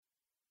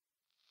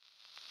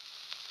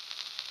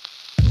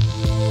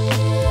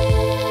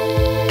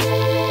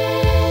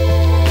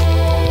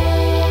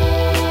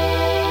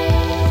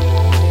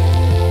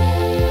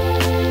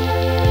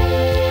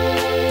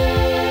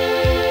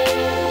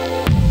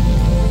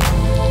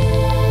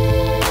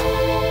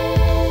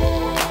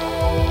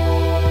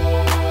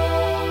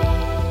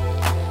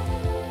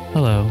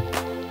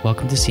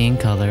to See in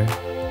Color,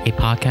 a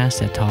podcast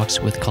that talks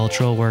with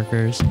cultural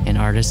workers and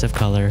artists of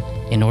color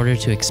in order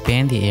to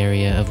expand the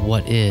area of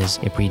what is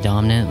a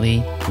predominantly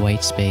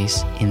white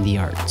space in the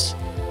arts.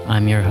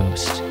 I'm your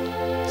host,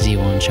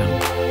 Ziwon Chung.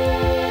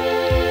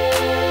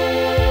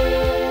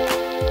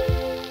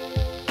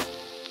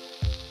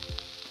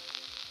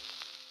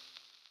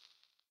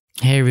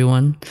 Hey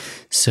everyone.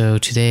 So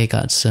today I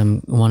got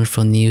some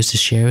wonderful news to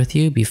share with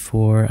you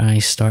before I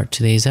start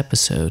today's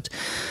episode.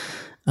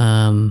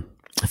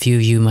 A few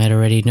of you might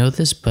already know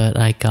this, but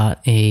I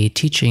got a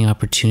teaching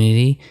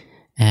opportunity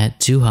at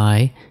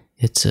Zhuhai.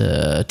 It's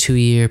a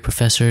 2-year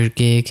professor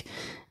gig,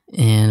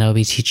 and I'll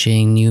be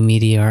teaching new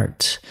media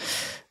art.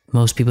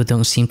 Most people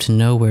don't seem to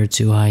know where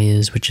Zhuhai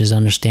is, which is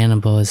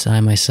understandable, as I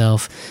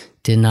myself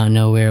did not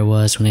know where it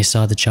was when I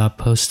saw the job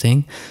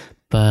posting.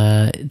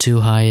 But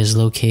Zhuhai is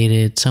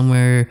located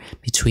somewhere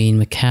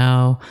between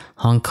Macau,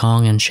 Hong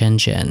Kong, and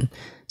Shenzhen.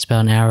 It's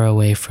about an hour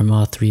away from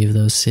all three of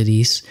those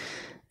cities.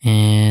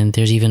 And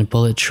there's even a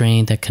bullet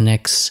train that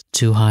connects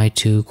Zhuhai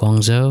to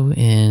Guangzhou,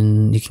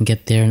 and you can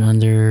get there in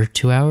under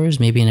 2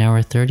 hours, maybe an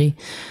hour 30.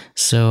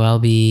 So I'll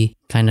be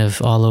kind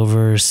of all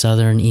over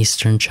southern,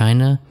 eastern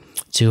China.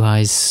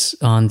 Zhuhai's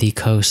on the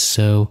coast,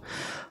 so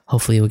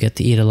hopefully we'll get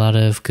to eat a lot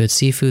of good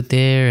seafood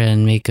there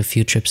and make a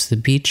few trips to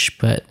the beach,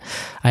 but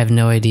I have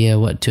no idea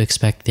what to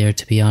expect there,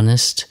 to be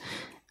honest.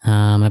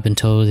 I've been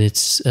told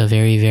it's a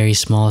very, very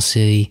small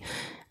city.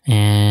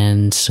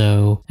 And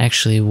so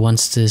actually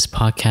once this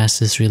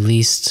podcast is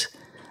released,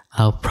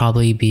 I'll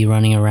probably be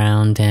running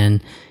around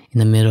and in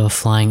the middle of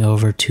flying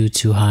over to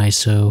Zhuhai.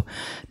 So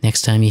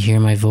next time you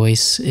hear my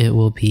voice, it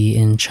will be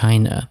in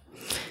China.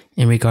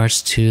 In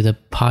regards to the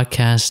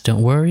podcast,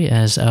 don't worry,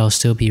 as I'll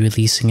still be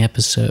releasing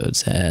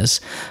episodes,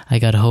 as I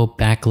got a whole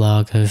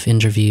backlog of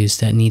interviews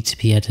that need to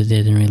be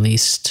edited and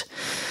released.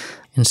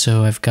 And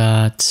so I've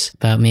got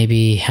about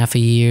maybe half a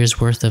year's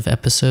worth of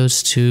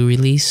episodes to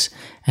release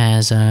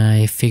as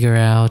I figure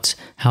out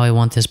how I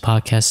want this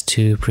podcast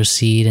to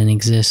proceed and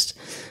exist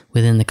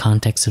within the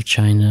context of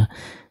China,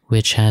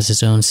 which has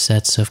its own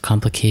sets of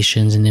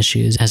complications and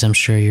issues, as I'm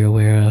sure you're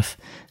aware of.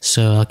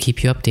 So I'll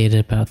keep you updated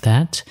about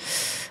that.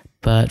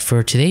 But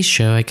for today's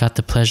show, I got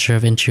the pleasure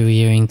of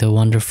interviewing the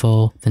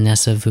wonderful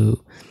Vanessa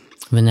Vu.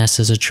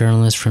 Vanessa is a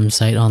journalist from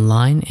Zeit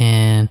Online,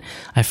 and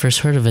I first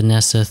heard of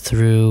Vanessa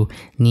through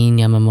Nin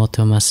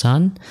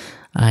Yamamoto-Masan.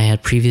 I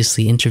had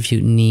previously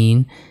interviewed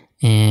Nin,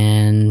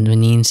 and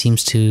Nin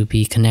seems to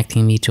be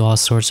connecting me to all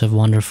sorts of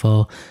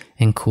wonderful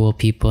and cool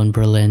people in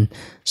Berlin,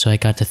 so I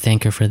got to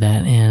thank her for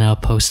that, and I'll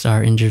post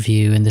our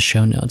interview in the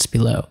show notes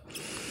below.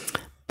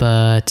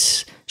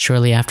 But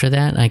shortly after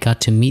that, I got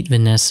to meet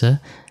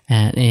Vanessa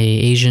at a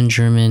Asian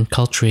German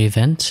culture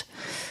event.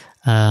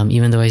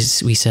 Even though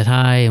we said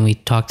hi and we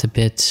talked a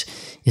bit,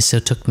 it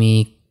still took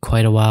me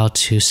quite a while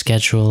to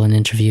schedule an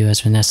interview, as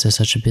Vanessa is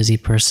such a busy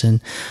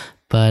person.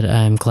 But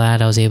I'm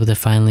glad I was able to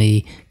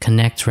finally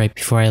connect right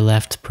before I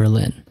left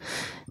Berlin.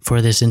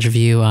 For this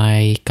interview,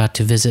 I got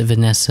to visit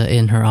Vanessa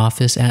in her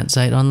office at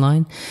Zeit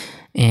Online,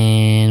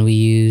 and we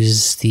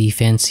used the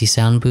fancy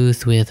sound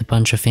booth with a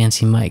bunch of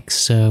fancy mics.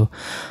 So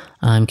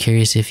I'm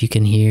curious if you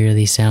can hear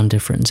the sound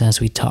difference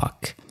as we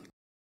talk.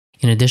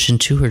 In addition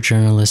to her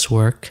journalist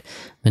work,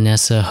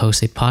 Vanessa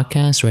hosts a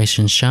podcast, Rise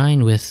and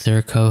Shine, with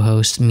their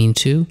co-host Min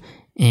Tu,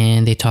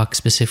 and they talk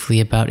specifically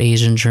about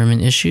Asian German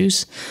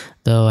issues,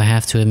 though I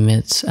have to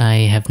admit I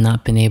have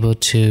not been able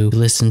to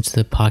listen to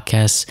the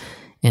podcast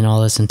in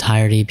all its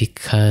entirety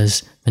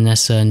because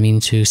Vanessa and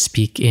Min Tu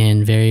speak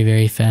in very,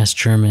 very fast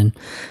German,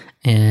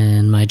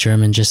 and my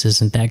German just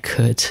isn't that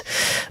good.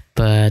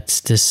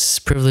 But this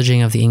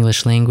privileging of the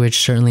English language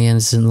certainly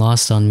isn't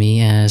lost on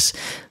me, as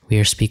we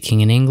are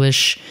speaking in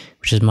English,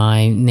 which is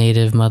my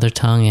native mother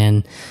tongue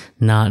and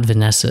not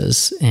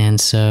Vanessa's.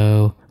 And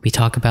so we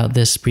talk about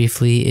this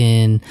briefly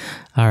in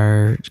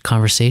our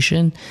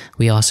conversation.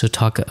 We also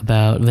talk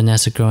about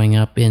Vanessa growing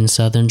up in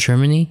southern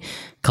Germany,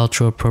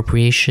 cultural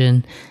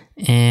appropriation,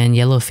 and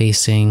yellow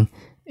facing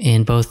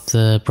in both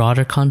the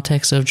broader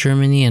context of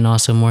Germany and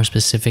also more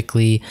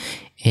specifically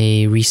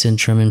a recent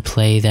German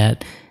play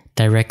that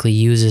directly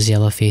uses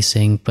yellow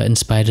facing, but in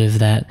spite of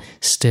that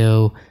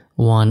still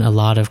won a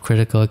lot of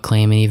critical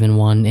acclaim and even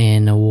won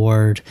an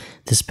award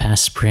this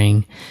past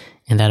spring.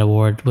 And that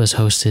award was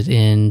hosted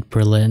in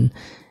Berlin.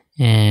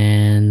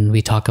 And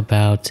we talk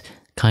about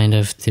kind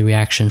of the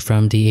reaction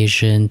from the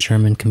Asian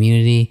German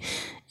community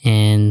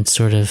and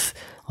sort of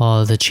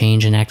all the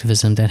change and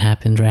activism that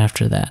happened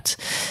after that.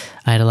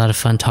 I had a lot of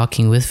fun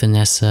talking with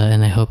Vanessa,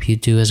 and I hope you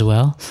do as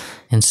well.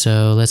 And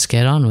so let's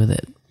get on with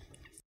it.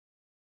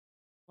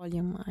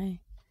 Volume,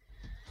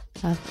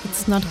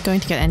 it's not going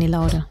to get any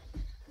louder.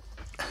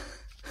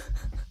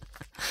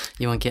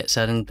 You won't get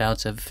sudden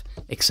bouts of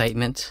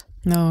excitement?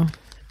 No.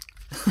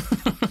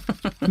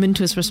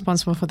 Mintu is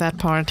responsible for that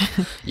part.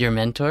 Your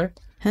mentor?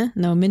 Huh?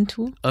 No,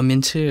 Mintu. Oh,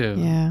 Mintu.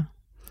 Yeah.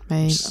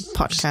 My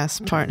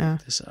podcast partner.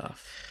 This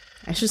off.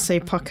 I should say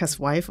podcast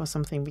wife or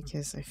something,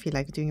 because I feel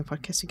like doing a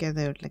podcast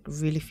together like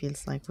really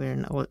feels like we're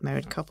an old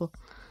married couple.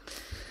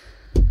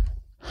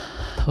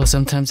 Well,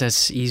 sometimes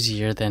that's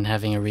easier than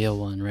having a real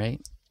one,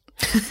 right?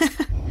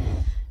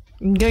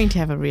 I'm going to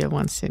have a real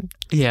one soon.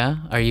 Yeah.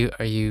 Are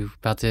you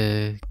about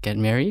to get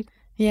married?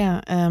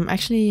 Yeah,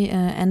 actually,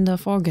 end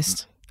of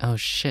August. Oh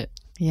shit!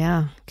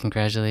 Yeah.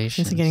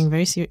 Congratulations. Things are getting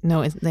very serious.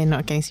 No, they're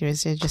not getting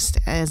serious. They're just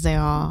as they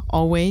are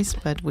always.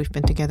 But we've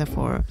been together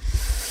for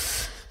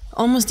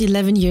almost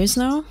 11 years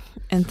now,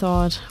 and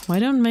thought, why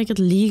don't make it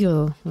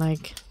legal?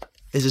 Like,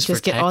 is this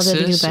just for get all the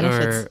legal taxes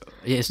benefits. or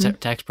it's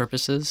tax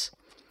purposes?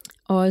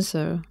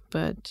 Also,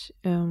 but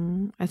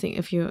I think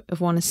if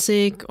one is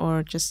sick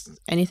or just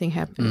anything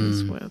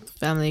happens with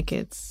family,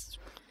 kids.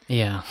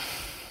 Yeah,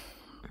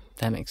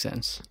 that makes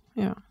sense.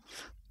 Yeah.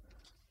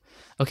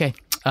 Okay.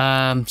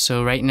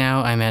 So right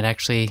now I'm at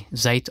actually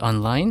Zeit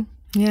Online.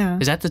 Yeah.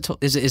 Is that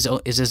is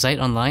it Zeit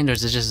Online or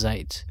is it just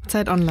Zeit?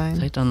 Zeit Online.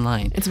 Zeit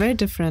Online. It's very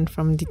different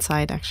from Die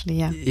Zeit, actually.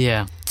 Yeah.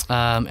 Yeah.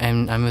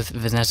 And I'm with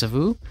Vanessa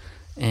Wu,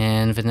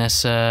 and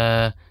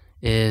Vanessa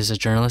is a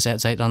journalist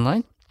at Zeit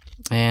Online.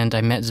 And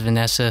I met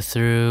Vanessa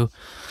through,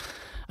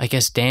 I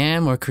guess,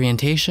 DAM or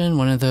Koreantation,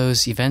 one of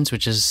those events,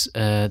 which is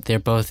they're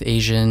both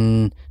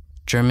Asian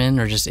German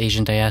or just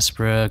Asian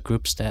diaspora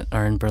groups that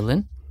are in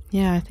Berlin.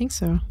 Yeah, I think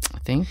so.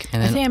 And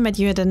then, I think I met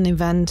you at an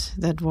event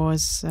that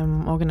was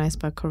organized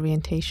by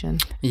Koreantation.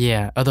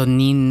 Yeah, although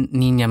Nin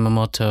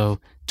Yamamoto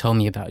told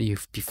me about you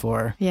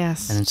before.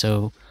 Yes. And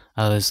so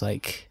I was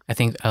like, I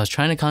think I was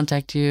trying to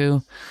contact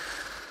you.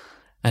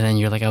 And then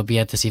you're like, I'll be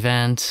at this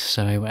event,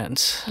 so I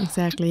went.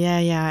 Exactly.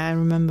 Yeah, I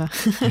remember.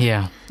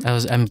 Yeah,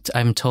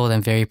 I'm told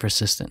I'm very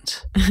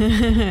persistent.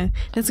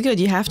 That's good.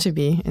 You have to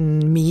be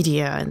in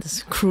media, in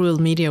this cruel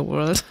media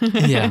world.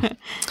 Yeah.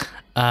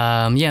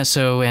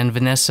 So, and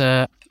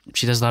Vanessa,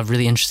 she does a lot of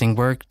really interesting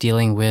work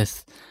dealing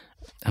with,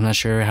 I'm not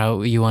sure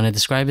how you want to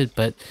describe it,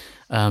 but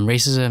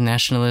racism,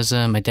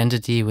 nationalism,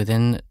 identity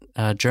within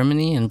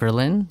Germany and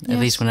Berlin. Yes. At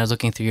least when I was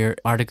looking through your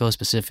article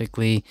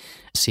specifically,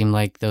 it seemed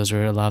like those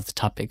were a lot of the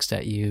topics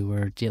that you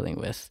were dealing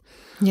with.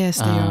 Yes,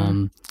 they are.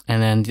 And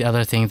then the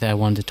other thing that I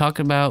wanted to talk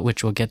about,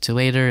 which we'll get to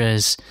later,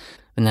 is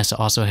Vanessa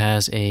also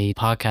has a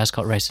podcast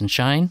called Rice and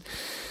Shine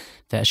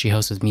that she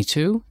hosts with Me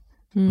Too.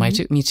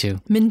 Mm-hmm. Me Too.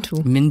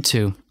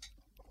 Mintu,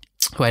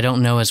 who I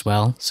don't know as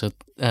well, so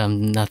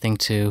nothing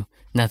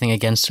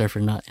against her for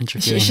not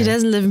interviewing she her.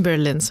 doesn't live in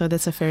Berlin, so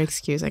that's a fair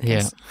excuse, I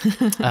guess.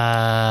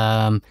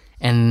 Yeah.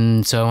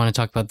 And so I want to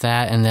talk about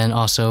that, and then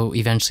also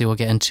eventually we'll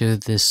get into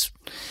this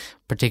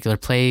particular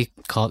play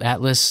called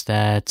Atlas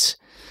that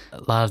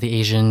a lot of the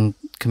Asian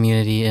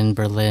community in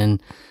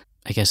Berlin,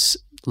 I guess,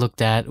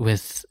 looked at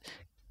with,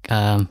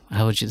 how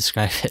would you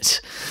describe it?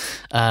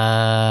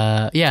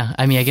 I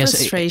guess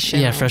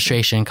frustration.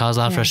 Frustration. Caused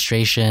a lot of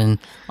frustration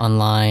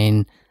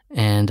online.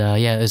 And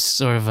it's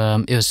sort of,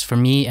 it was for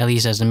me, at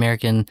least as an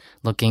American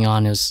looking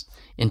on, it was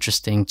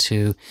interesting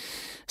to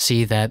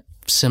see that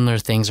similar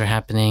things are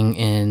happening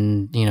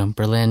in,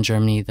 Berlin,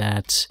 Germany,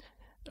 that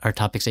are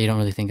topics that you don't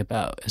really think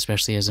about,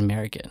 especially as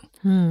American.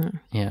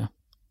 Yeah.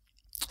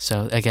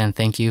 So again,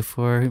 thank you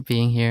for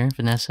being here,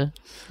 Vanessa.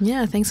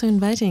 Yeah, thanks for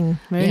inviting.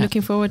 Very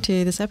looking forward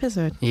to this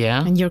episode.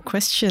 Yeah. And your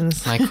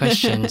questions. My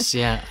questions,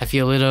 yeah. I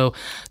feel a little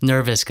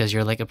nervous because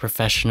you're like a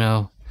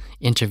professional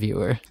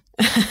interviewer.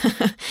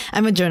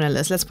 I'm a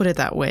journalist, let's put it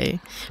that way.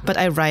 But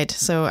I write,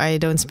 so I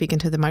don't speak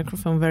into the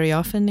microphone very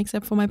often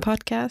except for my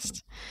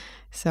podcast.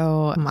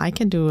 So I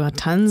can do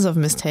tons of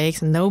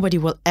mistakes and nobody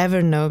will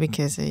ever know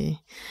because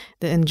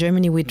in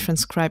Germany we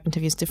transcribe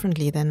interviews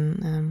differently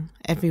than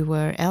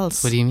everywhere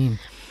else. What do you mean?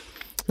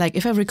 Like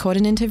if I record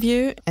an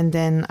interview and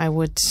then I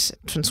would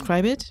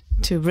transcribe it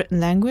to written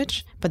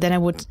language, but then I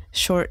would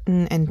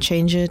shorten and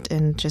change it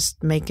and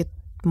just make it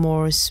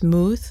more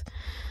smooth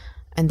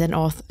and then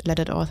let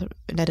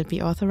it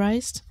be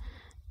authorized.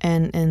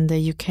 And in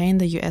the UK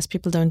and the US,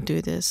 people don't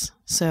do this.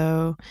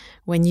 So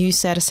when you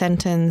said a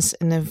sentence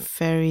in a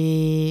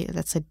very,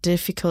 let's say,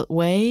 difficult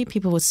way,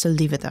 people would still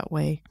leave it that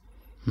way.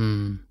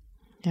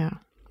 Yeah.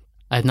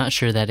 I'm not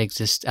sure that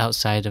exists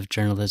outside of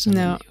journalism in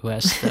the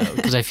US, though.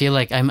 Because I feel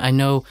like I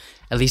know,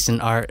 at least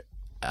in art,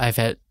 I've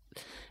had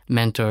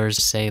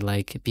mentors say,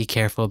 like, be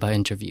careful about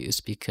interviews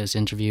because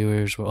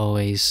interviewers will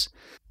always,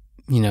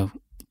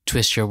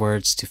 twist your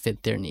words to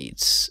fit their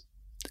needs.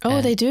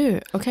 Oh, they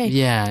do. Okay.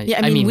 Yeah. Yeah.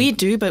 I mean, we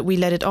do, but we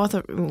let it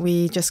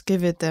we just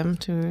give it them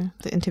to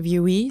the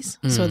interviewees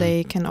so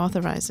they can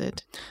authorize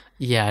it.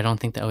 Yeah, I don't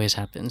think that always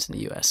happens in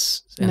the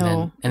US.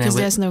 Because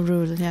there's no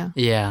rule. Yeah.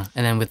 Yeah,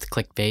 and then with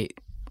clickbait,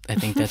 I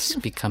think that's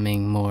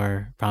becoming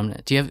more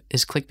prominent.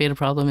 Is clickbait a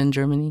problem in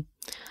Germany?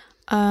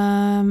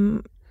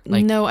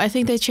 No, I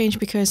think they changed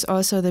because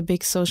also the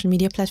big social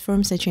media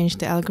platforms, they changed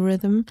the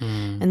algorithm.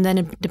 And then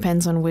it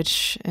depends on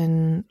which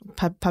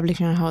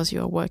publishing house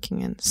you are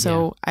working in.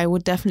 So I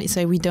would definitely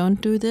say we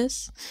don't do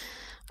this,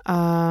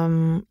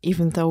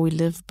 even though we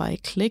live by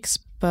clicks.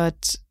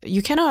 But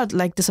you cannot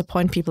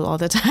disappoint people all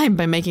the time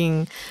by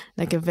making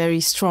a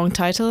very strong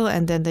title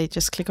and then they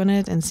just click on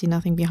it and see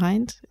nothing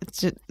behind.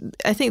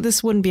 I think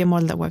this wouldn't be a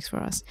model that works for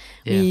us.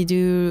 Yeah. We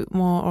do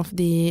more of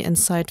the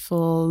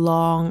insightful,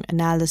 long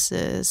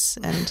analysis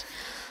and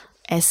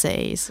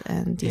essays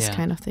and these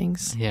kind of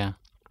things. Yeah,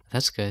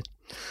 That's good.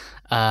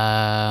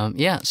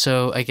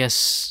 So I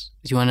guess,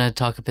 do you want to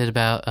talk a bit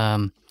about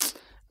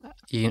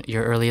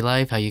your early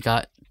life,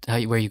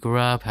 where you grew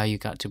up, how you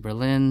got to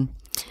Berlin?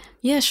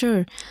 Yeah,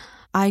 sure.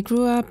 I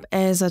grew up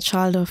as a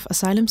child of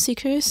asylum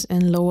seekers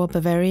in Lower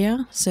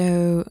Bavaria.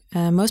 So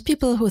most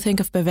people who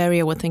think of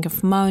Bavaria would think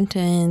of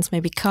mountains,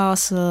 maybe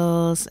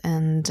castles,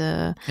 and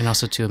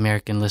also to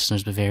American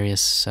listeners, Bavaria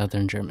is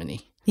southern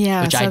Germany.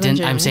 Yeah, which I didn't.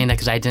 Germany. I'm saying that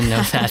because I didn't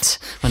know that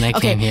when I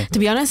came here. To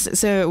be honest,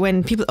 so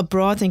when people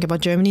abroad think about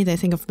Germany, they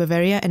think of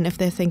Bavaria, and if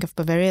they think of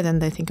Bavaria, then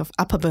they think of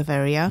Upper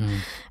Bavaria,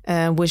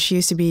 which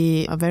used to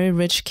be a very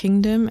rich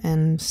kingdom,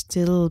 and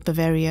still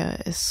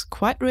Bavaria is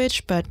quite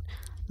rich, but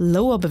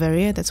Lower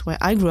Bavaria, that's where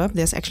I grew up,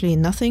 there's actually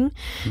nothing.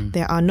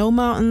 There are no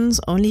mountains,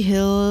 only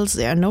hills,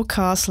 there are no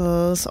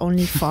castles,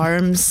 only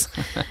farms.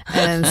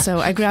 And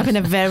so I grew up in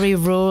a very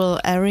rural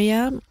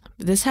area.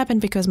 This happened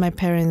because my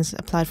parents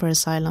applied for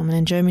asylum. And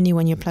in Germany,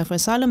 when you apply for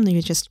asylum, then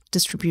you just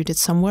distribute it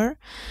somewhere,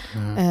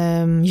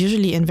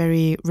 usually in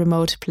very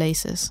remote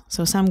places.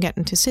 So some get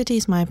into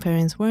cities. My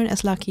parents weren't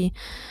as lucky.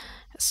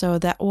 So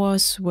that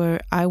was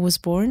where I was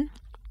born.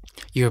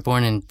 You were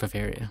born in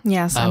Bavaria?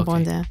 Yes, I'm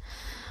born there.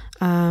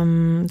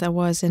 That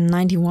was in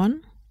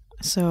 1991.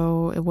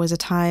 So it was a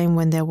time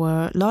when there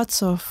were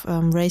lots of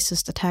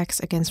racist attacks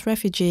against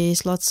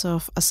refugees, lots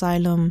of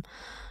asylum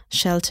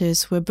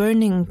shelters were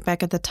burning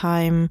back at the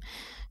time.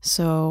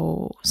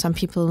 So some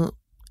people,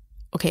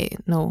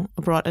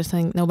 abroad, I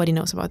think nobody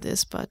knows about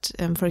this. But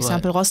for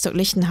example,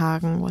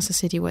 Rostock-Lichtenhagen was a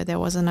city where there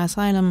was an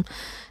asylum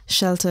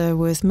shelter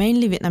with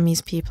mainly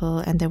Vietnamese people,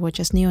 and there were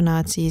just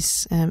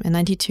neo-Nazis in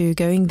 92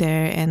 going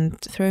there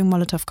and throwing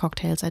Molotov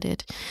cocktails at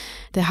it.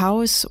 The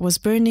house was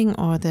burning,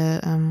 or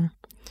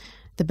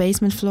the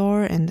basement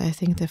floor, and I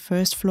think the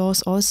first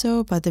floors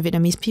also, but the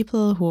Vietnamese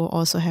people who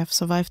also have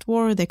survived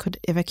war, they could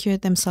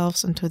evacuate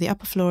themselves into the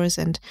upper floors,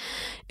 and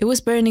it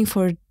was burning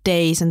for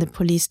days, and the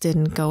police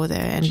didn't go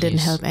there and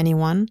didn't help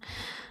anyone.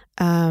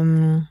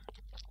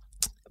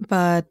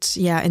 But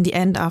yeah, in the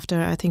end,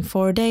 after I think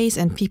 4 days,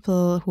 and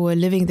people who were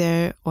living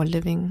there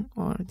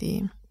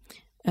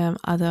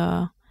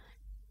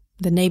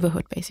the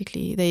neighborhood,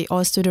 basically, they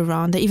all stood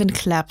around. They even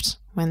clapped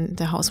when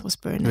the house was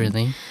burning.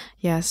 Really?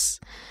 Yes.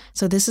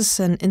 So this is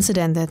an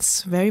incident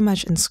that's very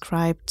much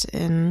inscribed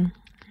in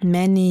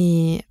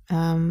many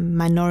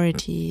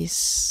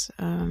minorities'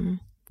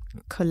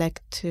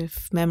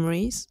 collective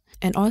memories.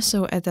 And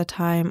also at that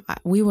time,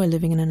 we were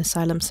living in an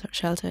asylum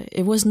shelter.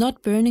 It was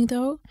not burning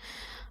though.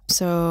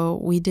 So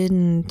we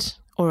didn't,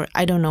 or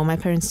I don't know, my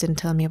parents didn't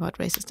tell me about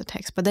racist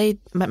attacks. But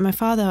my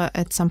father,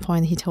 at some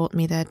point, he told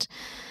me that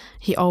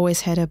he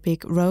always had a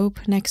big rope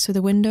next to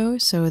the window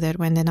so that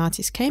when the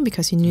Nazis came,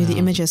 because he knew the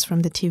images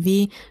from the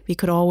TV, we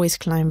could always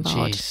climb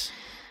out.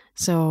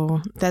 So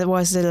that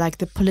was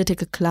the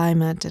political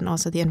climate and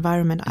also the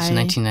environment I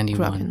 1991.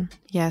 grew up in.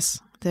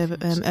 Yes, the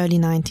early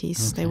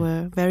 90s. Okay. They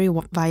were very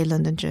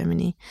violent in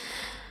Germany.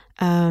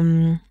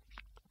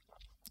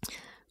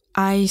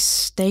 I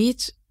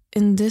stayed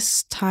in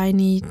this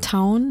tiny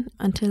town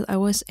until I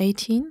was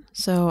 18.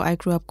 So I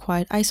grew up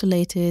quite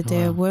isolated. Wow.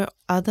 There were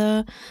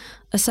other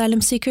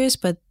asylum seekers,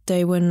 but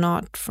they were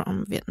not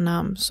from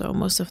Vietnam. So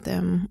most of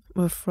them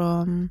were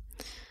from,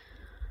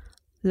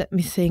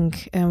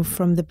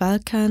 from the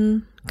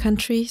Balkan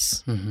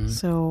countries. Mm-hmm.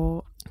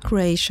 So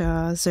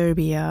Croatia,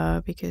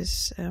 Serbia,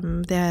 because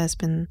there has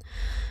been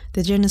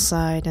the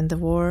genocide and the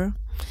war.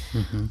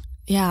 Mm-hmm.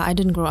 Yeah, I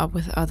didn't grow up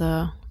with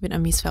other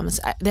Vietnamese families.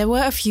 There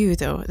were a few,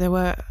 though. There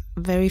were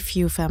very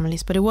few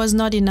families, but it was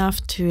not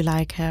enough to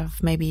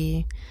have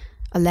maybe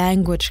a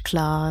language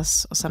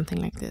class or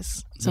something like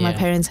this. So my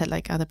parents had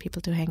other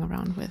people to hang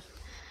around with.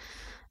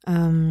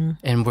 And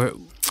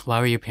why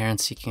were your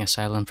parents seeking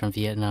asylum from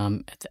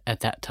Vietnam at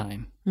that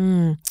time?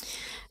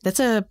 That's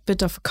a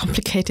bit of a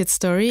complicated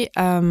story.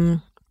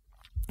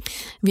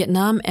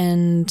 Vietnam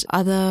and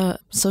other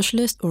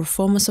socialist or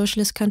former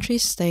socialist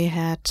countries, they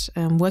had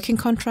working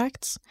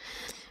contracts.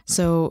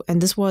 So,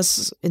 and this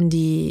was in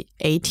the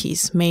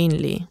 80s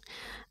mainly.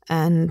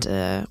 And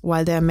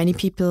while there are many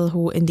people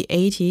who in the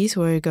 80s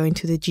were going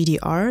to the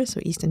GDR, so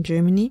Eastern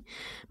Germany,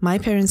 my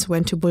parents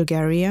went to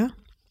Bulgaria,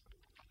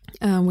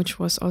 which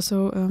was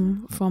also a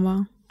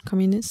former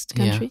communist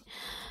country. Yeah.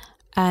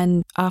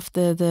 And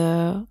after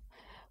the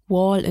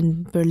wall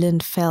in Berlin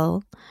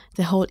fell,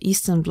 the whole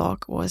Eastern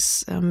Bloc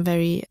was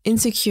very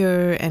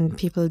insecure, and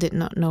people did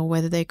not know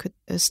whether they could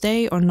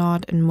stay or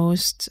not. And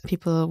most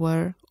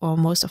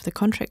of the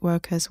contract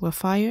workers were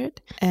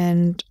fired.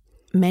 And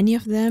many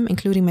of them,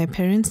 including my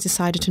parents,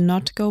 decided to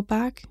not go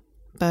back,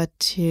 but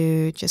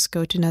to just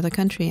go to another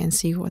country and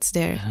see what's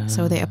there.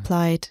 So they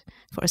applied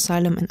for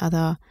asylum in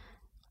other,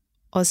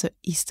 also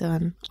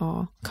Eastern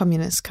or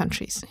communist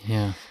countries.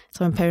 Yeah.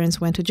 So my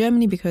parents went to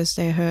Germany because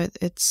they heard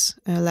its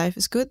life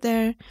is good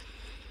there,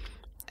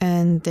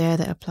 and there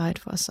they applied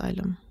for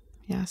asylum.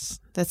 Yes,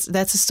 that's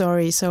a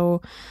story.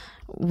 So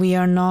we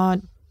are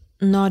not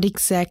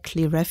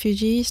exactly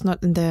refugees,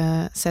 not in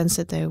the sense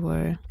that they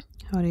were,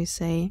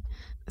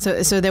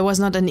 So there was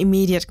not an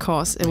immediate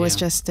cause. It was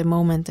just the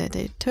moment that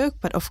they took.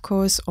 But of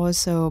course,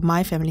 also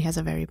my family has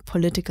a very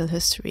political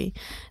history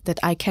that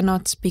I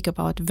cannot speak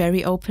about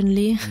very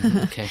openly.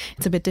 Okay.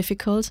 It's a bit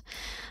difficult.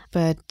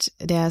 But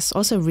there's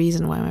also a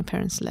reason why my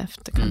parents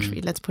left the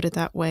country. Let's put it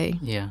that way.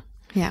 Yeah.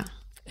 Yeah.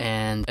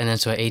 And then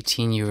so at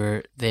 18 you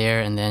were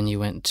there, and then you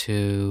went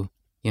to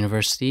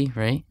university,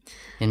 right?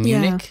 In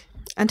Munich?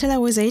 Yeah. Until I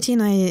was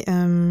 18,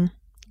 I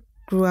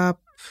grew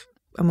up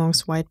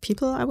amongst white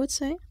people, I would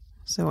say.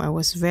 So I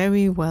was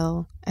very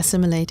well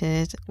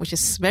assimilated, which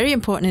is very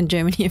important in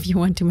Germany if you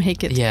want to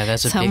make it. Yeah,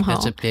 that's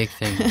somehow. a big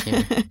thing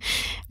here.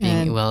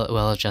 Being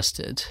well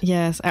adjusted.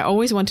 Yes, I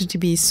always wanted to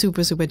be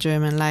super, super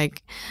German.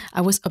 Like,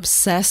 I was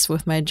obsessed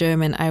with my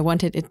German. I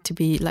wanted it to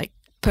be like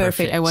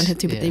perfect. I wanted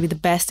to be the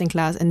best in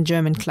class, in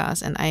German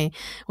class. And I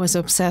was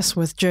obsessed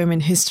with German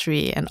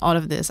history and all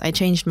of this. I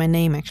changed my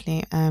name,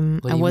 actually.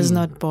 I was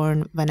not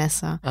born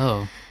Vanessa.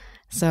 Oh.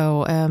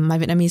 So my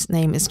Vietnamese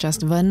name is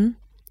just Van.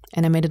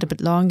 And I made it a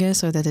bit longer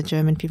so that the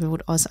German people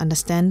would also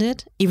understand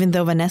it. Even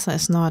though Vanessa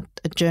is not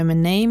a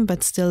German name,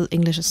 but still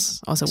English is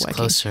also working.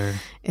 Closer.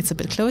 It's a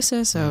bit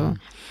closer, so...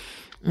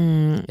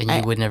 and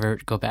you would never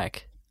go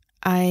back?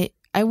 I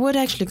would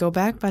actually go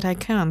back, but I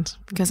can't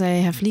because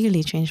I have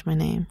legally changed my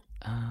name.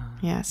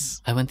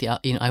 Yes. I went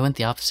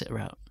the opposite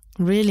route.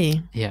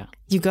 Really? Yeah.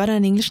 You got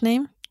an English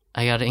name?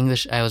 I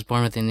was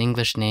born with an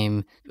English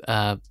name,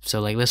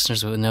 so like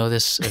listeners would know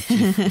this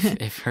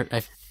if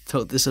I've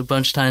told this a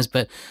bunch of times,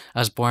 but I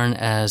was born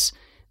as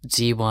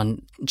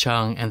Ziwan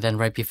Chang, and then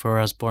right before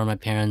I was born, my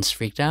parents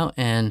freaked out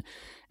and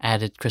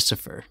added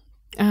Christopher.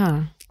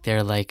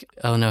 They're like,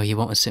 oh no, he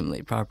won't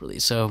assimilate properly.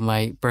 So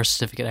my birth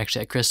certificate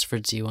actually had Christopher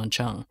Ziwan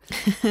Chang.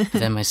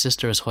 Then my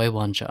sister was Hoi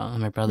Wan Chang,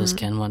 and my brother's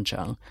Ken Wan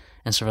Chang.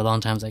 And so for a long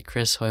time, it was like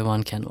Chris, Hoi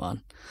Wan, Ken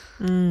Wan.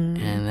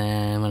 And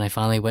then when I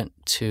finally went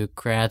to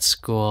grad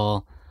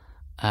school,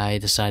 I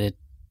decided,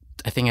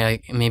 I think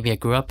I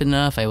grew up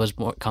enough. I was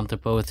more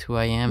comfortable with who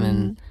I am,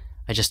 and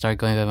I just started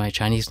going by my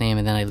Chinese name,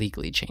 and then I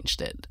legally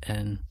changed it.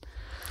 And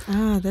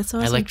that's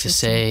awesome. I like to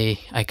say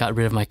I got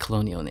rid of my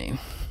colonial name.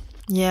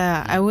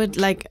 Yeah, I would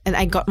like, and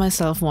I got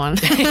myself one.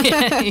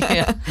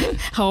 Yeah.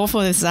 How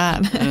awful is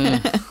that?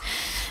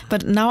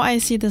 But now I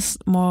see this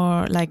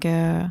more like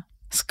a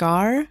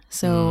scar.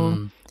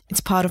 So it's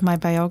part of my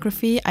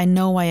biography. I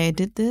know why I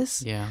did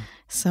this. Yeah.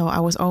 So I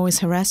was always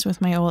harassed with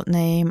my old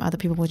name. Other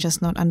people would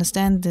just not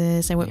understand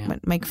this. They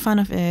would make fun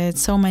of it.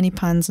 So many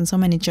puns and so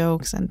many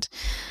jokes, and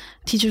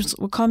teachers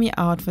would call me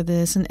out for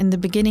this. And in the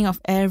beginning of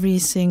every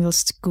single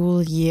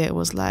school year, it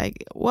was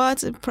like,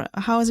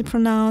 how is it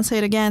pronounced? Say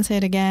it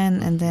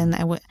again. And then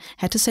I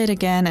had to say it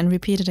again and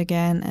repeat it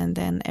again. And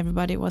then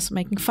everybody was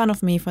making fun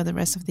of me for the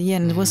rest of the year.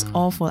 And it was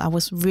awful. I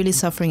was really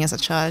suffering as a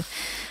child.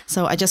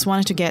 So I just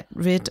wanted to get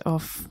rid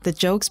of the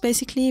jokes,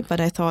 basically.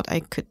 But I thought I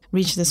could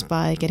reach this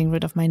by getting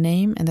rid of my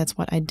name. And that's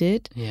what I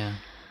did. Yeah.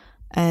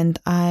 And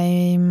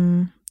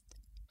I'm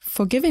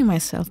forgiving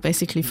myself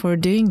basically for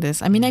doing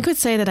this. I mean, I could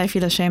say that I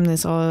feel ashamed,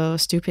 it's all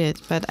stupid,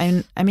 but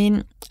I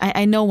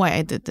know why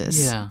I did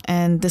this. Yeah.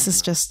 And this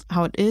is just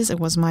how it is.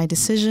 It was my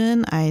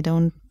decision.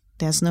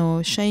 There's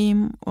no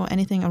shame or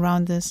anything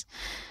around this.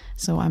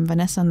 So I'm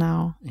Vanessa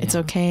now. Yeah. It's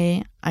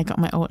okay. I got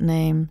my old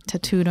name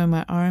tattooed on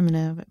my arm in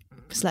a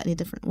slightly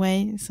different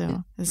way.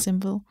 So it's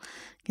simple.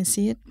 You can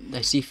see it.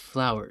 I see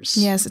flowers.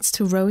 Yes, it's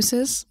 2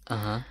 roses.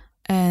 Uh-huh.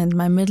 And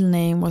my middle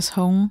name was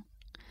Hong.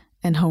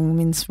 And Hong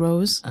means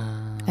rose.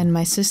 And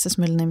my sister's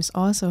middle name is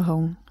also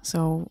Hong.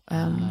 So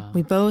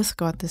we both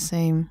got the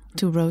same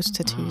 2 rose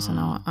tattoos on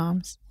our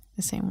arms,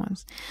 the same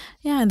ones.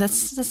 Yeah, and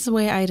that's the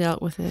way I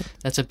dealt with it.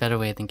 That's a better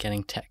way than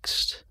getting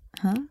text.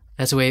 Huh?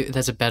 That's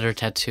a better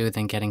tattoo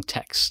than getting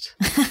text.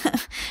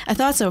 I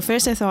thought so.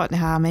 First I thought,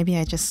 maybe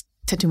I just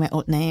tattoo my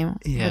old name.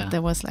 Yeah. But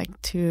there was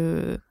like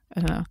too, I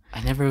don't know.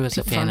 I never was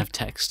a fan of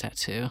text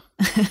tattoo.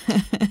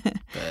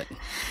 But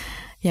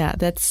yeah,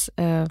 that's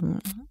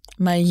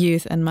my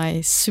youth and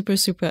my super,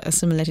 super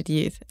assimilated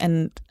youth.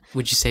 And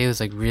would you say it was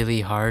like really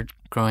hard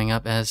growing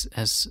up as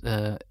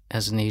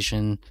an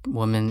Asian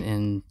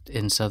woman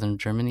in southern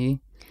Germany?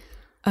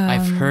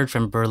 I've heard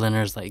from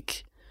Berliners,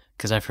 like,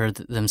 because I've heard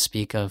them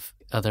speak of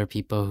other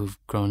people who've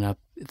grown up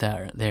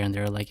there, and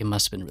they're like, it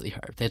must have been really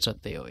hard. That's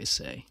what they always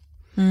say.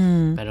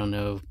 But I don't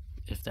know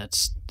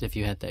if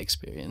you had that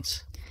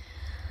experience.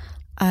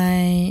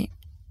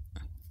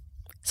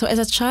 So as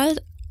a child,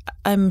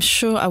 I'm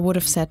sure I would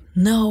have said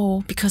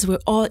no, because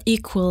we're all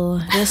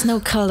equal. There's no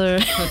color.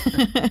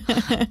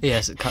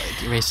 Yes,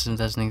 racism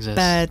doesn't exist.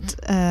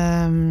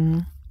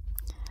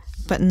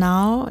 But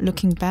now,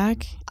 looking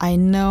back, I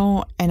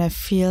know and I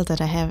feel that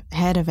I have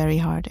had a very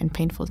hard and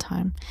painful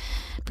time,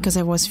 because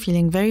I was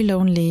feeling very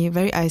lonely,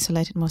 very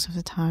isolated most of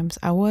the times.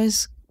 I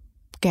was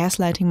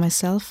gaslighting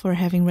myself for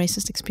having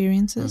racist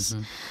experiences.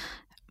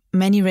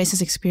 Many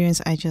racist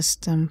experiences I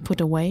just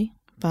put away.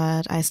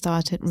 But I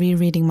started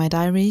rereading my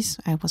diaries.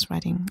 I was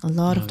writing a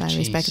lot of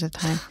diaries back at the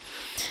time.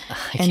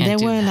 And there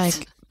were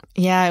like,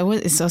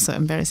 it's also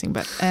embarrassing.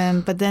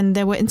 But then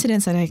there were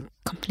incidents that I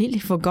completely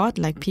forgot,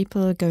 like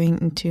people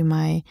going into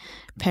my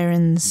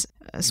parents'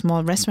 a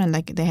small restaurant,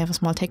 like they have a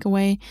small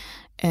takeaway,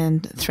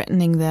 and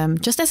threatening them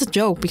just as a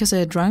joke because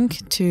they're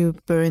drunk to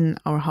burn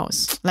our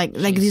house, like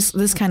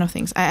this kind of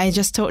things. I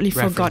just totally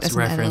forgot as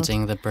an adult.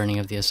 Referencing the burning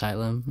of the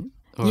asylum.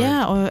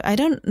 Or I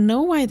don't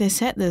know why they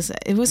said this.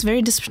 It was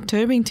very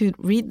disturbing to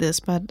read this,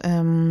 but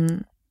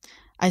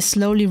I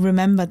slowly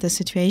remembered the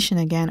situation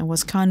again. It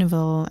was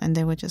carnival, and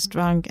they were just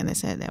drunk, and they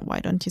said, "Why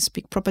don't you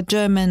speak proper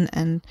German?"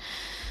 And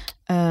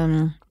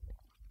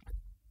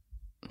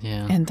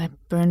and I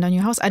burned down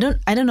your house. I don't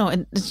know.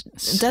 It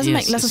doesn't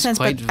make lots of sense,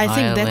 but I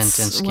think that's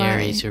and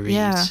scary to read.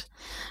 Yeah,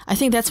 I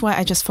think that's why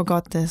I just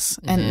forgot this.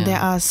 And there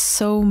are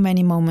so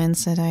many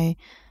moments that I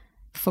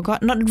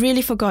forgot. Not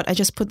really forgot. I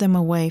just put them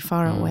away,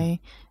 far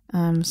away,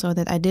 so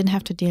that I didn't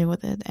have to deal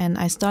with it. And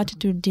I started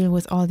to deal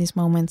with all these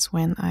moments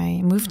when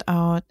I moved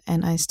out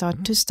and I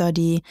started to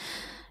study,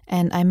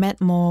 and I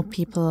met more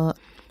people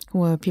who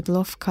were people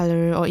of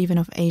color or even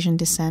of Asian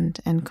descent,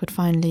 and could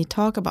finally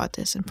talk about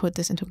this and put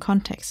this into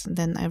context. And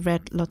then I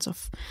read lots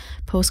of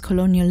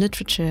post-colonial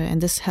literature,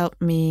 and this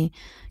helped me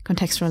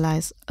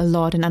contextualize a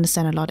lot and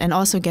understand a lot, and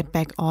also get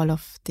back all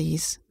of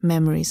these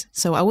memories.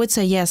 So I would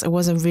say, yes, it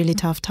was a really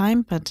tough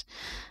time, but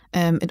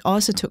it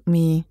also took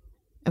me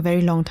a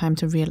very long time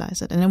to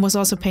realize it. And it was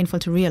also painful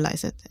to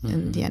realize it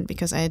in the end,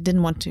 because I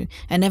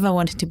never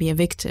wanted to be a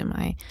victim.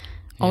 I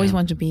always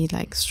want to be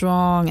like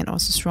strong, and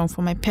also strong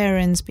for my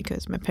parents,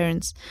 because my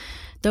parents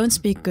don't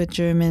speak good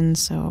German.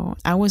 So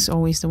I was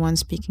always the one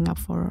speaking up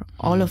for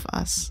all of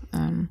us.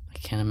 I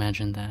can't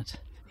imagine that.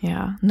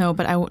 Yeah, no,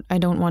 but I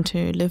don't want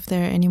to live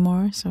there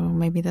anymore. So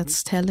maybe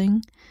that's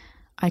telling.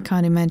 I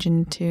can't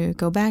imagine to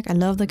go back. I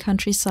love the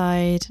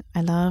countryside.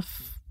 I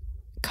love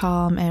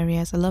calm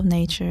areas. I love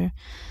nature.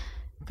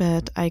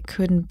 But I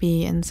couldn't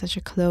be in such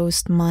a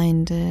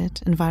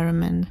closed-minded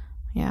environment.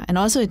 Yeah, and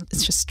also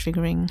it's just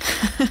triggering.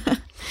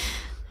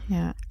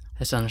 Yeah.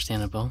 That's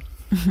understandable.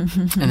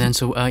 And then,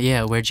 so,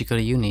 where'd you go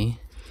to uni?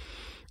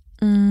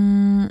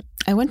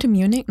 I went to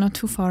Munich, not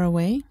too far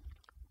away,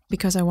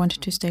 because I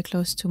wanted to stay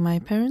close to my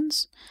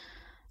parents.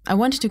 I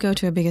wanted to go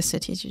to a bigger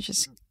city to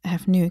just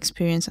have new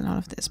experience and all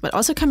of this. But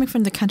also coming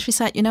from the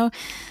countryside,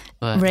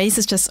 race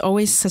is just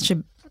always such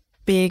a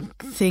big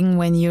thing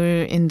when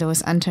you're in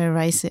those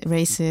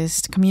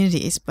anti-racist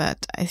communities.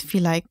 But I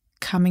feel like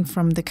coming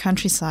from the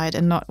countryside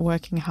and not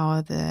working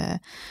how the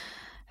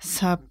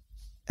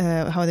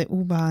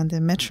U-Bahn,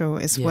 the metro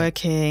is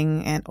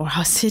working, or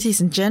how cities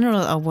in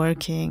general are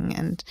working,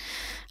 and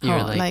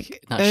how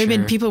like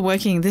urban people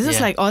working. This is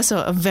like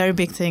also a very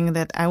big thing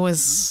that I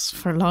was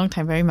for a long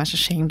time very much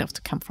ashamed of,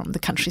 to come from the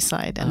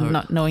countryside and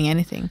not knowing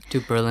anything.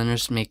 Do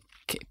Berliners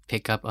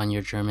pick up on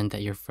your German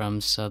that you're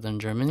from southern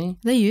Germany?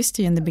 They used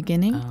to in the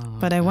beginning,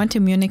 but I went to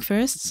Munich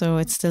first, so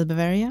it's still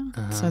Bavaria,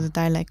 so the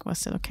dialect was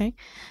still okay.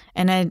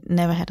 And I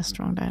never had a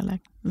strong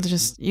dialect.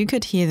 You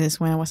could hear this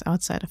when I was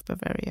outside of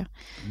Bavaria.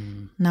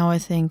 Now I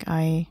think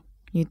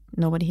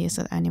nobody hears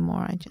it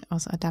anymore. I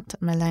also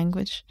adapted my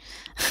language.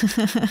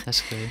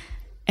 That's good.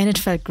 And it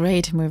felt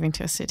great moving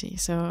to a city.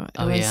 So it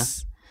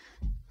was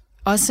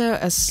also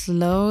a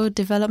slow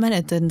development.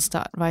 It didn't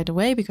start right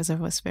away because I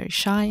was very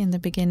shy in the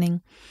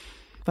beginning.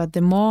 But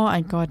the more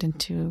I got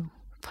into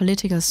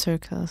political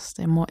circles,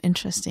 the more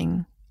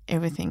interesting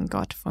everything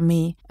got for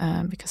me,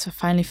 because I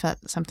finally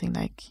felt something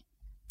like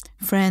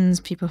friends,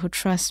 people who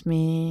trust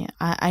me.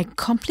 I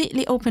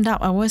completely opened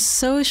up. I was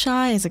so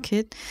shy as a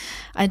kid.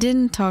 I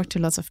didn't talk to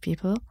lots of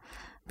people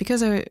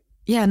because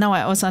now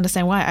I also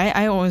understand why.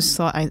 I always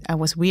thought I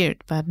was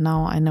weird, but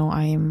now I know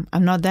I'm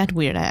not that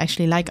weird. I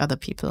actually like other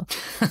people.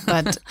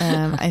 But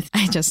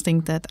I just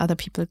think that other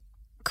people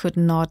could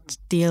not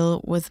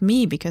deal with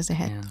me because they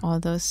had all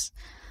those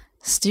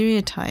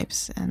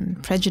stereotypes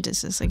and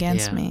prejudices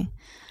against me.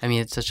 I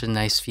mean, it's such a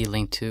nice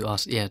feeling to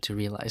also, to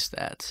realize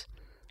that.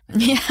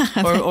 Yeah.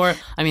 Or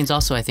I mean, it's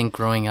also, I think,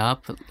 growing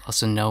up,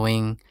 also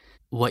knowing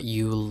what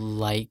you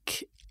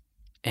like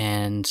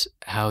and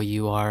how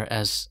you are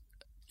as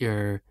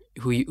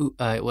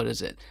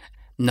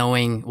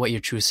knowing what your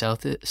true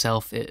self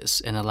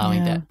is and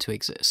allowing that to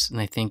exist. And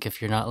I think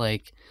if you're not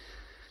like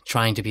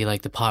trying to be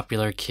like the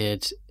popular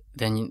kid,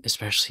 then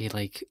especially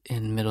like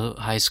in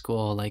high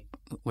school, like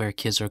where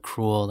kids are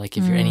cruel, like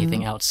if you're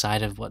anything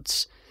outside of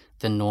what's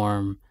the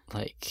norm,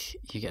 like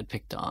you get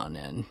picked on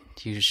and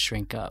you just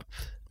shrink up.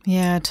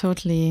 Yeah,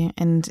 totally.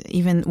 And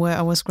even where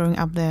I was growing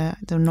up, the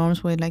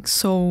norms were like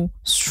so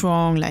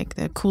strong. Like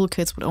the cool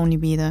kids would only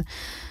be the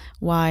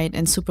white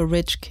and super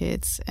rich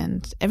kids,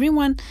 and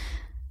everyone.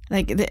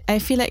 I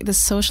feel like the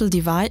social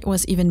divide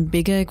was even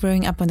bigger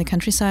growing up on the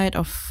countryside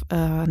of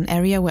an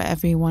area where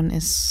everyone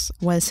is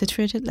well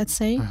situated. Let's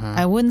say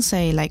I wouldn't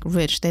say like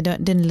rich. They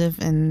didn't live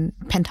in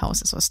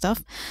penthouses or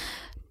stuff,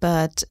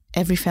 but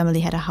every family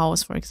had a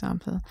house, for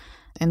example.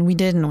 And we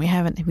didn't. We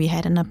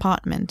had an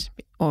apartment.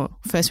 Or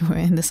first we were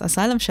in this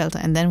asylum shelter,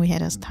 and then we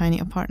had a tiny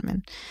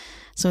apartment.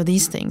 So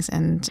these things.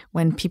 And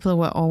when people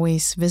were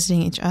always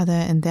visiting each other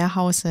in their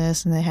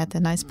houses, and they had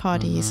their nice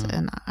parties,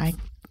 and I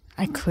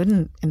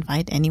couldn't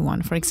invite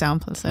anyone, for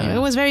example. So it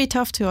was very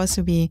tough to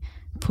also be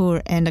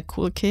poor and a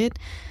cool kid.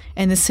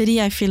 In the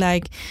city, I feel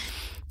like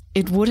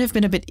it would have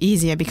been a bit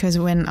easier because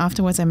when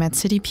afterwards I met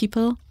city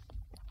people,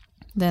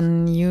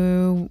 then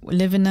you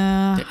live in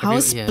a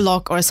house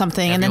block or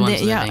something.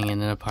 Everyone's living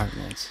in an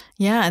apartment.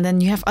 Yeah, and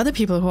then you have other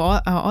people who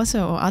are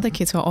also, or other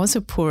kids who are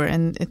also poor,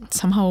 and it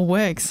somehow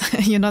works.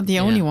 You're not the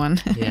only one.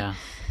 Yeah.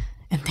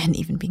 And then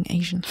even being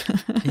Asian.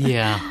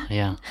 Yeah.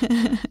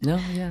 No,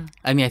 yeah.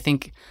 I mean, I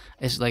think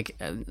it's like,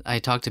 I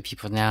talk to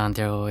people now and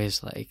they're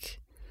always like,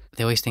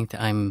 they always think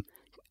that I'm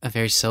a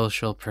very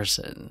social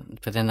person.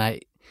 But then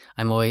I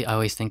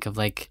always think of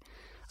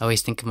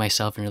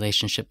myself in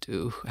relationship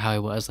to how I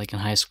was like in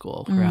high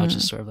school, where I was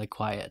just sort of like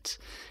quiet.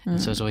 And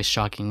so it's always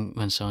shocking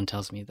when someone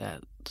tells me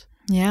that.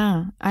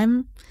 Yeah,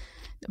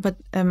 but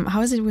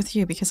how is it with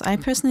you? Because I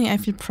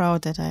feel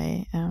proud that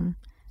I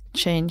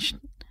changed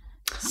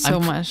so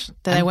much,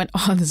 that I went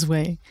all this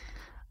way.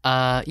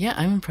 Yeah,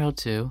 I'm proud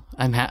too.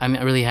 I'm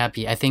really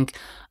happy. I think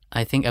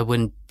I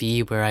wouldn't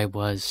be where I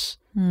was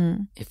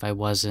if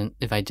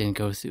I didn't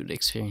go through the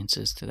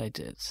experiences that I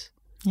did.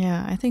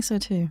 Yeah, I think so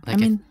too.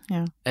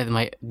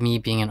 Like me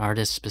being an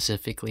artist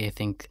specifically, I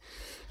think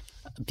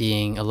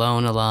being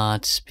alone a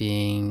lot,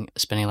 spending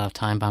a lot of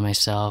time by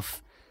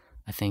myself,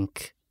 I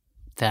think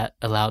that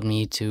allowed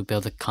me to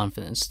build a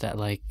confidence that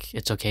like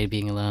it's okay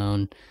being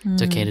alone,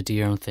 it's okay to do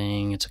your own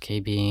thing, it's okay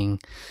being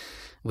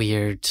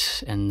weird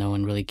and no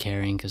one really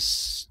caring,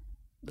 because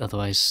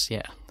otherwise,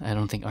 I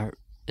don't think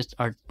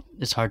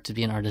it's hard to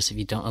be an artist if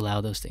you don't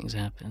allow those things to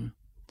happen.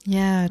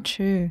 Yeah,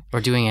 true.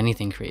 Or doing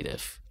anything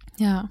creative.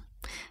 Yeah.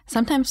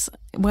 Sometimes,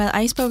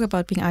 I spoke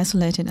about being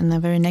isolated in a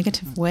very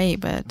negative way,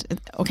 but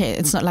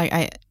it's not like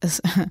I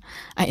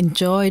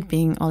enjoyed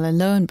being all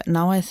alone, but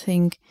now I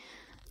think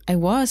I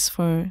was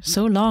for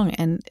so long,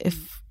 and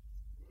if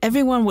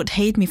everyone would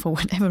hate me for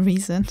whatever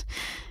reason,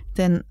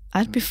 then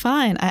I'd be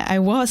fine. I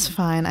was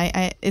fine.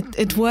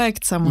 It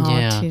worked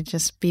somehow to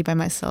just be by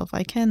myself.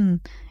 I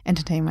can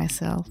entertain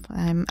myself.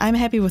 I'm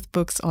happy with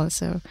books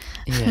also.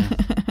 Yeah.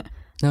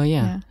 No,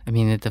 yeah. I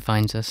mean, it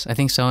defines us. I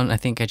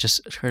think I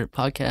just heard a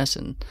podcast,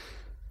 and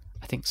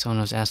I think someone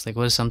was asked, like,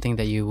 what is something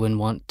that you wouldn't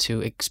want to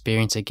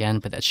experience again,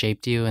 but that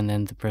shaped you? And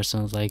then the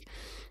person was like,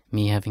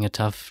 me having a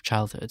tough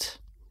childhood.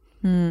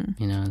 You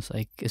know, it's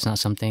like, it's not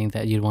something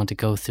that you'd want to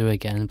go through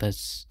again, but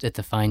it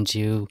defines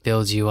you,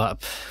 builds you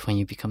up when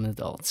you become an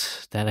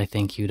adult, that I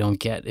think you don't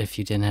get if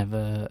you didn't have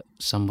a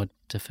somewhat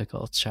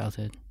difficult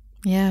childhood.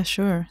 Yeah,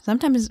 sure.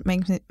 Sometimes it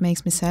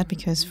makes me sad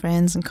because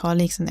friends and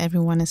colleagues and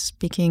everyone is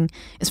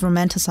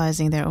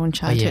romanticizing their own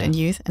childhood and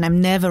youth, and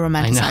I'm never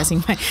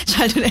romanticizing my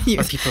childhood and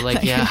youth. Or people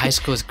like, high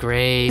school is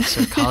great,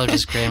 or college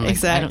is great. I'm like,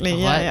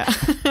 exactly.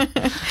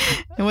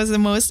 It was the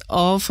most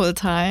awful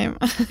time.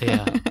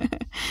 Yeah.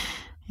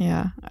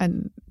 Yeah, I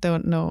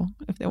don't know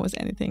if there was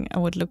anything I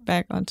would look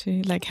back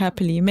onto like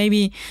happily.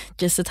 Maybe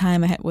just the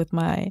time I had with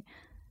my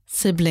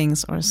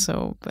siblings or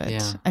so,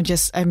 but I'm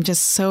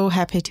just so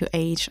happy to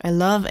age. I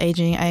love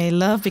aging. I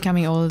love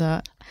becoming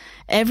older.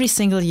 Every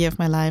single year of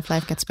my life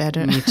gets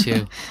better. Me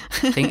too.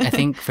 I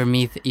think for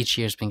me each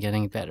year's been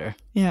getting better.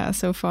 Yeah,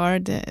 so far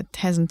it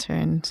hasn't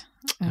turned.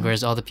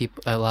 Whereas a lot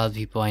of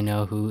people I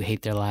know who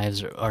hate their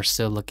lives are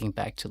still looking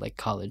back to like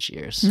college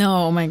years.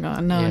 No, oh my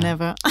God, no,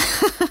 never.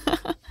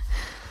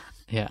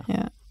 Yeah.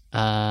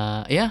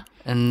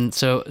 And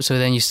so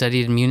then you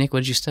studied in Munich.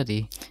 What did you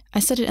study? I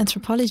studied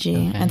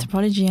anthropology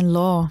and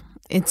law.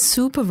 It's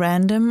super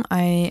random.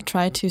 I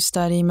tried to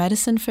study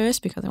medicine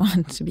first because I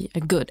wanted to be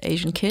a good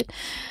Asian kid.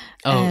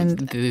 Oh,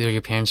 were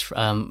your parents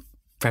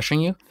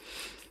pressuring you?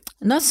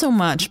 Not so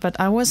much, but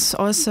I was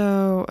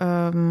also,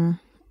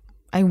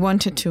 I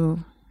wanted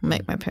to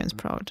make my parents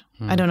proud.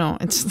 I don't know.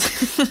 It's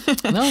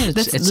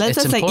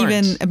that's like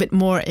even a bit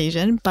more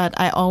Asian, but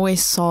I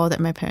always saw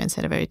that my parents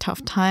had a very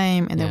tough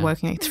time and they're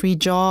working like 3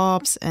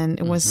 jobs, and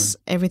it was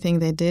everything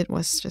they did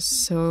was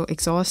just so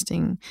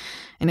exhausting.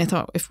 And I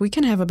thought, if we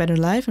can have a better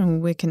life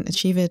and we can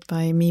achieve it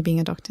by me being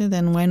a doctor,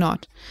 then why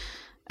not?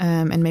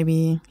 And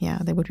maybe,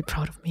 they would be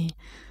proud of me.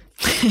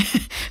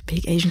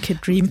 Big Asian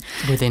kid dream.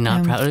 Were they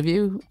not proud of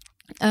you?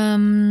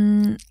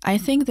 I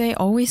think they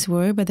always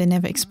were, but they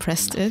never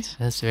expressed it.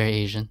 That's very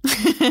Asian.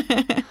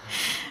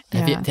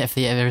 Have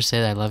they ever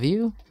said I love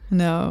you?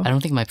 No. I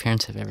don't think my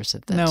parents have ever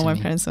said that. No, my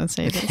parents don't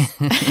say this.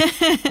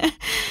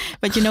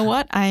 But you know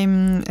what?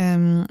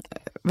 I'm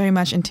very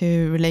much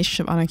into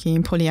relationship anarchy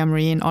and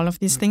polyamory and all of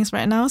these things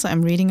right now. So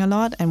I'm reading a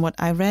lot, and what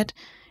I read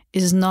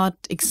is not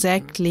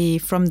exactly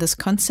from this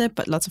concept,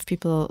 but lots of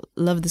people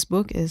love this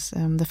book, is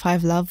The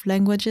 5 Love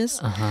Languages.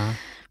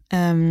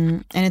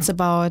 And it's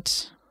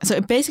about... So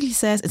it basically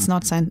says, it's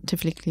not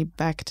scientifically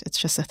backed, it's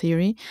just a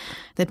theory,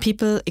 that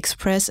people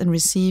express and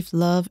receive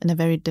love in a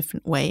very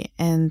different way.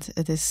 And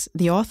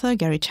the author,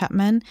 Gary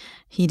Chapman,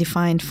 he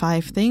defined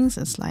 5 things.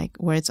 It's like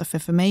words of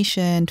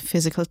affirmation,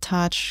 physical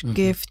touch,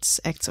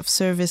 gifts, acts of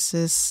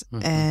services,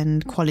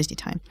 and quality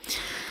time.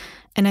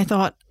 And I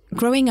thought,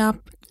 growing up,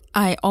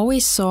 I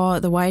always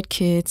saw the white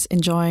kids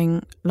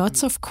enjoying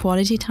lots of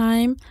quality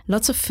time,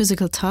 lots of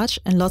physical touch,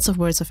 and lots of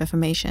words of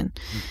affirmation.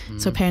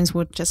 So parents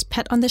would just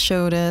pat on the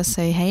shoulder,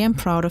 say, hey, I'm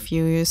proud of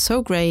you, you're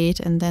so great,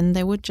 and then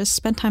they would just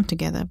spend time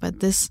together. But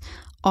this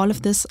all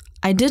of this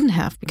I didn't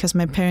have because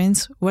my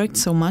parents worked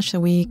so much that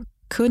we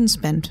couldn't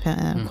spend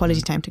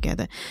quality time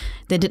together.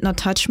 They did not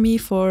touch me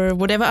for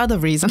whatever other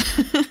reason.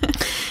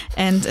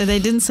 And they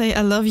didn't say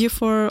I love you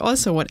for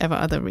also whatever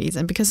other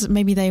reason, because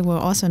maybe they were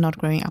also not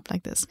growing up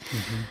like this.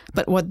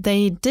 But what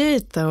they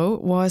did though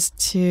was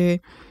to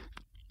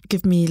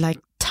give me like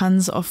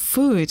tons of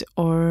food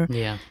or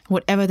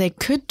whatever they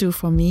could do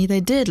for me,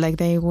 they did. Like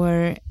they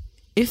were,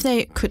 if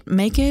they could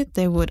make it,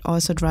 they would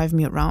also drive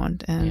me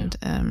around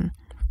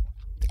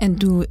and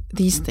do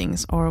these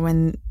things. Or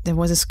when there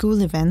was a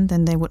school event,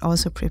 then they would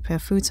also prepare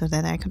food so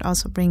that I could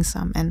also bring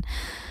some. And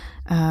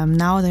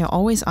now they're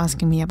always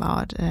asking me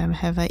about,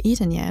 have I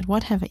eaten yet?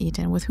 What have I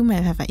eaten? With whom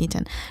have I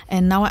eaten?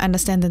 And now I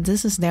understand that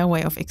this is their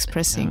way of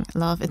expressing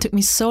love. It took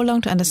me so long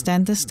to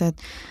understand this,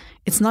 that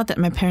it's not that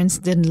my parents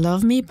didn't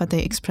love me, but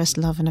they expressed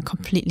love in a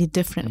completely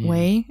different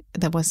way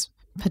that was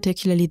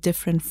particularly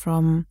different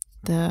from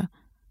the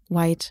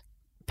white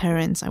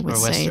parents, I would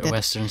say.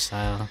 Western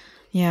style.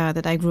 Yeah,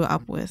 that I grew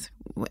up with.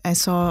 I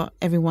saw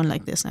everyone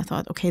like this, and I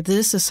thought, okay,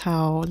 this is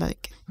how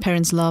like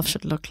parents' love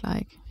should look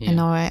like. And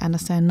now I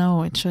understand,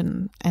 no, it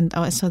shouldn't. And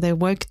so they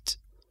worked,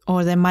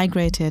 or they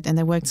migrated, and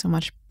they worked so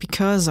much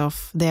because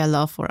of their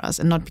love for us,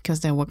 and not because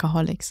they're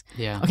workaholics.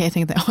 Yeah. Okay, I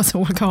think they're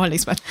also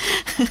workaholics, but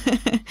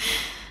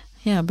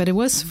yeah, but it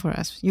was for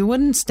us. You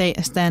wouldn't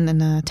stand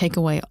in a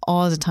takeaway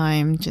all the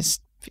time.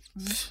 Just,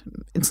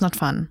 it's not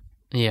fun.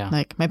 Yeah.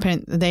 Like my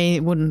parents, they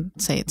wouldn't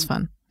say it's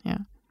fun. Yeah.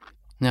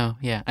 No,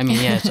 yeah. I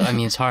mean, yeah. So, I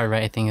mean, it's hard,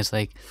 right? I think it's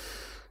like,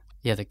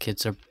 yeah, the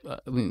kids are,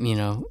 you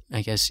know,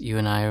 I guess you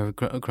and I are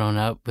grown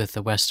up with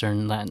the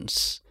Western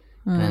lens.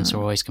 And then so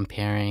we're always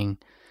comparing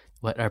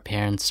what our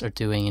parents are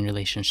doing in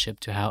relationship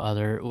to how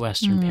other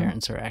Western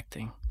parents are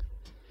acting.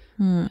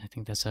 I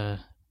think that's a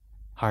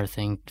hard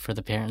thing for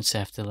the parents to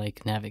have to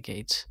like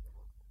navigate.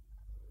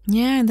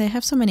 Yeah, and they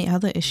have so many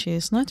other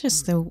issues, not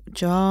just the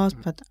jobs,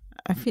 but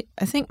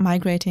I think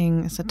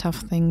migrating is a tough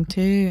thing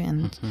too.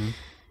 And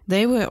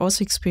they were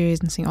also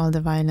experiencing all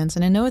the violence,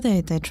 and I know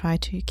they try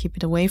to keep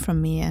it away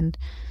from me, and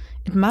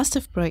it must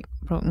have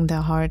broken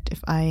their heart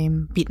if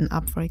I'm beaten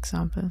up, for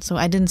example. So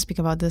I didn't speak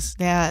about this.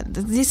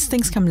 These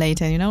things come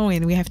later, you know.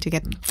 We have to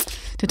get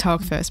to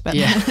talk first, but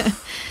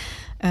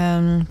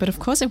but of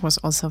course it was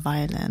also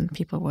violent.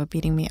 People were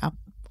beating me up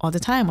all the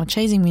time, or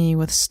chasing me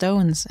with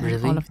stones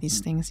and all of these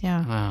things.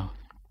 Yeah. Wow.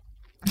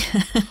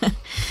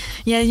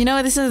 Yeah, you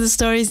know, these are the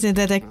stories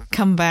that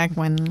come back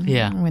when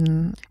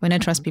I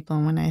trust people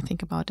and when I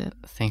think about it.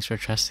 Thanks for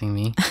trusting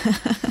me.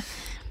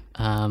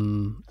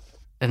 And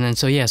then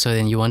so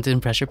then you wanted to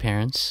impress your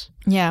parents.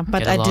 Yeah,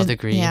 but I did.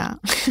 Degree. Yeah.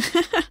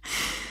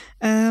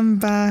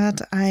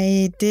 But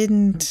I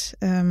didn't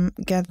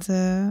get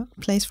the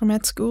place for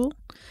med school.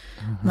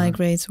 My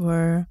grades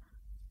were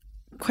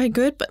quite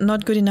good, but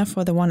not good enough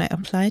for the one I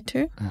applied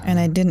to. And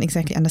I didn't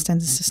exactly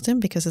understand the system,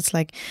 because it's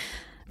like,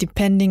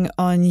 depending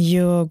on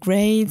your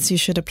grades, you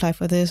should apply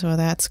for this or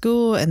that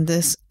school, and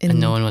this in and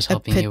no one was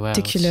helping you out.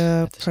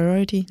 Particular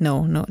priority.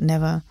 No,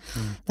 never.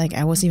 Like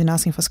I was even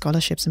asking for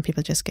scholarships, and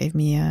people just gave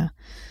me a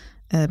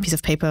piece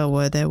of paper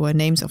where there were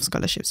names of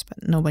scholarships,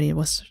 but nobody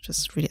was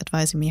just really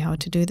advising me how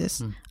to do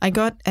this. I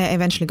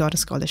eventually got a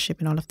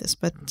scholarship in all of this,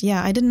 but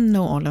yeah, I didn't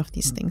know all of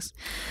these things.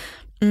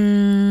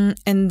 And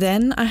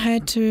then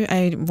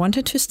I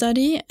wanted to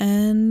study,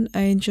 and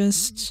I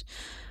just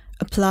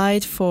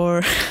applied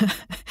for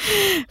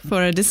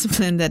a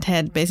discipline that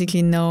had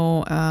basically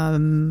no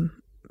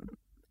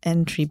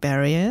entry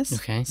barriers.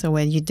 Okay. So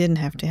where you didn't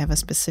have to have a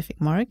specific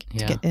mark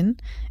to get in,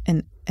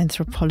 and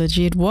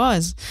anthropology it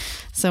was.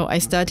 So I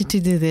started to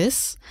do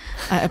this.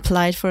 I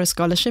applied for a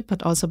scholarship,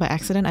 but also by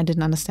accident. I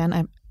didn't understand.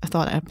 I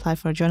thought I applied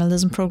for a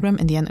journalism program.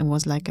 In the end, it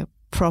was like a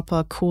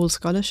proper cool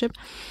scholarship.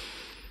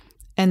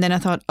 And then I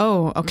thought,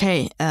 oh,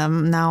 okay,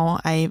 now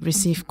I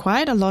receive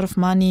quite a lot of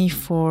money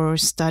for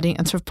studying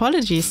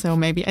anthropology, so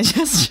maybe I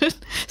just should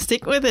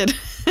stick with it.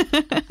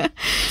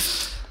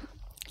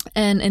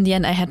 And in the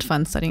end, I had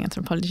fun studying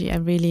anthropology. I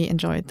really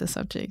enjoyed the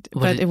subject.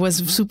 But it was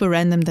super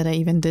random that I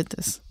even did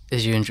this.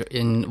 Did you enjoy?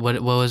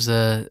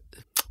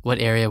 What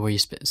area were you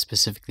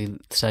specifically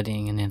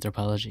studying in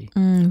anthropology?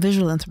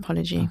 Visual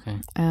anthropology.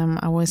 Okay.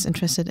 I was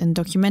interested in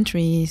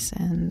documentaries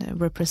and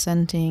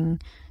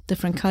representing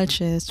different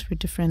cultures through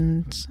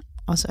different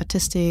also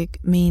artistic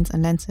means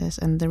and lenses,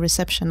 and the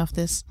reception of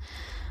this.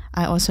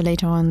 I also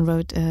later on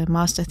wrote a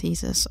master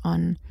thesis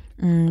on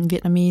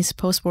Vietnamese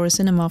post-war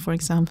cinema, for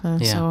example.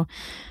 Yeah. So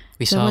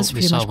we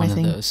saw one of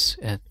those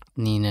at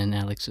Nina and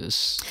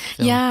Alex's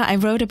film. Yeah, I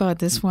wrote about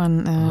this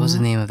one. What was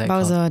the name of that?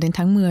 Bao giờ đến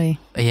tháng 10.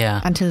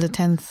 Yeah. Until the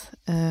 10th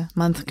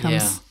month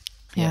comes.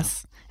 Yeah.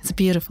 Yes. It's a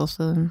beautiful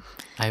film.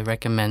 I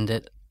recommend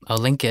it. I'll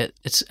link it.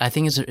 I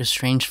think it's a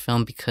strange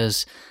film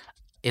because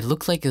it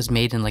looked like it was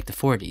made in like the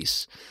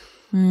 40s.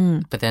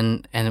 But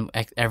then, and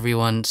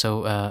everyone,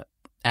 so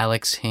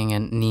Alex, Hing,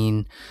 and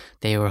Neen,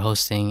 they were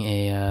hosting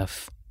a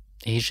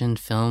Asian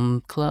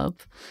film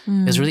club.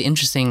 It was a really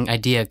interesting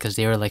idea because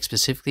they were like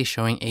specifically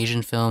showing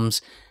Asian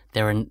films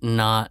that were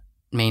not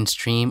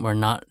mainstream or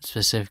not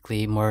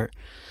specifically more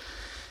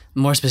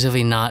more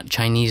specifically not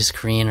Chinese,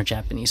 Korean, or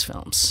Japanese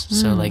films.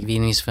 So like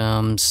Vietnamese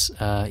films,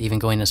 even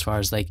going as far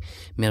as like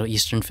Middle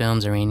Eastern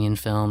films, Iranian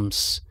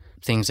films,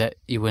 things that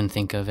you wouldn't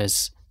think of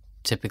as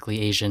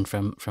typically Asian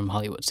from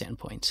Hollywood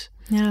standpoint.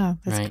 Yeah,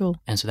 that's right? cool.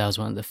 And so that was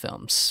one of the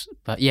films.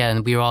 But yeah,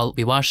 and we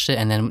watched it,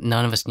 and then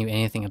none of us knew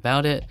anything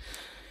about it.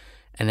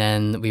 And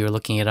then we were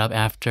looking it up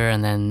after,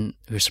 and then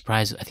we were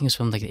surprised. I think it was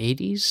filmed like the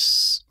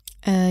 80s.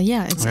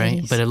 Yeah, it's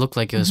right. 80s. But it looked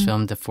like it was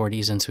filmed the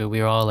 40s, and so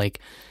we were all like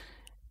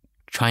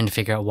trying to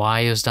figure out why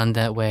it was done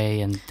that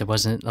way, and there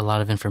wasn't a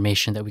lot of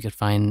information that we could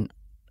find,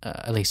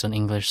 at least on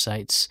English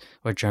sites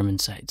or German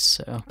sites.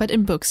 So, but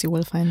in books you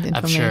will find the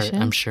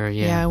information. I'm sure.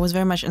 Yeah. Yeah, I was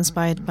very much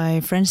inspired by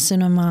French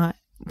cinema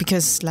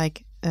because,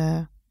 like,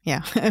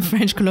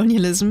 French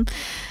colonialism.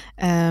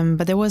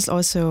 But there was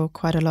also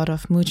quite a lot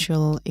of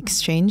mutual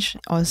exchange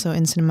also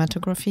in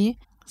cinematography.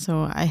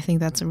 So I think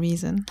that's a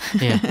reason.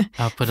 Yeah,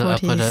 I'll put a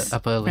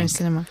French link.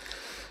 cinema.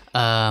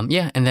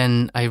 Yeah, and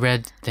then I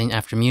read. Then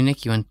after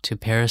Munich, you went to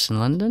Paris and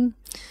London,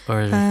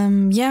 or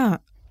yeah.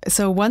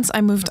 So once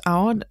I moved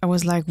out, I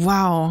was like,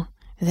 wow,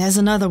 there's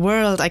another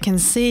world I can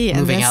see,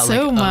 and moving there's out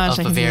so like, much of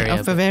I can see. Bavaria.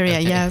 Of Bavaria,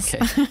 okay, yes.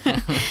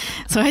 Okay.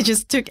 So I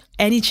just took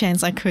any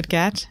chance I could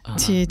get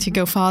to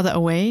go farther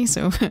away.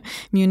 So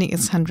Munich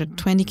is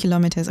 120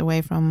 kilometers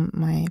away from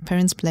my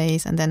parents'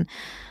 place, and then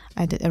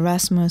I did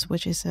Erasmus,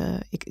 which is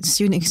a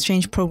student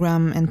exchange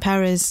program in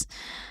Paris.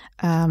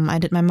 I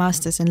did my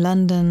master's in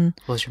London.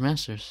 What was your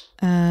master's?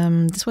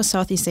 This was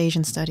Southeast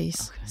Asian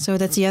studies. Okay. So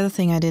that's the other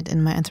thing I did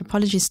in my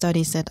anthropology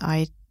studies, that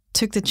I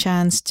took the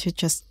chance to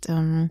just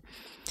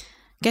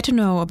get to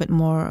know a bit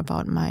more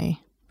about my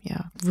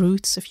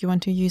roots, if you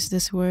want to use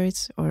these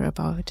words, or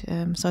about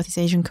Southeast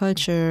Asian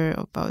culture,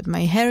 about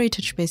my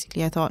heritage.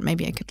 Basically, I thought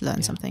maybe I could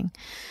learn something.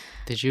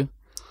 Did you?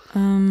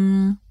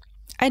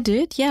 I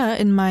did, yeah,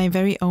 in my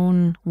very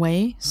own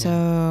way.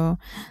 So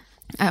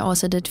I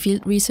also did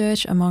field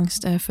research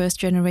amongst first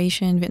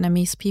generation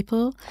Vietnamese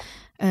people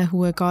who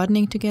were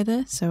gardening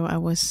together. So I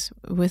was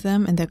with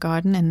them in their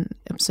garden and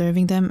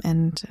observing them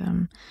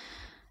and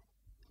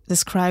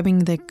describing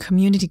the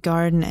community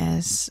garden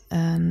as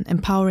an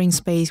empowering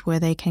space where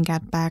they can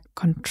get back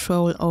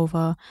control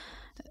over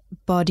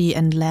body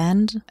and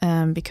land,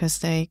 because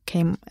they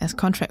came as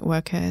contract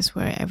workers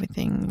where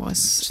everything was...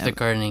 So the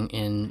gardening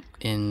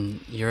in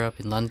Europe,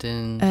 in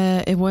London?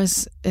 It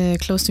was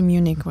close to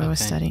Munich where I was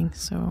studying.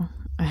 So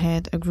I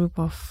had a group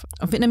of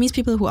Vietnamese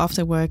people who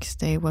after work,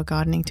 they were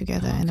gardening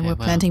together and they were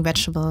planting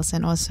vegetables.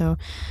 And also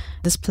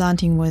this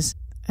planting was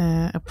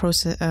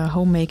a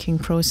homemaking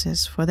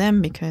process for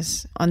them,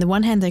 because on the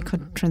one hand they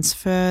could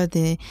transfer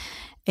the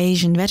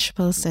Asian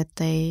vegetables that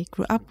they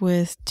grew up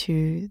with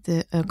to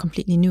the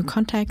completely new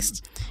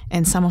context,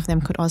 and some of them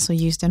could also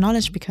use their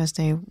knowledge because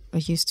they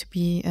used to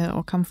be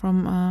or come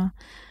from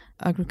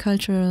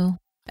agricultural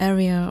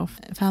area of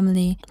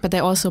family, but they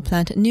also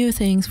planted new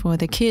things for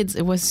the kids.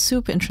 It was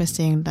super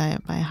interesting by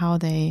how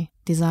they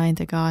designed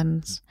the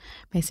gardens,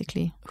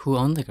 basically. Who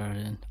owned the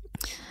garden?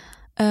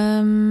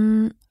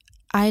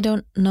 I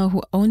don't know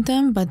who owned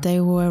them, but they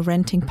were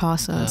renting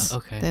parcels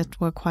that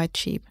were quite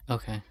cheap.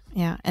 Okay.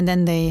 Yeah, and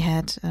then they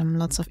had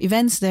lots of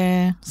events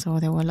there, so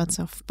there were lots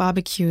of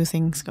barbecue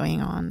things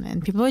going on,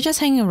 and people were just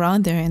hanging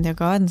around there in their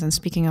gardens and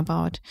speaking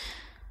about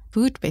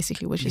food,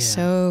 basically, which is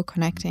so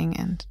connecting.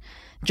 And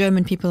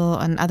German people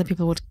and other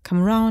people would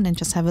come around and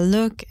just have a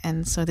look,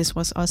 and so this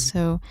was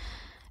also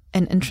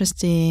an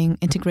interesting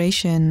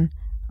integration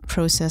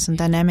process and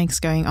dynamics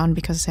going on,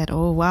 because I said,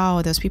 oh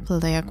wow, those people,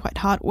 they are quite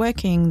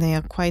hardworking, they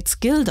are quite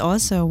skilled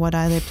also. What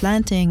are they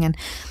planting and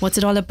what's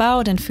it all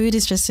about? And food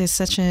is just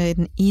such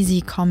an easy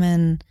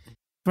common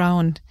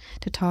ground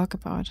to talk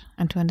about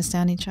and to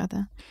understand each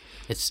other.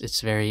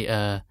 It's very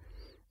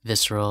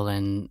visceral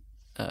and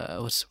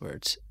what's the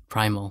word?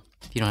 Primal.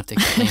 You don't have to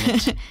explain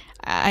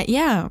it.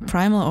 Yeah,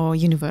 primal or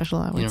universal,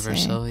 I would say.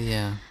 Universal,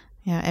 yeah.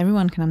 Yeah,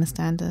 everyone can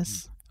understand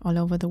this all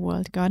over the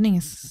world. Gardening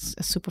is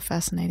a super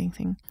fascinating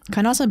thing. It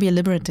can also be a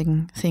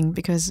liberating thing,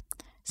 because,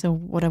 so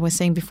what I was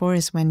saying before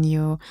is when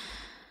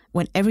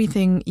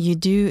everything you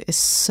do is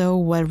so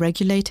well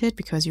regulated,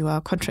 because you are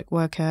a contract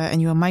worker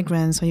and you are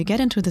migrant, so you get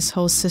into this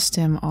whole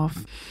system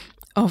of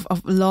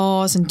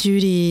laws and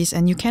duties,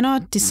 and you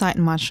cannot decide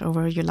much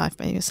over your life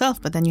by yourself,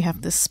 but then you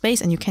have this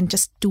space and you can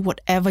just do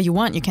whatever you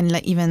want. You can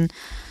even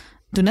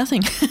do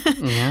nothing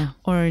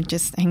or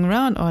just hang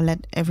around, or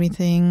let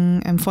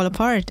everything fall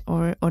apart,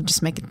 or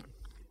just make it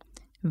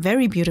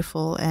very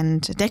beautiful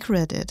and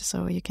decorated,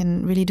 so you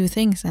can really do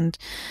things. And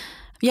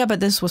but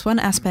this was one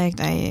aspect.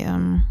 I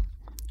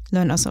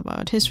learned also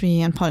about history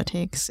and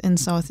politics in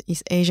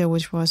Southeast Asia,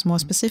 which was more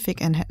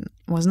specific and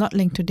was not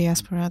linked to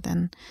diaspora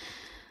then.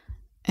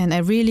 And I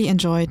really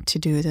enjoyed to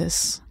do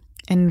this.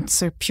 And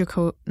it's a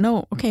pure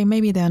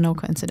maybe there are no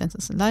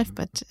coincidences in life,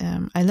 but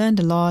I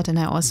learned a lot, and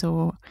I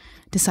also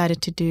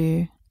decided to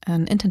do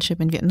an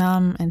internship in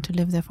Vietnam and to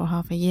live there for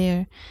half a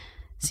year,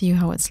 see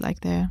how it's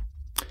like there.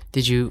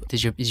 Did you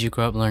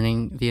grow up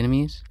learning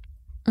Vietnamese?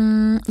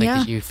 Yeah.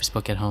 Did you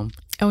spoke at home?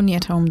 Only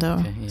at home, though.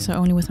 Okay, yeah. So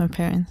only with my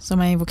parents. So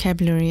my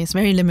vocabulary is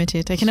very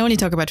limited. I can only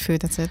talk about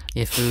food. That's it.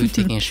 Yeah, food,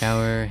 taking a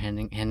shower,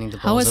 handing the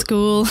bowls. How was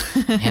school?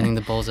 Handing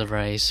the bowls of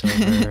rice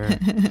over.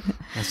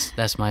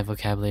 That's my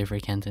vocabulary for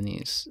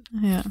Cantonese.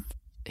 Yeah.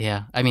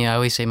 Yeah, I mean, I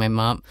always say my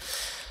mom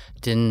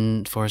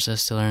didn't force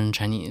us to learn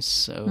Chinese.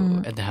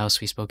 So at the house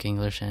we spoke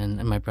English,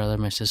 and my brother,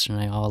 my sister,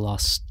 and I all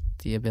lost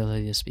the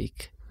ability to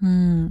speak.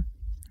 Yeah.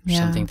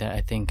 Something that I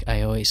think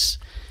I always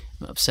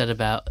am upset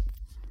about.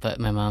 But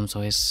my mom's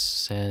always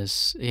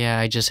says, yeah,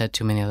 I just had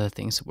too many other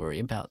things to worry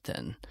about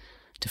than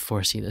to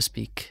force you to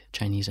speak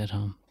Chinese at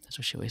home. That's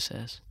what she always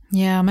says.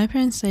 Yeah, my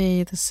parents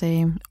say the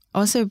same.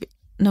 Also,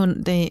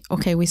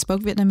 we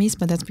spoke Vietnamese,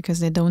 but that's because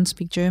they don't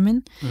speak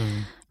German.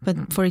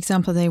 But for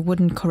example, they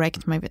wouldn't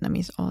correct my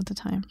Vietnamese all the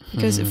time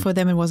because for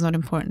them it was not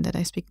important that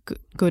I speak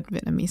good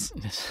Vietnamese.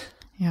 Yes.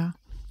 Yeah.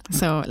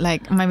 So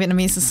like my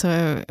Vietnamese is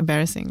so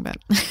embarrassing, but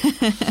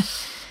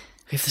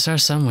we have to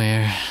start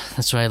somewhere.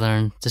 That's what I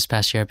learned this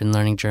past year. I've been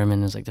learning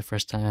German. It's like the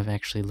first time I've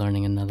actually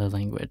learning another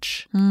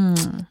language.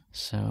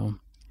 So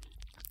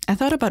I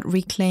thought about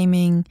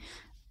reclaiming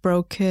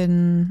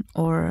broken,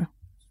 or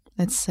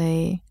let's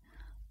say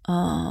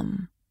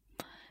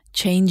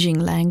changing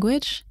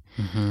language.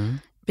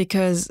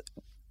 Because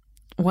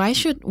why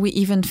should we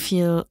even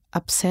feel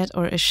upset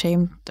or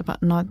ashamed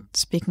about not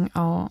speaking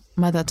our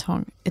mother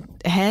tongue? It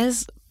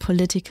has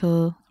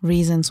political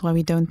reasons why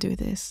we don't do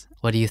this.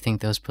 What do you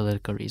think those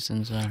political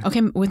reasons are?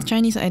 Okay, with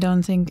Chinese, I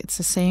don't think it's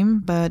the same,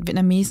 but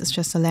Vietnamese is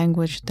just a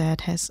language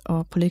that has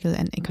political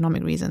and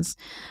economic reasons.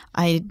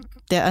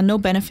 There are no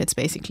benefits,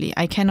 basically.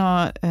 I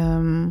cannot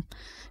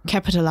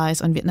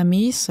capitalize on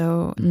Vietnamese,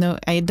 so no,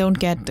 I don't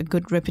get a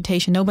good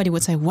reputation. Nobody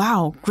would say,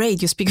 wow,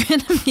 great, you speak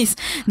Vietnamese.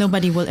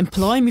 Nobody will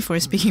employ me for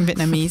speaking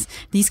Vietnamese,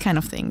 these kind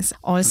of things.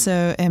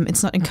 Also,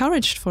 it's not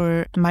encouraged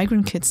for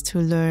migrant kids to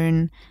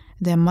learn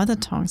their mother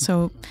tongue.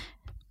 So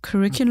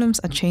curriculums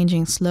are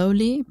changing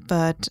slowly,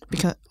 but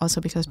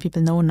because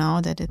people know now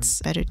that it's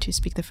better to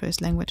speak the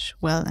first language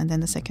well and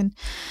then the second.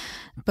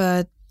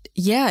 But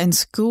yeah, in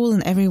school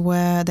and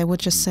everywhere, they would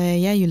just say,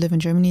 yeah, you live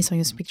in Germany, so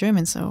you speak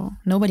German. So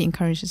nobody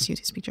encourages you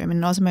to speak German.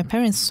 And also my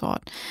parents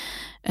thought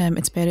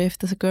it's better if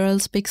the girl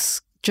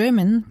speaks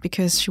German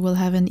because she will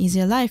have an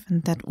easier life.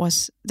 And that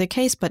was the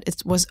case, but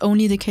it was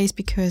only the case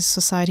because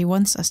society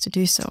wants us to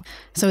do so.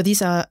 So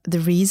these are the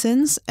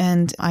reasons,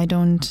 and I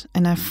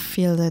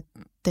feel that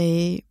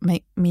they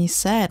make me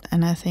sad.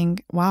 And I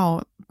think,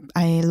 wow,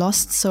 I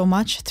lost so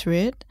much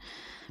through it.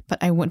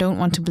 But I don't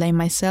want to blame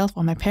myself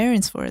or my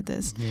parents for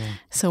this. Yeah.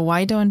 So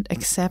why don't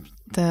accept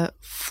the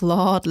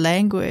flawed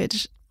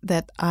language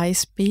that I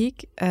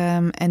speak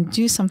and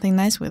do something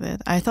nice with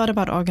it? I thought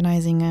about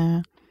organizing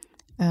a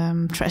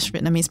trash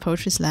Vietnamese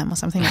poetry slam or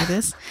something like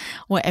this,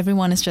 where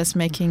everyone is just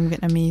making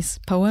Vietnamese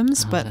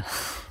poems, but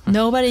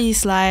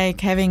nobody's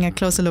like having a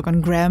closer look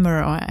on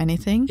grammar or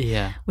anything.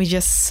 Yeah, we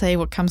just say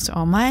what comes to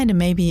our mind, and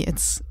maybe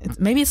it's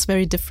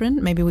very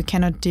different. Maybe we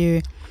cannot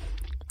do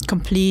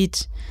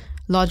complete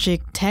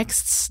logic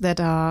texts that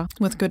are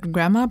with good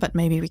grammar, but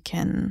maybe we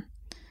can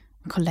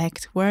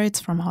collect words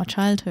from our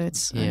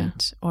childhoods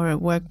or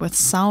work with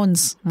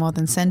sounds more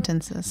than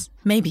sentences.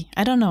 Maybe.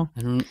 I don't know.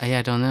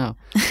 I don't know.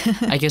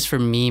 I guess for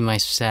me, my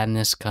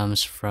sadness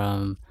comes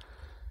from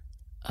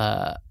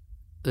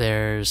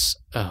there's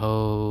a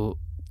whole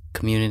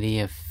community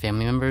of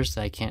family members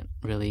that I can't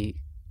really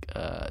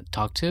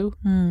talk to.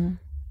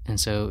 And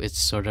so it's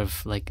sort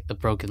of like a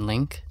broken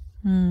link.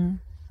 I'm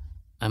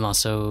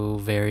also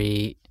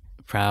very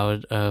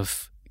proud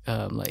of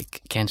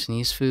like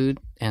Cantonese food,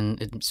 and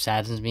it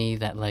saddens me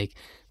that like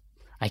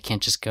I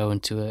can't just go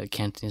into a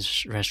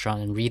Cantonese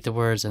restaurant and read the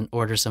words and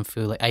order some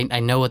food. Like I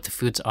know what the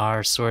foods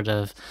are sort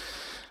of,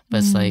 but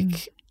it's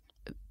like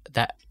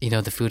that,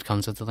 the food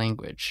comes with the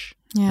language,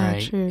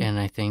 right? True. And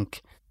I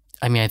think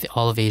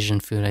all of Asian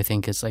food I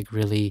think is like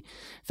really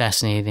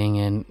fascinating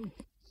and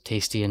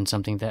tasty, and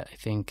something that I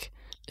think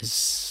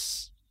is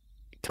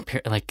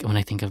like when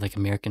I think of like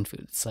American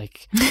food, it's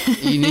like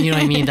you know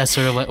what I mean. That's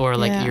sort of what, or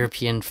like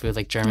European food,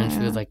 like German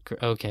food. Like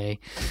okay,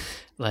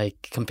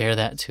 like compare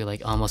that to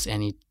like almost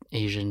any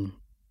Asian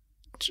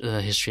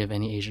history of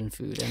any Asian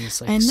food, and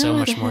it's like so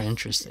much more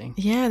interesting.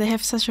 Yeah, they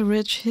have such a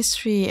rich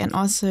history and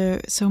also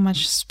so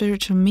much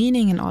spiritual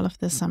meaning in all of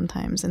this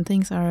sometimes, and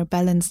things are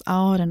balanced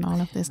out and all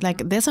of this.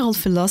 Like there's a whole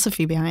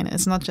philosophy behind it.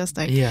 It's not just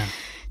like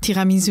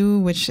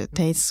tiramisu, which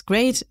tastes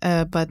great,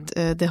 but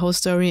the whole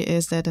story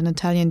is that an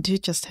Italian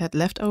dude just had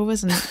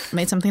leftovers and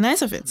made something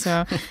nice of it.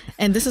 So,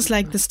 and this is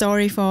like the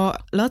story for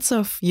lots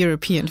of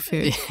European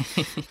food.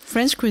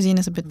 French cuisine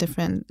is a bit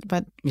different,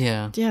 but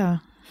yeah.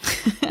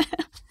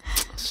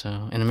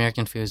 So, and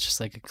American food is just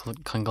like a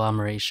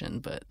conglomeration,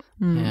 but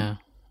yeah.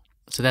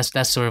 So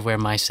that's sort of where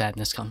my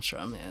sadness comes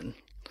from, and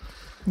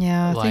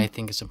why I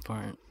think it's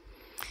important.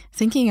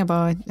 Thinking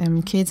about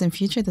kids and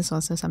future, this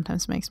also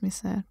sometimes makes me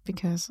sad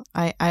because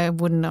I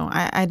wouldn't know.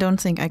 I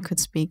don't think I could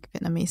speak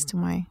Vietnamese to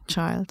my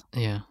child.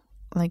 Yeah.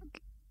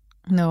 Like,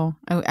 no.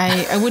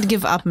 I would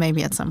give up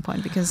maybe at some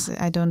point because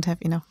I don't have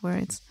enough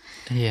words.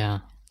 Yeah.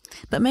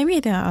 But maybe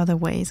there are other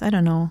ways. I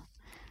don't know.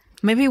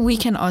 Maybe we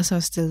can also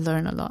still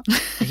learn a lot.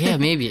 Yeah,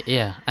 maybe.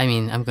 Yeah. I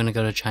mean, I'm going to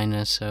go to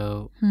China,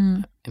 so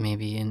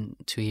maybe in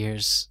 2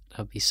 years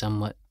I'll be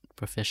somewhat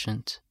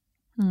proficient.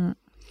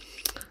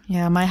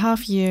 Yeah, my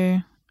half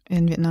year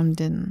in Vietnam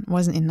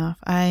wasn't enough.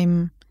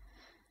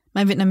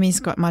 My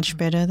Vietnamese got much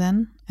better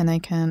then, and I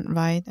can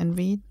write and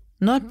read.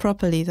 Not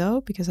properly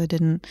though, because I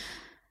didn't.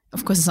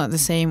 Of course, it's not the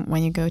same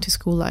when you go to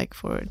school like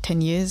for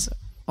 10 years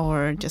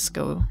or just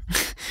go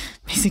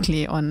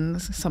basically on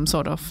some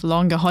sort of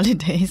longer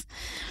holidays.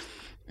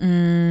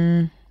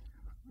 But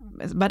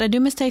I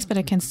do mistakes, but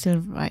I can still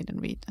write and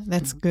read.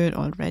 That's good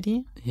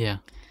already. Yeah.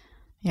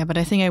 Yeah, but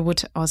I think I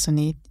would also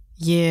need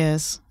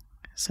years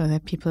so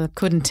that people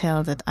couldn't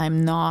tell that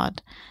I'm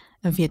not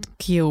a Viet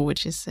Kieu,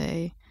 which is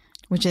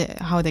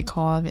how they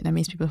call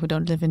Vietnamese people who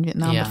don't live in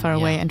Vietnam but far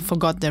away and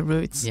forgot their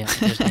roots. Yeah,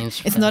 there's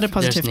names it's not a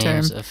positive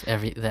term. There's names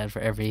of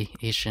every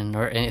Asian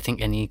or I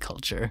think any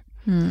culture.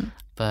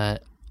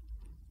 But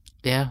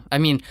yeah, I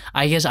mean,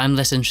 I guess I'm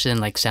less interested in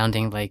like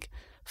sounding like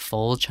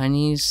full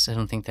Chinese. I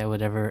don't think that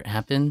would ever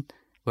happen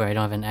where I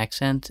don't have an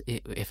accent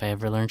if I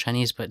ever learn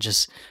Chinese. But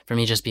just for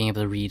me, just being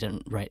able to read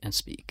and write and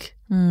speak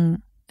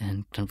and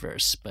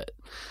converse. But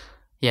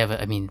yeah,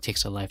 but I mean, it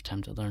takes a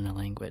lifetime to learn a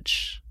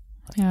language.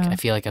 I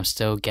feel like I'm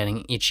still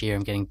each year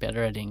I'm getting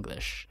better at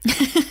English.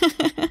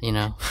 You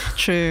know?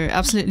 True,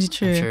 absolutely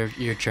true. I'm sure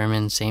your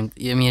German, same.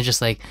 I mean, it's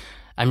just like,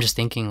 I'm just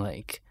thinking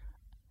like,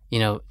 you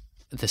know,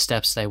 the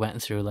steps that I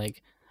went through,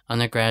 like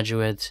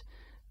undergraduate,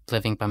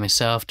 living by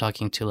myself,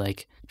 talking to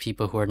like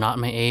people who are not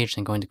my age,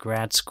 then going to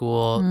grad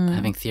school,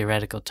 having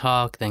theoretical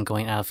talk, then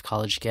going out of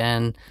college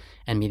again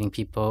and meeting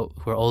people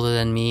who are older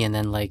than me. And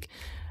then like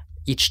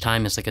each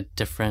time it's like a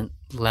different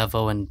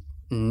level and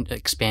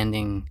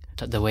expanding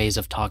the ways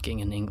of talking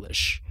in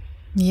English.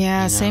 Yeah,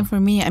 you know? Same for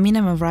me. I mean,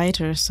 I'm a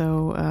writer,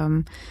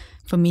 so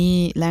for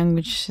me,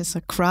 language is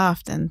a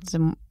craft, and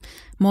the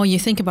more you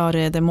think about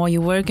it, the more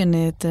you work in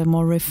it, the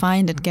more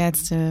refined it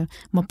gets, the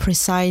more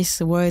precise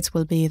the words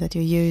will be that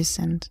you use,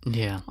 and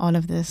all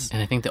of this.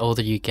 And I think the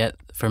older you get,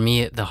 for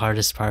me, the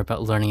hardest part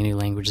about learning a new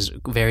language is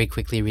very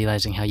quickly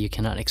realizing how you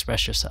cannot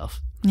express yourself.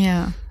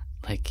 Yeah.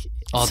 Like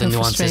all the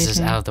nuances is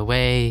out of the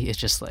way. It's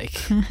just like,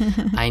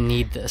 I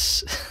need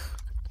this.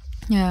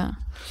 Yeah.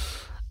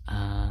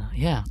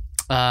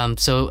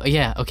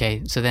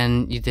 Okay. So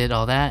then you did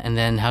all that, and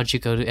then how'd you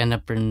end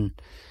up in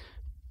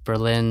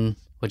Berlin?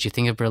 What'd you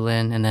think of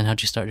Berlin? And then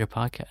how'd you start your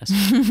podcast?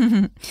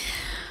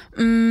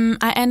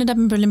 I ended up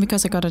in Berlin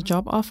because I got a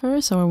job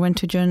offer. So I went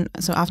to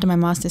So after my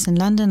master's in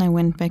London, I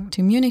went back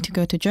to Munich to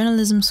go to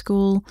journalism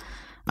school.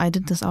 I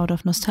did this out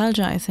of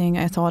nostalgia, I think.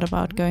 I thought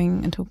about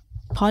going into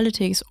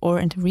politics or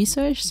into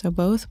research. So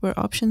both were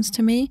options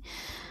to me.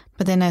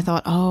 But then I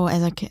thought,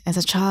 as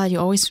a child, you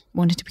always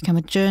wanted to become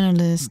a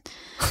journalist.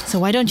 So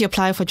why don't you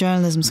apply for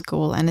journalism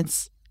school? And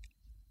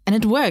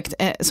it worked,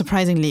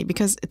 surprisingly,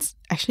 because it's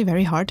actually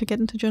very hard to get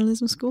into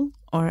journalism school.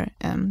 Or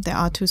there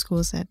are 2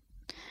 schools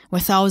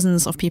where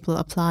thousands of people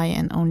apply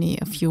and only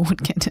a few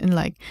would get in,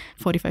 like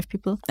 45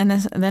 people. And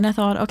then I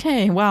thought,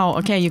 okay,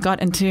 you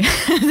got into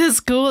this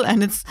school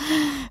and it's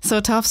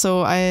so tough,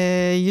 so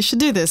you should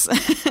do this.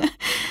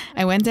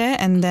 I went there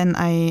and then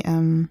I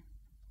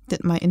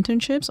did my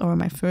internships, or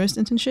my first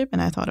internship,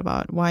 and I thought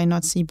about why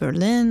not see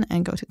Berlin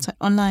and go to Zeit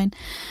Online.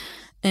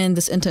 And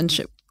this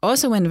internship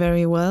also went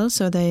very well,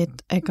 so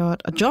I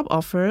got a job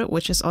offer,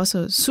 which is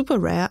also super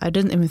rare. I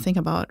didn't even think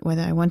about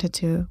whether I wanted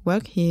to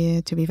work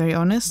here, to be very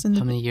honest.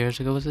 How many years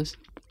ago was this?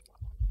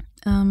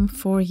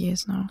 4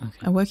 years now. Okay.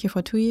 I work here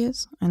for 2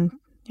 years, and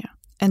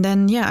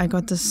then I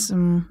got this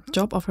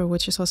job offer,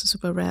 which is also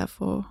super rare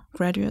for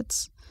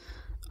graduates.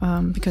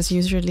 Because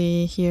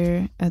usually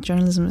here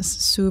journalism is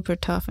super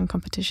tough and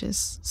competitive.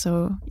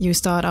 So you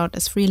start out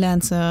as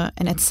freelancer,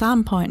 and at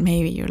some point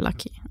maybe you're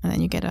lucky, and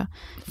then you get a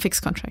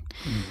fixed contract.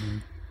 Mm-hmm.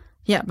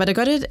 Yeah, but I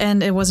got it,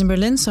 and it was in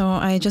Berlin, so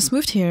I just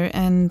moved here,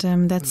 and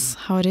that's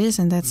how it is,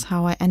 and that's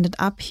how I ended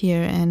up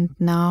here. And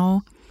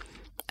now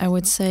I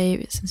would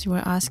say, since you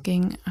were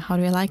asking how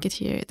do I like it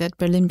here, that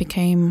Berlin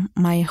became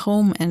my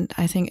home, and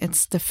I think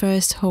it's the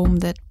first home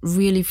that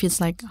really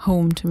feels like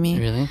home to me.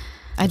 Really?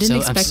 I didn't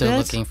expect that. I'm still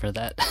looking for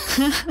that.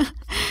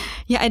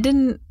 Yeah,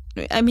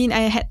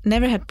 I had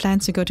never had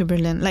plans to go to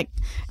Berlin. Like,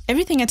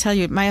 everything I tell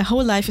you, my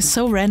whole life is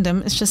so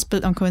random. It's just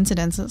built on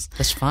coincidences.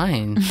 That's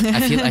fine.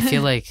 I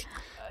feel like,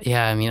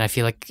 I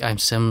feel like I'm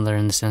similar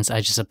in the sense I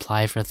just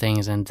apply for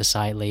things and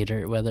decide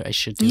later whether I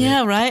should do it.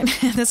 Yeah, right.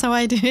 That's how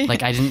I do it.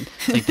 Like, I didn't,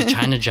 like the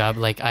China job,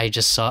 like I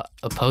just saw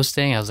a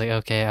posting. I was like,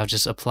 okay, I'll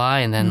just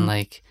apply. And then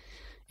like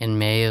in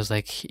May, it was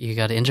like, you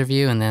got an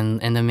interview. And then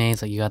end of May,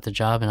 it's like, you got the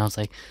job. And I was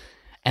like,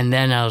 and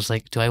then I was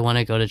like, do I want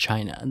to go to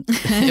China?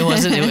 It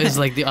was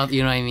like you know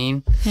what I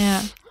mean?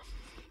 Yeah.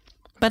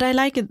 But I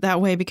like it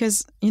that way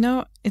because,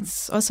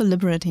 it's also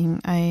liberating.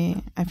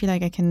 I feel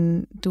like I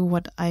can do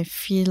what I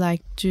feel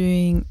like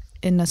doing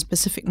in a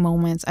specific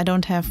moment. I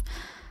don't have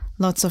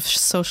lots of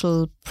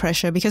social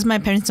pressure because my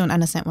parents don't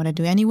understand what I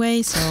do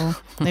anyway. So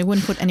they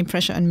wouldn't put any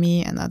pressure on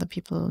me, and other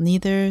people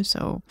neither.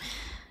 So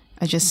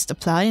I just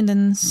apply and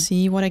then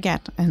see what I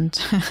get. And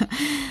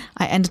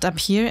I ended up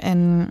here,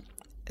 and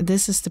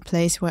this is the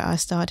place where I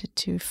started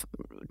to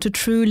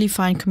truly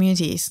find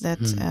communities that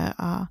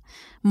are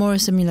more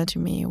similar to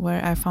me,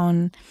 where I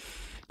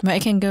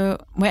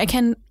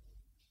can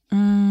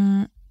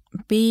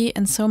be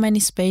in so many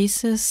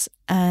spaces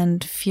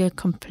and feel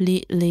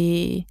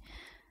completely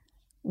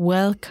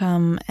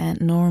welcome and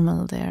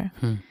normal there.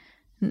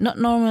 Not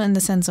normal in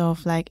the sense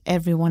of like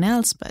everyone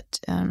else, but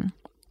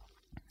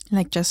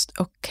like just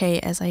okay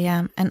as I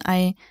am. And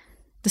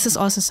this is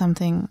also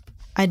something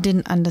I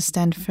didn't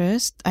understand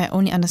first. I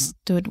only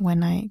understood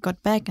when I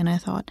got back, and I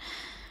thought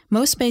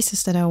most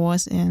spaces that I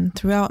was in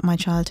throughout my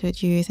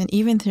childhood, youth, and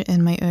even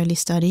in my early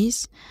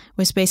studies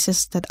were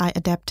spaces that I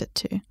adapted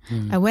to.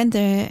 I went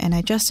there and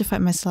I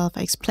justified myself,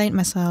 I explained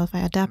myself, I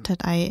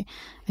adapted, I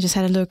just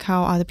had a look,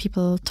 how are the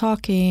people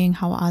talking,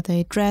 how are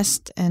they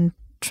dressed, and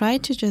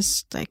tried to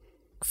just like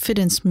fit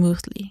in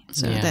smoothly.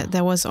 So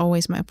that was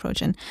always my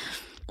approach. And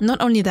not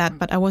only that,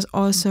 but I was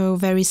also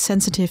very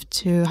sensitive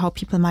to how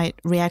people might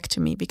react to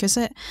me, because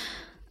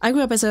I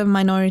grew up as a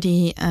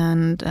minority,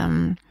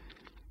 and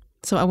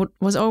so I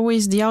was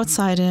always the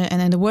outsider,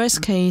 and in the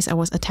worst case, I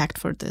was attacked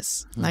for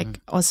this, like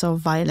also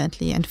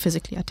violently and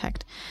physically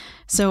attacked.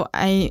 So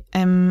I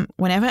am,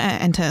 whenever I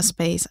enter a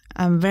space,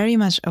 I'm very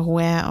much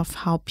aware of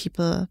how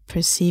people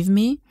perceive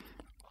me,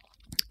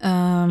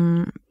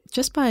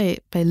 just by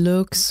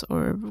looks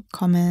or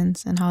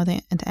comments and how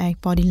they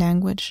interact, body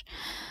language.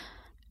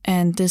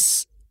 And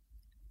this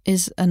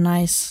is a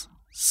nice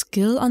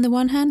skill on the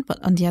one hand, but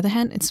on the other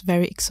hand, it's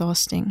very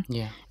exhausting.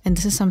 Yeah. And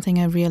this is something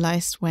I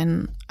realized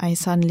when I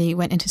suddenly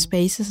went into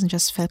spaces and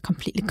just felt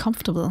completely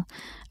comfortable.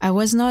 I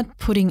was not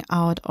putting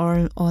out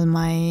all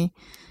my,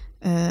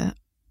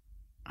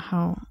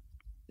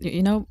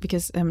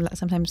 because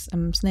sometimes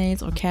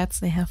snails or cats,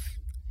 they have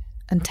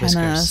antennas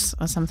Whiskers.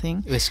 or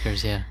something.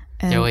 Whiskers, yeah.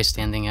 They're always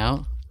standing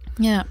out.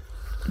 Yeah.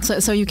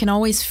 So you can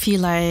always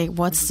feel like,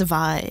 what's the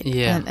vibe?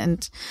 Yeah.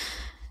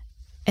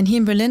 And here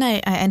in Berlin, I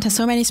enter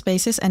so many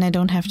spaces and I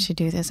don't have to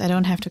do this. I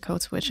don't have to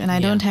code switch, and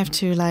I don't have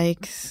to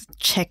like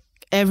check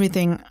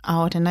everything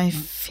out. And I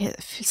feel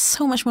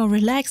so much more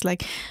relaxed.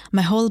 Like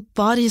my whole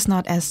body is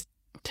not as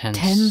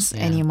tense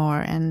anymore.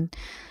 And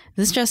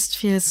this just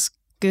feels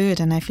good,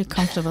 and I feel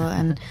comfortable.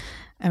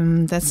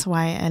 And that's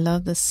why I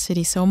love this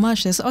city so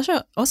much. There's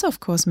also of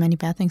course, many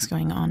bad things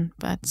going on.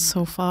 But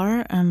so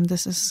far,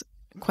 this is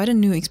quite a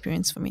new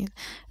experience for me.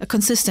 A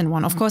consistent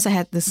one. Of course, I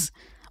had this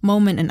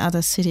moment in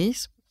other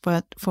cities,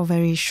 but for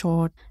very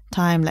short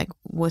time, like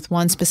with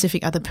one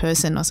specific other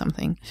person or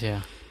something.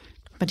 Yeah.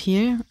 But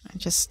here,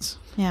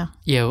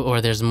 Yeah, or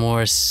there's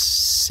more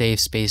safe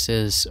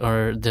spaces,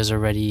 or there's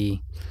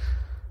already...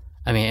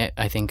 I mean,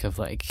 I think of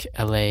like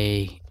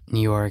LA,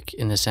 New York,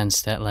 in the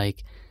sense that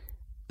like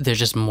there's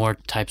just more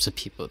types of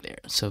people there.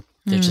 So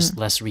there's just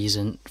less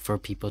reason for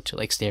people to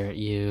like stare at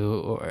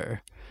you,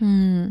 or...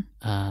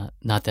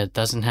 not that it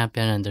doesn't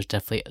happen, and there's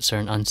definitely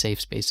certain unsafe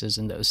spaces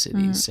in those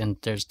cities, and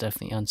there's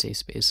definitely unsafe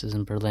spaces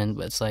in Berlin,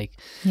 but it's like,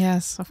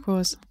 yes, of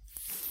course,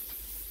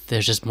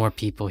 there's just more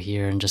people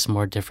here and just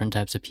more different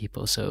types of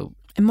people, so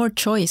and more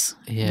choice.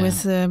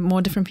 With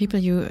more different people,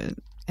 you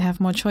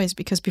have more choice,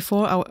 because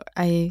before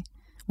I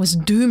was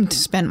doomed to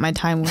spend my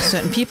time with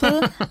certain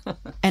people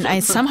and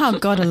I somehow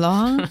got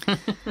along,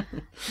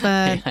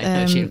 but I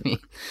know what you mean.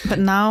 But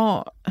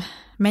now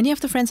many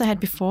of the friends I had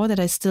before that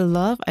I still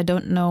love, I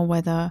don't know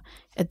whether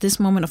at this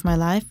moment of my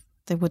life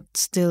we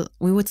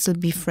would still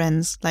be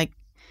friends. Like,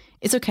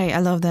 it's okay, I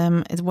love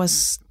them, it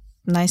was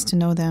nice to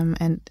know them,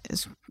 and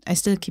I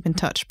still keep in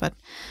touch. But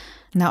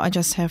now I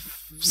just have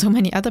so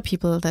many other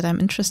people that I'm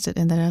interested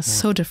in that are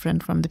so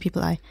different from the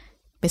people I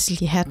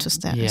basically had to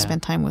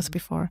spend time with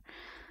before.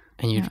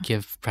 And you'd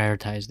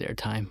prioritize their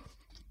time.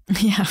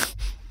 Yeah.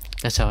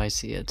 That's how I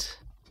see it.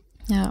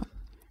 Yeah.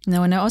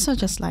 No, and I also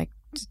just like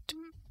to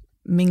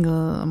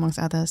mingle amongst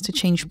others, to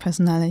change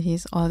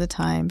personalities all the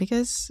time,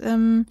 because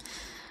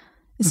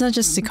it's not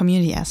just the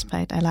community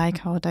aspect. I like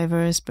how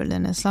diverse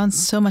Berlin is. It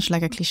sounds so much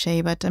like a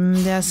cliche, but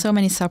there are so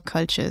many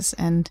subcultures,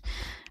 and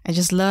I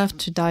just love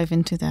to dive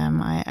into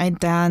them. I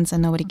dance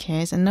and nobody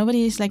cares, and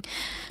nobody is like,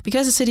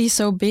 because the city is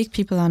so big,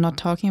 people are not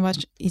talking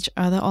about each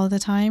other all the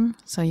time,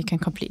 so you can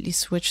completely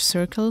switch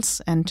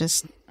circles and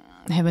just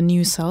have a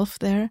new self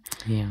there.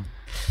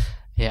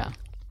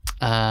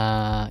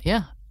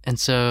 And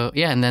so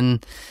and then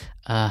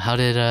how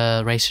did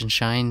Rise and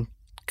Shine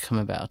come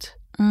about?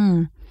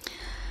 And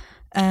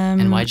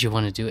why did you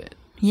want to do it?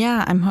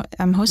 Yeah,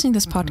 I'm hosting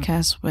this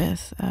podcast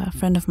with a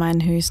friend of mine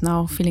who's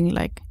now feeling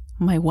like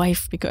my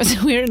wife,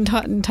 because we're in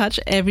touch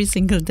every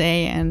single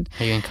day. And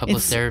are you in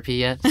couples therapy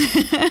yet?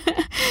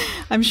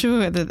 I'm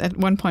sure that at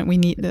one point we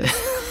need this.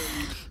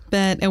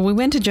 But we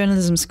went to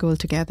journalism school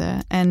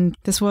together, and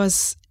this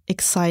was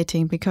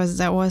exciting because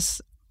that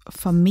was,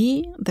 for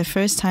me, the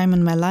first time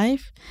in my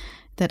life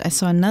that I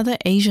saw another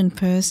Asian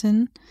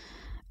person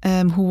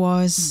who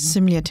was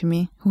similar to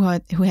me, who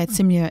had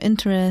similar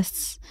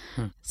interests,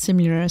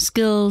 similar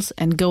skills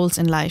and goals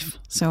in life.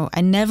 So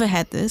I never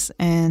had this,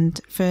 and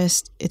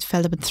first it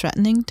felt a bit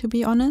threatening, to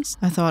be honest.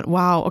 I thought,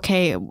 wow,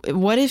 okay,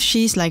 what if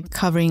she's like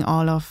covering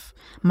all of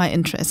my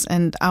interests,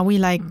 and are we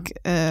like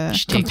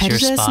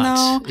competitors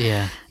now?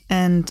 Yeah.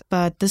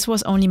 But this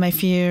was only my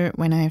fear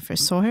when I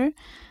first saw her.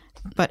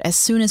 But as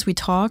soon as we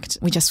talked,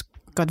 we just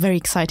got very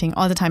exciting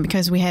all the time,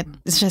 because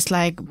it's just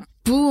like,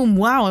 boom,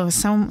 wow,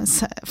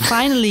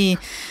 finally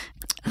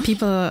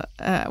people,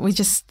 we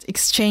just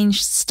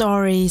exchanged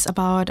stories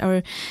about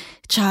our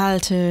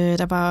childhood,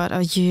 about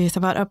our youth,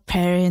 about our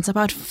parents,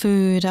 about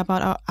food,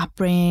 about our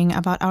upbringing,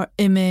 about our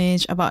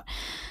image, about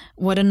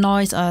what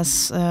annoys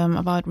us,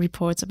 about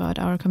reports about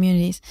our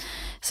communities.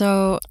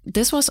 So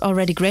this was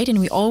already great, and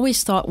we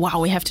always thought, wow,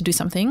 we have to do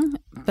something.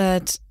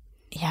 But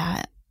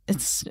yeah,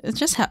 it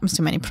just happens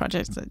to many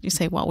projects that you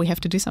say, well, we have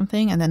to do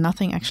something, and then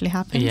nothing actually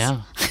happens.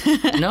 Yeah.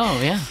 No,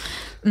 yeah.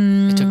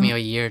 It took me a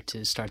year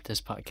to start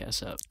this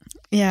podcast up.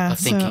 Yeah.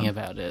 Thinking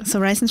about it. So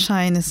Rise and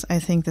Shine is, I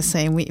think, the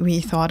same.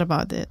 We thought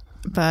about it,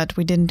 but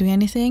we didn't do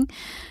anything.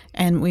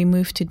 And we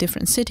moved to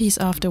different cities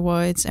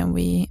afterwards, and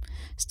we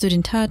stood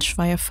in touch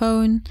via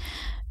phone.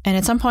 And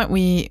at some point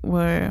we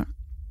were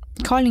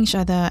calling each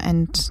other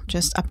and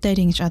just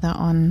updating each other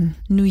on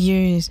New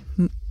Year's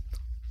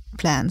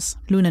plans,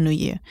 Lunar New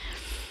Year.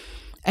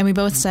 And we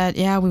both said,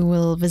 yeah, we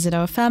will visit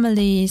our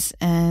families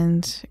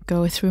and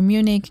go through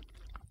Munich,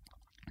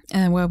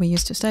 where we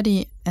used to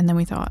study. And then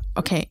we thought,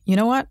 okay, you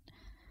know what?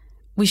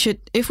 We should,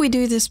 if we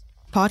do this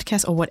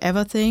podcast or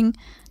whatever thing,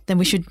 then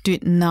we should do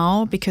it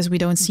now, because we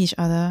don't see each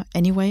other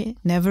anyway,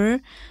 never.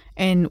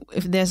 And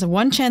if there's a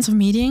one chance of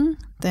meeting,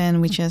 then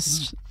we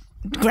just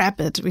grab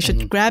it. We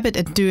should grab it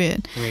and do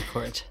it.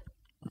 Record.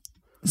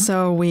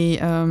 So we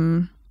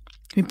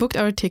booked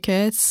our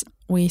tickets.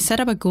 We set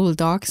up a Google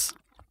Docs.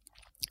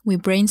 We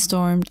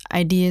brainstormed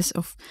ideas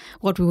of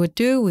what we would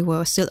do. We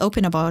were still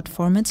open about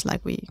formats,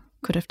 like we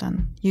could have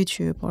done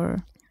YouTube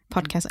or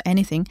podcast or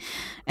anything,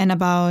 and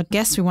about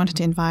guests we wanted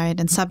to invite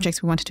and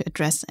subjects we wanted to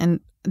address. And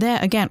there,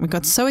 again, we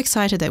got so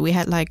excited that we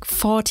had like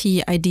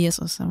 40 ideas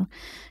or so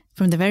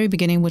from the very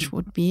beginning, which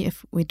would be,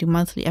 if we do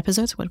monthly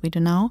episodes, what we do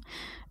now,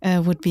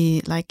 would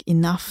be like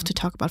enough to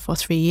talk about for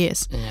 3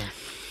 years. Yeah.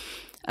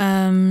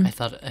 I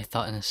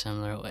thought in a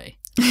similar way.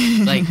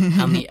 Like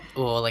how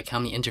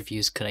many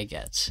interviews could I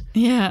get?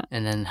 Yeah.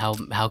 And then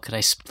how could I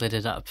split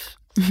it up?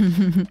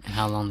 And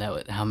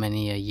how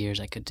many years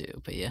I could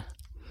do. But yeah.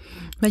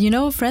 But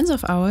friends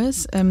of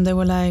ours, they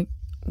were like,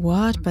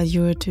 what? But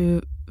you're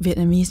two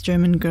Vietnamese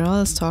German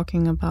girls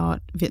talking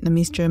about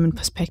Vietnamese German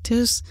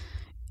perspectives.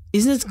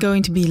 Isn't it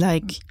going to be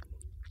like,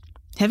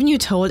 haven't you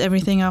told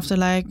everything after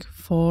like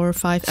 4 or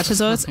 5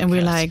 episodes? And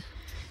we're like,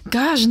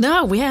 gosh,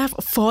 no, we have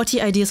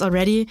 40 ideas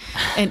already.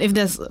 And if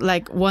there's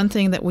like one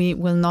thing that we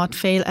will not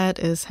fail at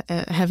is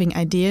having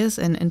ideas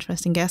and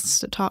interesting guests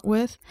to talk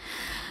with.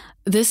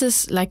 This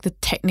is like the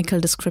technical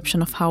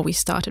description of how we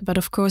started. But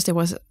of course, there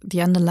was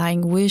the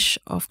underlying wish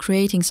of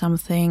creating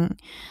something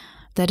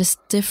that is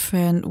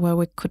different, where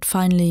we could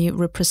finally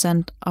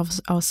represent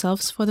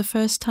ourselves for the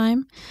first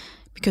time.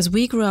 Because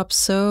we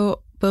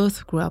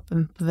both grew up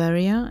in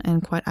Bavaria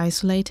and quite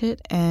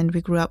isolated, and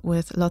we grew up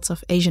with lots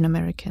of Asian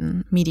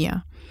American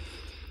media.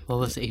 What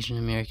was Asian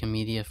American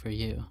media for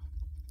you?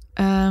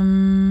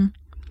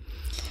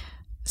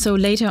 So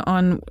later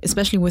on,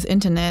 especially with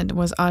internet,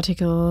 was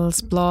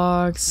articles,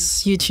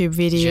 blogs, YouTube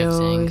videos. Did you have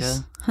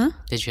Xanga? Huh?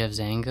 Did you have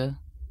Xanga?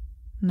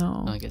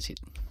 No. I guess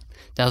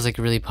that was like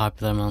really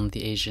popular among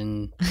the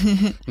Asian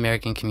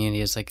American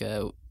community. It's like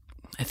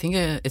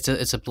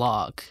it's a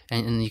blog,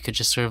 and you could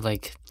just sort of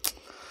like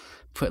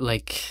put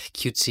like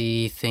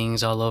cutesy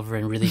things all over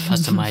and really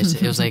customize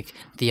it. It was like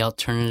the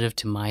alternative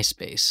to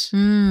MySpace.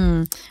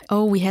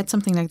 Oh, we had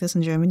something like this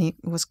in Germany.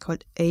 It was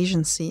called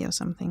Asiancy or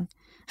something.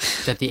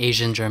 That the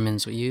Asian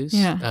Germans would use?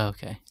 Yeah. Oh,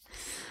 okay.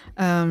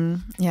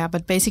 Yeah,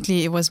 but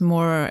basically it was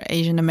more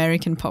Asian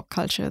American pop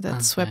culture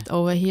that swept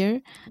over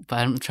here. But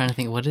I'm trying to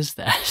think, what is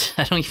that?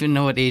 I don't even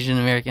know what Asian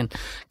American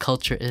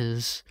culture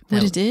is.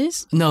 What it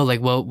is? No,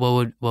 like how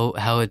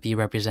it would be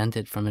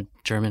represented from a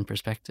German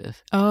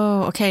perspective.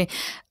 Oh, okay.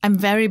 I'm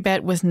very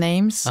bad with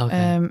names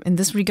in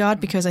this regard,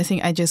 because I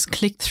think I just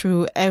clicked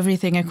through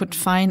everything I could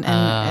find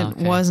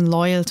and wasn't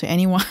loyal to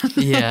anyone.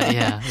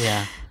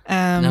 Yeah.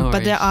 No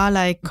but there are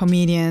like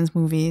comedians,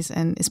 movies,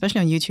 and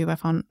especially on YouTube, I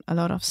found a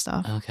lot of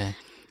stuff. Okay.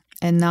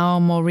 And now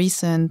more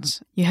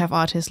recent, you have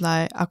artists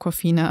like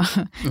Aquafina,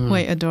 who I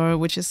adore,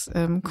 which is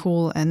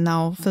cool. And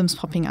now films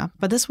popping up.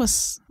 But this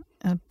was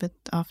a bit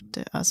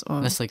after us,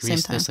 or that's like same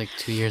time. That's like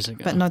 2 years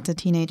ago. But not the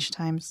teenage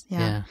times.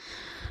 Yeah.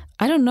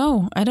 I don't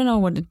know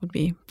what it would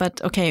be,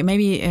 but okay,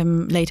 maybe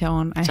later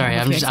on. Sorry,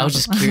 I was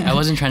just curious. I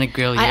wasn't trying to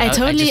grill you. I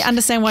totally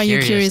understand why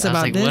you're curious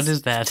about this. What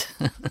is that?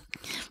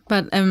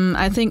 But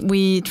I think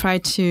we try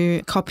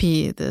to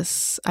copy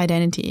this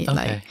identity,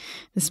 like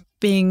this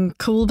being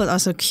cool but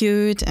also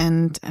cute,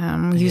 and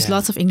use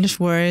lots of English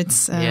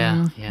words,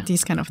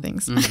 these kind of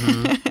things.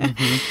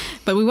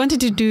 But we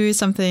wanted to do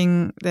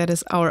something that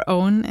is our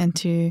own, and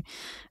to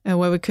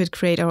where we could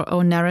create our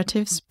own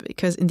narratives,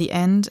 because in the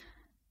end,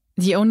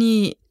 the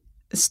only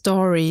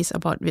stories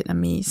about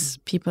Vietnamese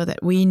people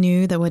that we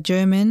knew that were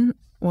German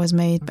was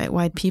made by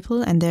white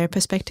people and their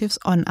perspectives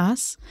on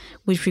us,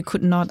 which we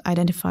could not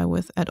identify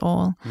with at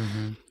all.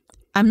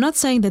 I'm not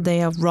saying that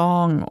they are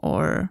wrong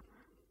or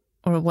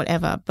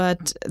whatever,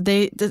 but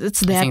it's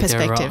their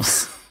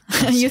perspectives.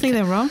 You think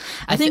they're wrong?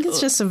 I think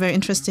it's just a very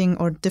interesting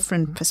or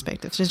different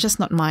perspective. It's just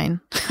not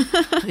mine.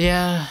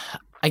 Yeah,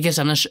 I guess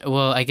I'm not sure.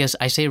 Well, I guess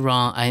I say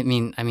wrong. I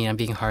mean, I'm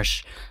being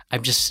harsh.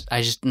 I'm just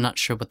not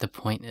sure what the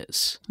point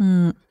is.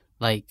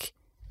 Like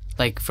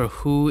for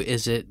who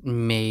is it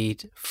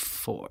made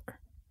for?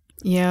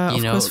 Yeah,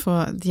 of course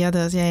for the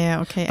others. Yeah,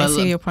 okay. But I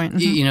see your point.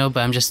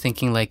 But I'm just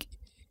thinking, like,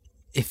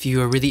 if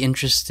you are really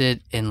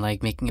interested in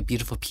like making a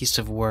beautiful piece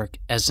of work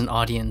as an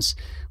audience,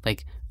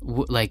 like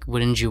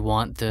wouldn't you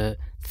want the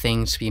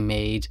things to be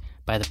made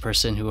by the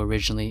person who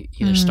originally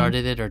either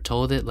started it or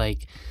told it?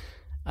 Like,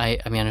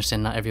 I mean, I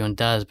understand not everyone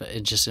does, but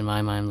it just in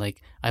my mind,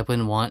 like, I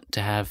wouldn't want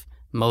to have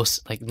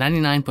most, like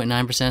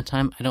 99.9% of the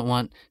time, I don't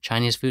want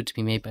Chinese food to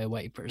be made by a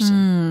white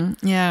person.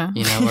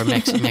 Or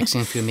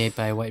Mexican food made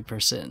by a white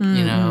person,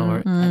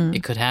 or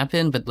it could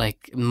happen, but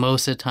like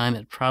most of the time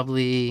it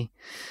probably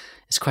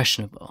is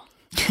questionable.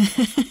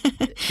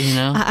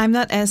 I'm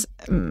not as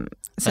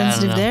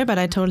sensitive there, but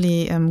I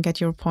totally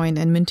get your point,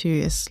 and Mintu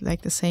is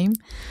like the same.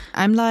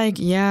 I'm like,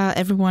 yeah,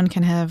 everyone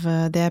can have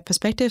their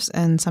perspectives,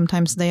 and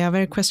sometimes they are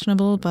very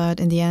questionable,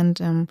 but in the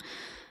end,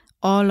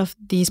 all of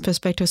these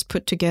perspectives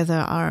put together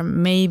are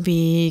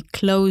maybe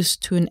close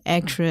to an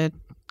accurate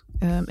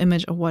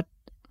image of what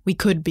we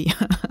could be.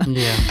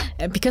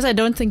 Because I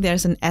don't think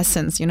there's an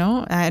essence,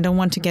 I don't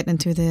want to get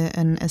into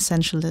an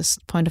essentialist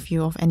point of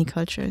view of any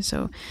culture.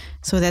 So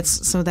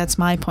that's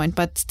my point.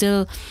 But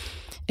still,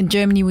 in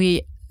Germany,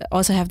 we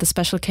also have the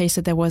special case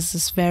that there was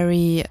this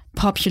very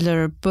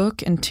popular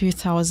book in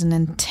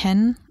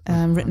 2010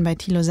 written by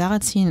Thilo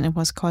Sarrazin, and it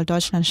was called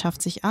Deutschland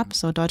schafft sich ab.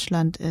 So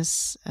Deutschland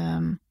is,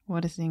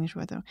 what is the English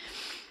word though?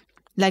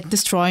 Like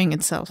destroying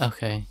itself.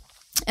 Okay.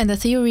 And the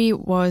theory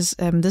was,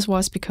 this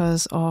was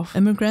because of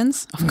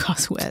immigrants. Of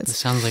course, who else? It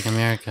sounds like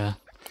America.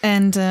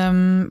 And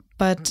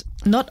but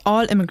not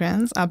all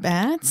immigrants are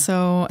bad.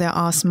 So there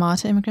are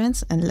smarter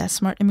immigrants and less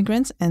smart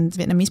immigrants. And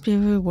Vietnamese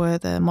people were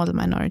the model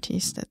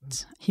minorities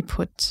that he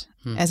put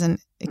as an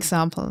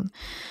example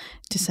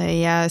to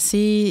say,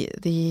 see,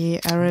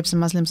 the Arabs and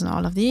Muslims and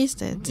all of these,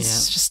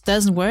 this just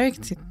doesn't work.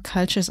 The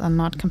cultures are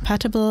not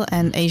compatible,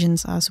 and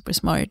Asians are super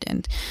smart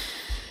and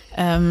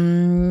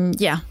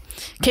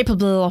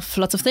capable of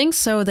lots of things,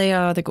 so they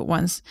are the good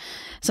ones.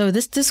 So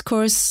this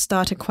discourse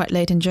started quite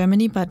late in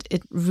Germany, but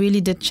it really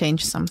did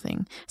change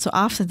something. So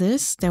after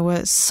this, there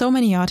were so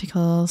many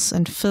articles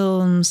and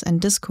films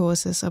and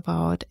discourses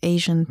about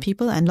Asian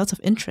people, and lots of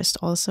interest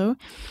also,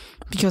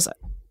 because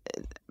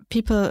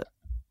people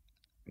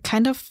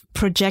kind of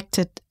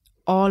projected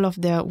all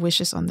of their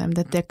wishes on them,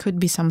 that there could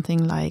be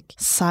something like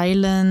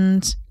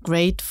silent,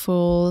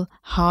 grateful,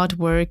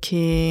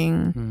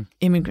 hardworking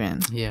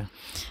immigrant. Yeah.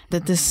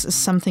 That this is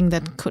something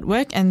that could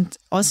work, and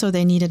also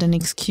they needed an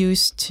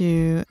excuse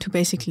to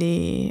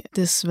basically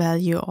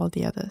disvalue all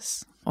the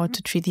others, or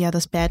to treat the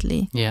others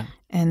badly. Yeah.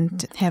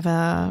 And have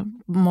a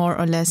more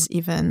or less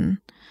even,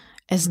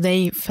 as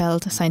they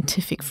felt, a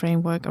scientific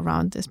framework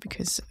around this,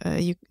 because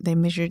they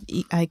measured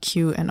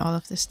IQ and all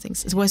of these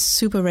things. It was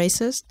super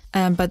racist,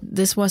 but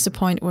this was the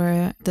point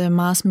where the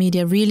mass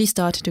media really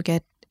started to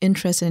get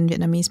interested in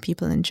Vietnamese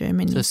people in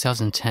Germany.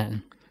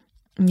 2010.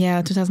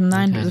 Yeah,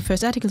 2009 were the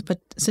first articles, but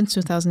since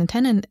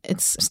 2010, and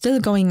it's still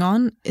going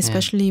on,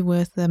 especially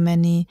with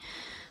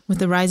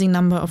the rising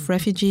number of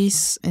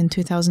refugees in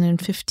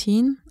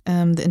 2015.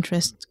 The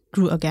interest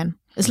grew again.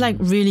 It's like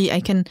really, I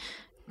can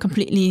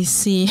completely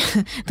see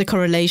the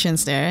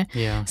correlations there.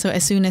 Yeah. So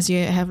as soon as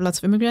you have lots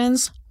of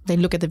immigrants, they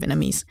look at the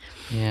Vietnamese.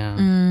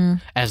 Yeah.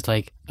 As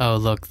like, oh,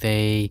 look,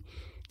 they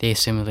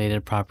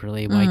assimilated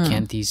properly. Why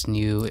can't these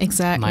new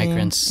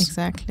migrants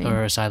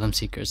or asylum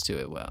seekers do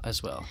it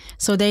as well?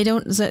 So they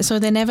don't. So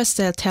they never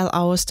tell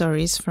our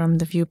stories from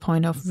the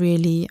viewpoint of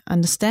really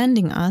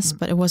understanding us,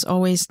 but it was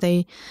always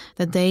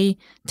that they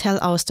tell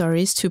our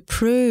stories to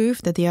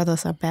prove that the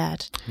others are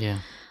bad. Yeah.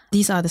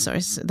 These are the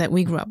stories that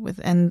we grew up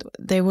with, and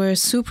they were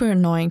super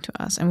annoying to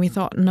us. And we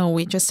thought, no,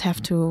 we just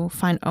have to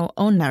find our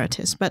own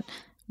narratives. But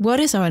what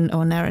is our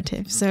own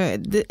narrative? So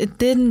it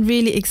didn't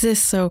really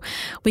exist. So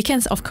we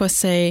can, of course,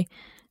 say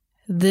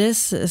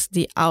this is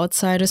the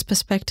outsider's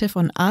perspective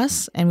on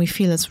us, and we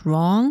feel it's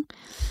wrong.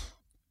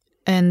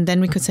 And then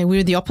we could say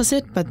we're the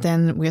opposite, but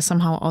then we're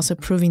somehow also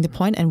proving the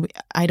point. And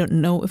I don't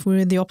know if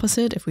we're the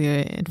opposite, if we're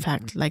in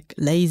fact like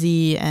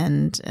lazy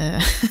and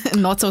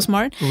not so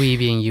smart. We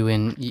being you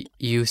and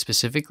you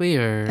specifically,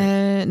 or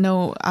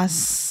no,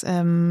 us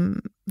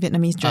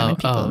Vietnamese German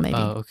people maybe.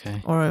 Oh,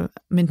 okay. Or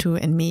Mintu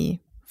and me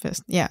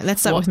first. Yeah,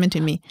 let's start with Mintu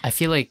and me. I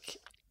feel like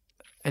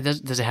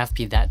does it have to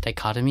be that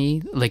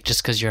dichotomy? Like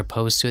just because you're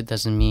opposed to it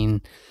doesn't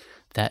mean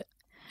that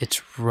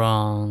it's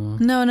wrong.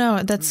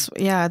 No, that's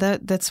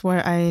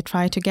where I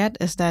try to get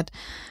is that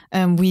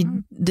we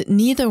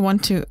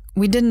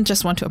didn't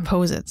just want to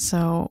oppose it.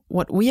 So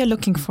what we are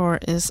looking for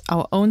is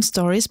our own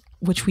stories,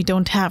 which we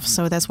don't have.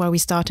 So that's why we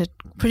started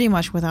pretty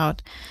much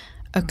without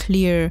a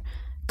clear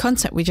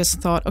concept. We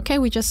just thought, okay,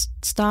 we just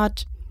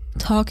start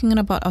talking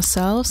about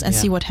ourselves and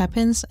see what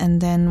happens. And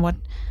then what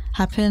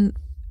happened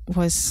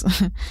was,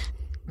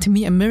 to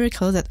me, a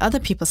miracle that other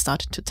people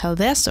started to tell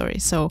their story.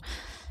 So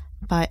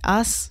by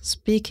us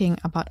speaking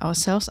about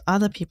ourselves,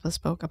 other people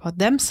spoke about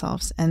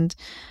themselves. And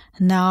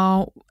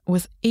now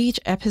with each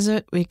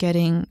episode, we're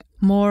getting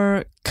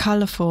more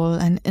colorful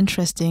and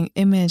interesting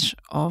image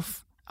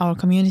of our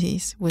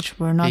communities, which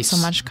were not so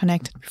much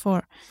connected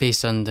before.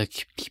 Based on the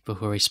people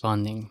who are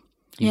responding.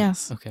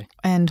 Yes. Okay.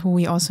 And who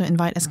we also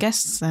invite as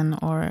guests then,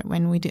 or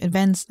when we do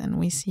events, then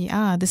we see,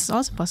 this is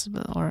also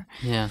possible. Or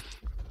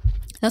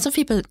lots of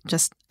people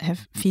just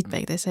have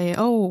feedback. They say,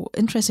 oh,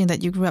 interesting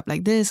that you grew up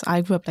like this.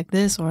 I grew up like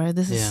this, or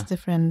this is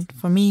different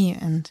for me.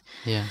 And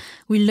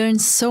we learn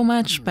so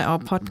much by our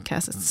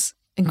podcast. It's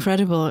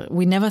incredible.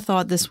 We never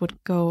thought this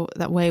would go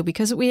that way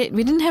because we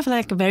didn't have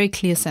like a very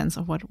clear sense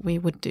of what we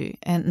would do.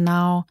 And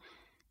now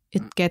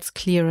it gets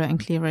clearer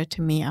and clearer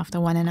to me after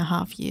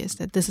 1.5 years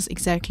that this is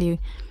exactly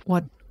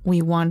what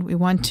we want. We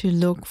want to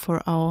look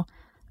for our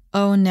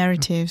own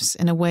narratives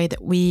in a way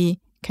that we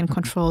can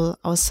control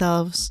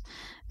ourselves,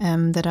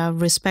 that are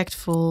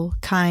respectful,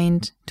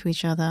 kind to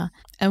each other.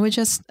 And we're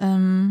just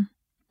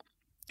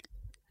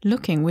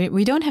looking.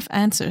 We don't have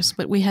answers,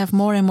 but we have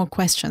more and more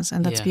questions,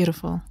 and that's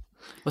beautiful.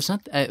 Well, it's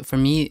not, for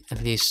me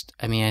at least,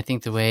 I mean, I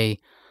think the way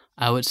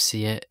I would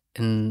see it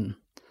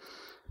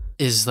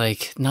is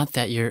like, not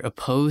that you're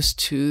opposed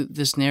to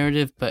this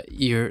narrative, but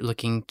you're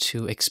looking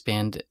to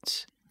expand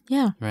it.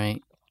 Yeah.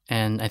 Right?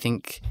 And I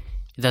think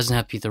it doesn't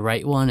have to be the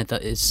right one.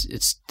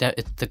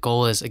 The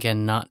goal is,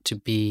 again, not to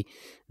be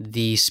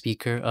the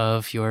speaker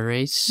of your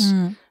race.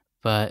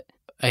 But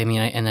I mean,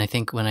 I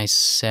think when I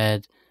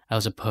said I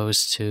was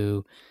opposed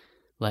to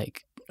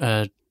like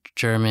a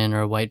German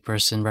or a white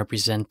person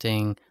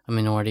representing a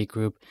minority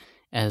group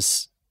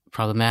as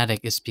problematic,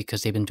 it's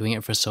because they've been doing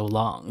it for so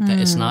long that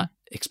it's not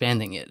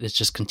expanding it. It's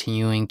just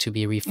continuing to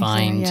be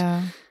refined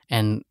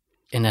and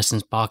in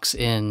essence box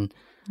in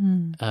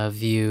a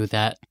view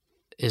that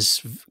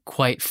is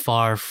quite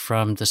far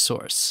from the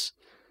source.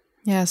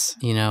 Yes,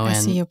 I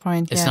see your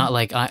point. It's not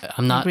like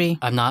I'm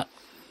not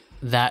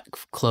that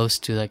close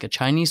to like a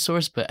Chinese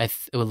source, but I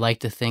would like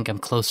to think I'm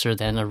closer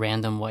than a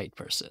random white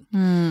person.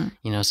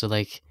 So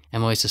like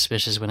I'm always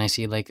suspicious when I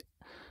see like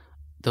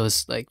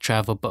those like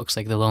travel books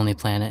like The Lonely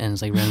Planet and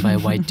it's like written by a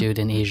white dude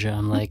in Asia.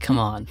 I'm like, come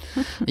on,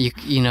 you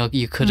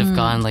could have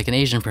gone like an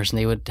Asian person.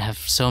 They would have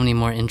so many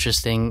more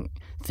interesting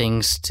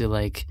things to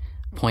like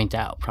point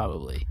out,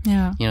 probably.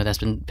 That's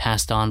been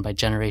passed on by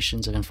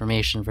generations of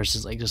information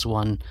versus like just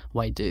one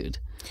white dude.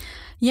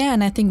 Yeah,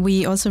 and I think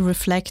we also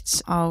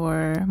reflect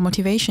our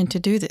motivation to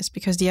do this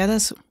because the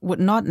others would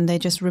not, and they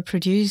just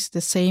reproduce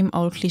the same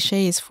old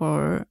cliches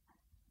for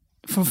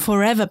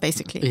forever,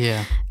 basically.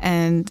 Yeah.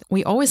 And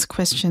we always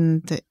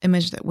question the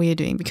image that we are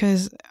doing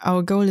because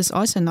our goal is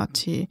also not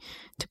to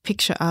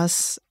picture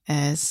us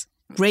as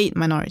great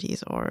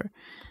minorities or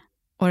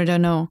I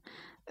don't know.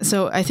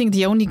 So I think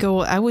the only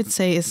goal I would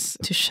say is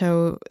to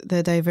show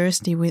the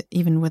diversity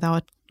even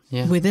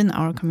within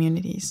our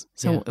communities.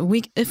 So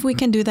if we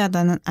can do that,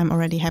 then I'm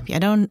already happy.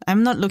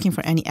 I'm not looking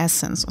for any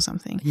essence or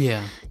something.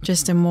 Yeah.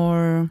 Just a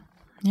more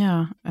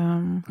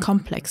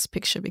complex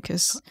picture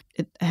because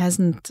it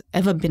hasn't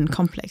ever been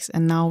complex,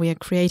 and now we are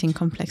creating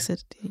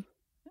complexity.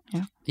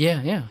 Yeah.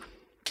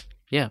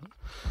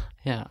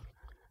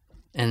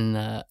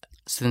 And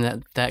so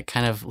then that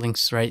kind of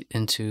links right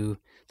into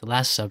the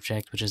last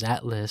subject, which is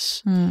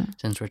Atlas,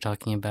 since we're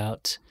talking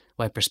about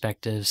white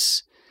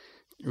perspectives,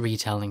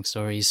 retelling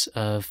stories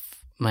of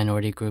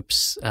minority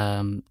groups.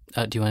 Do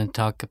you want to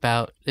talk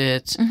about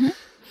it?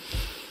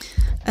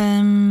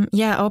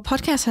 Our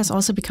podcast has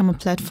also become a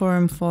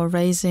platform for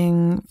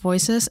raising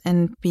voices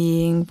and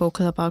being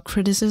vocal about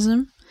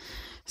criticism.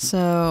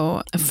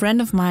 So a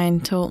friend of mine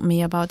told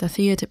me about a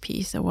theater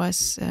piece that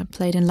was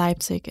played in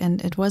Leipzig,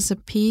 and it was a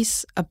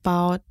piece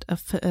about a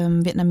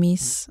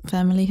Vietnamese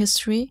family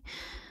history.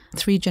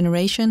 3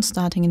 generations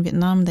starting in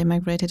Vietnam, they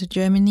migrated to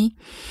Germany.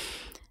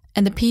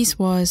 And the piece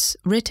was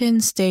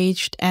written,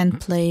 staged, and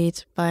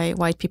played by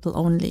white people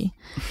only,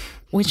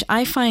 which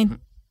I find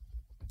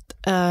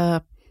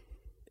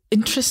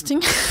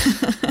interesting.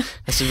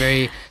 That's a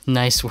very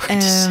nice word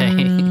to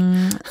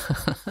say.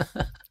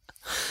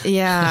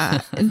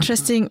 Yeah,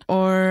 interesting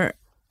or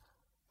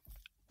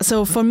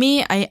So for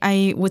me,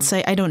 I would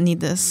say I don't need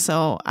this.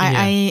 So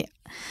I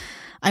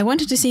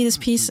wanted to see this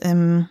piece.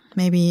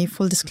 Maybe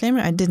full disclaimer,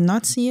 I did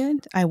not see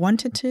it. I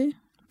wanted to,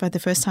 but the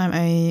first time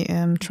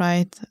I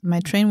tried, my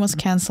train was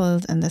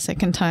cancelled, and the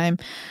second time,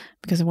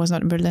 because it was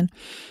not in Berlin,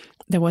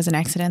 there was an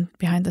accident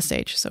behind the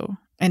stage. So,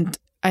 and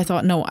I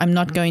thought, no, I'm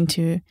not going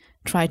to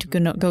try to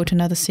go to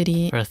another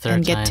city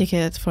and get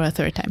tickets for a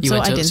third time. So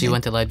you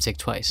went to Leipzig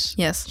twice?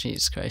 Yes.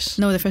 Jesus Christ.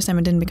 No, the first time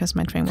I didn't because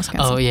my train was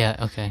cancelled. Oh, yeah,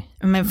 okay.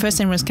 And my first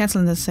train was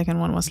cancelled and the second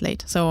one was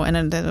late. So, and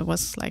then it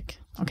was like,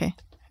 okay,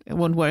 it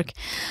won't work.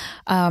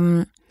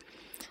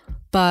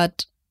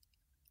 But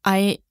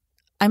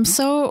I'm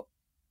so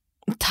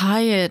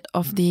tired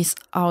of these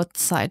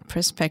outside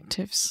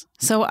perspectives.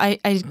 So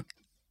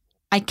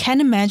I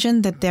can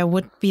imagine that there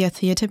would be a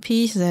theater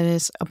piece that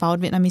is about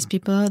Vietnamese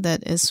people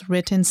that is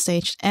written,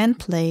 staged, and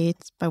played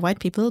by white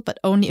people, but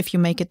only if you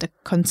make it a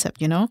concept,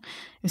 you know?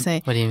 You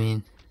say, what do you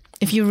mean?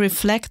 If you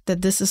reflect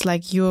that this is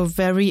like your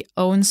very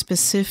own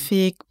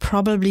specific,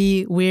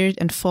 probably weird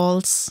and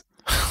false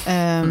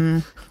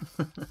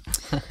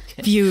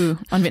view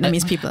on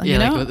Vietnamese people. Yeah, you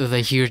know? like with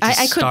a huge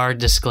star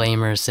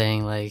disclaimer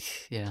saying like,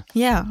 yeah.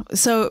 Yeah,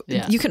 so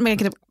you could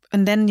make it,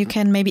 and then you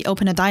can maybe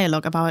open a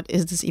dialogue about,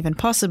 is this even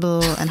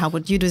possible, and how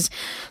would you do this?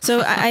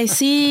 So I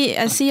see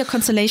a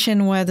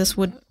constellation where this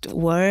would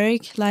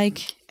work,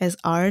 like as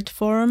art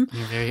form.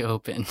 You're very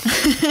open.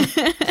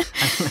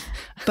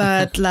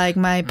 But like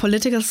my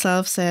political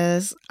self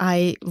says,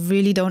 I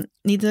really don't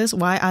need this.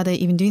 Why are they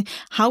even doing?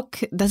 How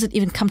does it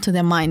even come to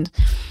their mind?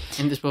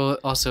 And this, well,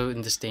 also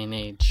in this day and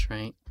age,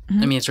 right?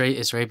 Mm-hmm. I mean, it's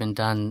already been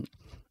done.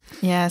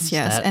 Yes.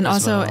 And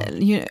also,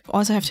 you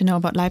also have to know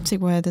about Leipzig,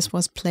 where this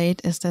was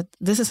played, is that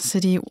this is a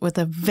city with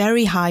a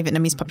very high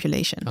Vietnamese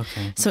population.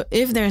 Okay. So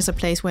if there is a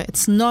place where it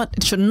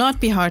should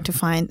not be hard to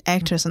find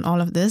actors and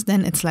all of this,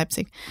 then it's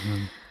Leipzig.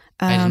 Mm.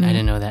 I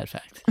didn't know that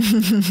fact.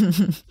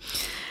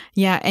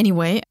 Yeah,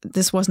 anyway,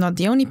 this was not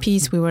the only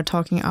piece. We were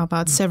talking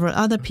about several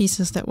other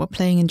pieces that were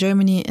playing in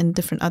Germany in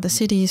different other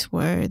cities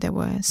where there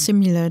were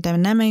similar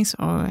dynamics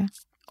or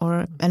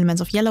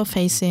elements of yellow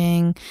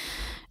facing,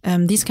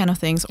 these kind of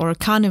things, or a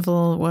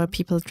carnival where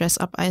people dress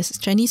up as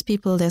Chinese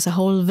people. There's a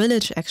whole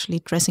village actually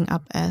dressing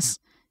up as,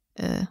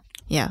 a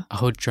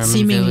whole German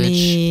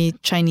seemingly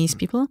village. Chinese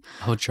people.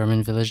 A whole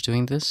German village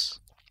doing this?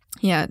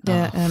 Yeah,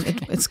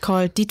 it's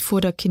called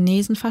Dietfurter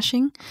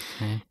Chinesenfasching,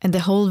 okay. And the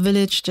whole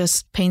village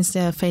just paints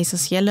their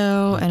faces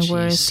yellow and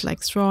wears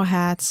like straw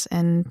hats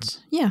and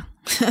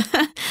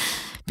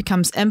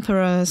becomes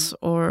emperors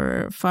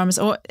or farmers.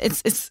 Or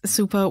it's a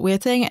super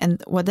weird thing.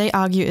 And what they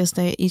argue is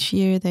each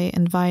year they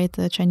invite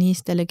the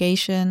Chinese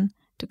delegation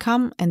to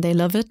come, and they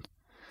love it.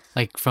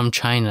 Like from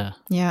China?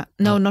 Yeah,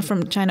 no, not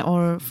from China,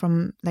 or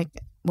from like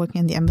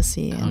working in the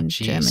embassy in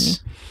Germany,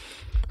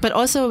 but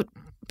also.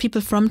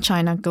 People from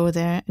China go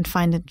there and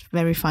find it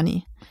very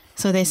funny.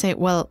 So they say,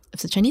 well,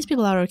 if the Chinese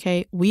people are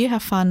okay, we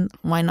have fun,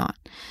 why not?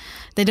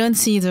 They don't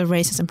see the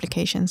racist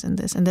implications in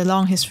this and the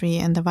long history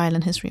and the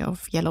violent history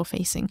of yellow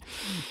facing.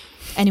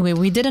 Anyway,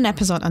 we did an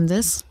episode on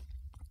this.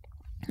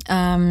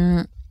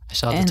 I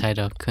saw the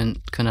title,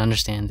 couldn't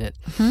understand it.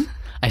 Hmm?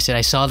 I said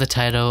I saw the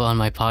title on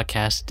my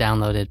podcast,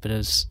 downloaded, but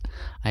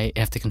I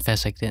have to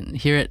confess I didn't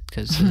hear it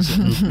because it was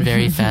in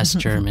very fast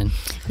German.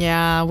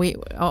 Yeah, our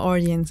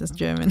audience is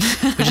German,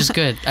 which is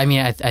good. I mean,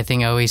 I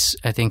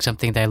think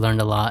something that I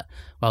learned a lot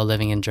while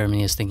living in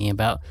Germany is thinking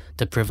about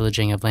the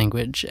privileging of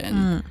language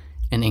and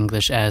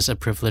English as a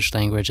privileged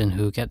language and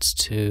who gets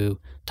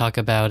to talk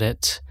about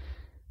it,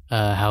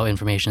 how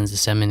information is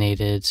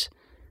disseminated.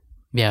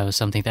 Yeah, it was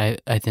something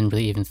that I didn't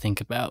really even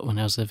think about when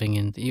I was living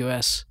in the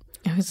US.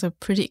 It was a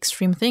pretty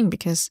extreme thing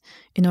because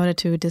in order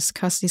to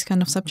discuss these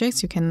kind of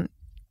subjects, you can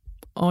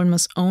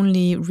almost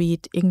only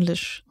read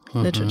English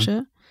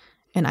literature.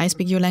 And I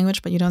speak your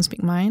language, but you don't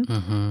speak mine.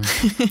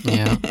 Mm-hmm.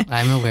 Yeah,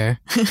 I'm aware.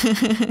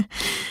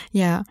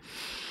 Yeah.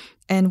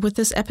 And with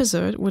this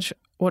episode,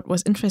 what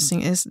was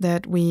interesting is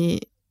that we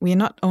are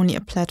not only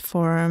a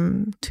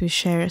platform to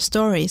share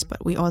stories,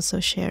 but we also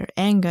share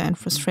anger and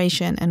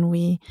frustration, and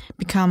we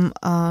become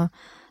a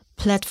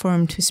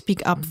platform to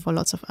speak up for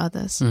lots of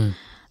others.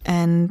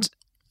 And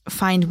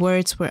find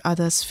words where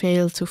others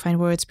fail to find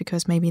words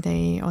because maybe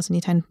they also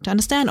need time to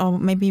understand, or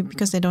maybe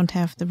because they don't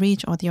have the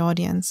reach or the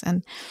audience.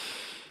 And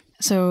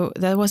so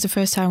that was the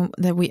first time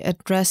that we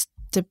addressed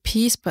the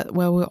piece, but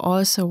where we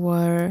also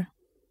were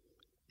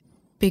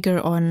bigger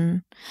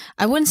on,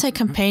 I wouldn't say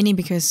campaigning,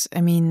 because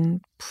I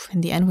mean,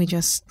 in the end we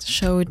just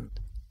showed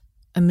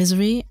a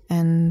misery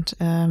and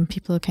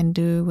people can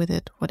do with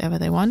it whatever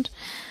they want.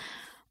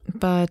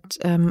 But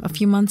a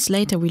few months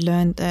later, we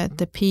learned that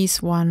the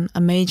piece won a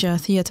major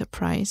theater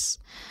prize.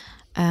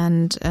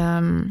 And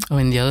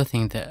and the other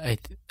thing that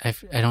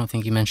I don't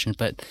think you mentioned,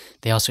 but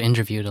they also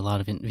interviewed a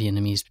lot of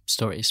Vietnamese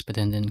stories, but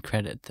then didn't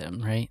credit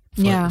them, right?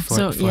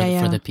 For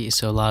the piece.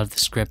 So a lot of the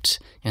script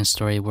and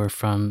story were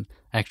from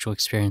actual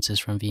experiences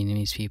from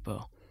Vietnamese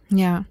people.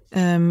 Yeah,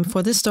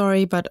 for this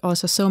story, but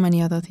also so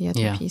many other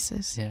theater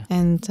pieces. Yeah.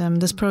 And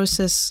this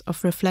process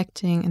of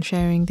reflecting and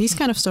sharing these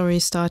kind of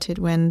stories started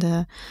when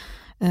the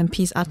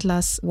Peace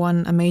Atlas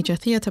won a major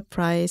theater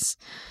prize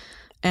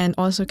and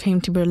also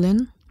came to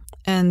Berlin.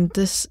 And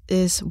this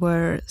is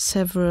where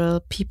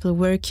several people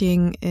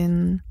working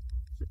in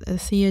a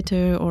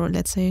theater, or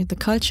let's say the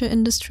culture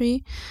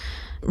industry,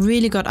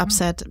 really got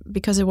upset,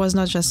 because it was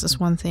not just this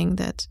one thing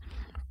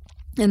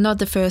and not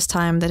the first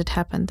time that it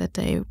happened, that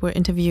they were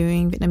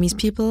interviewing Vietnamese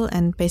people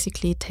and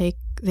basically take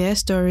their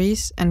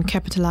stories and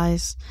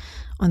capitalize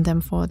on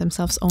them for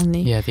themselves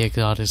only. Yeah, the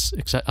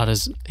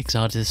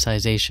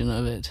exoticization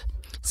of it.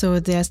 So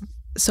there's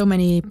so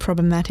many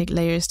problematic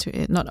layers to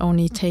it, not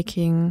only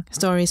taking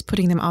stories,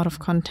 putting them out of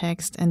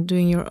context and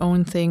doing your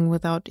own thing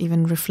without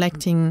even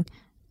reflecting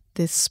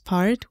this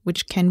part,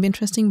 which can be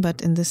interesting,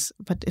 but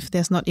if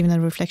there's not even a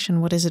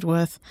reflection, what is it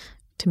worth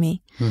to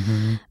me?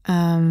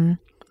 Mm-hmm.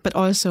 But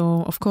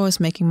also, of course,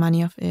 making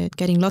money of it,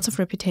 getting lots of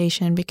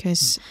reputation,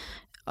 because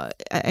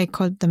I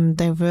call them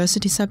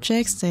diversity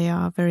subjects. They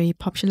are very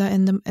popular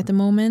at the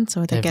moment.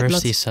 So they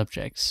diversity get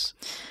subjects.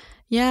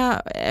 Yeah,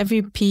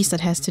 every piece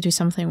that has to do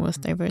something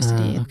with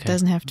diversity. Okay. It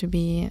doesn't have to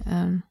be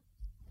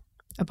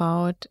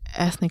about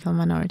ethnic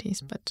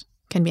minorities, but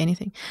can be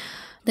anything.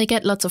 They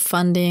get lots of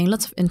funding,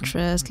 lots of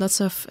interest,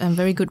 lots of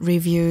very good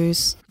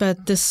reviews,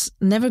 but this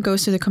never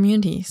goes to the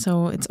community.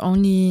 So it's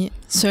only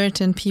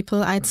certain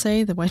people, I'd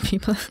say, the white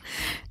people.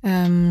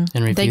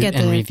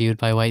 Reviewed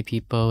by white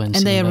people. And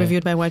they are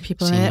reviewed by white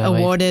people, and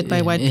awarded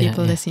by white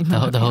people. They seem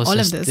all of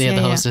this.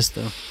 The whole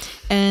system.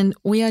 And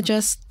we are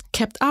just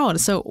kept out.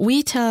 So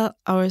we tell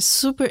our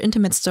super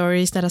intimate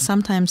stories that are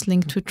sometimes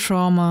linked to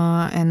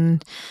trauma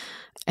and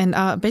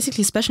are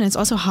basically special. It's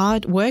also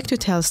hard work to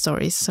tell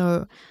stories.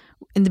 So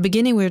in the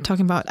beginning, we were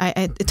talking about,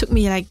 it took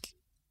me like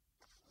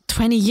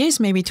 20 years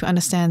maybe to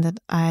understand that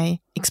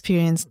I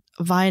experienced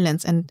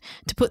violence, and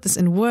to put this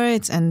in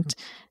words and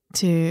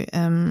to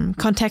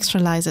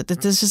contextualize it.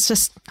 That this is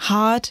just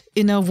hard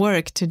inner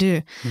work to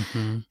do.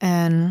 Mm-hmm.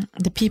 And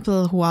the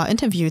people who are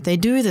interviewed, they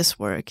do this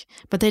work,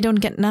 but they don't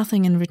get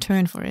nothing in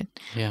return for it.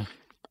 Yeah.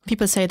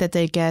 People say that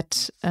they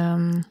get,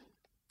 that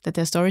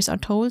their stories are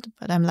told,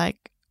 but I'm like,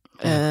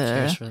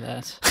 cheers for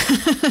that.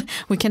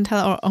 We can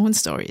tell our own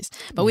stories,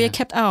 but we are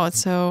kept out.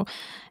 So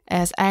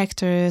as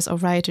actors or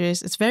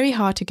writers, it's very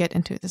hard to get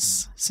into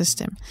this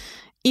system,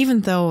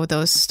 even though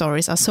those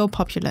stories are so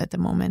popular at the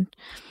moment.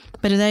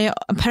 But they are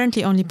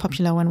apparently only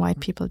popular when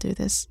white people do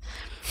this.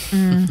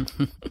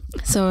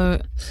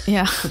 So,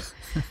 yeah.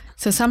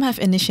 So some have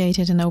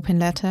initiated an open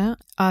letter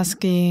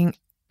asking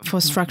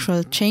for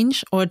structural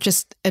change or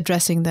just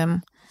addressing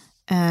them.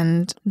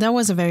 And that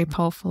was a very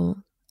powerful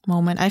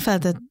moment. I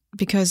felt that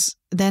because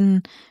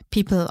then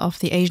people of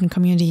the Asian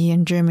community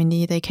in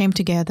Germany, they came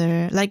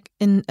together like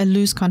in a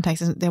loose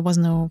context. There was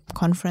no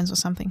conference or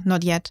something,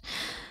 not yet,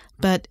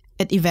 but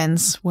at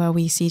events where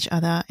we see each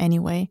other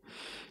anyway.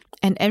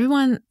 And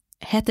everyone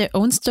had their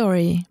own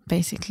story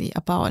basically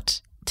about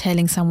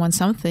telling someone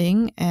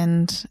something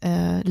and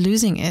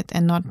losing it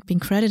and not being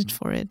credited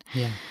for it.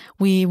 Yeah.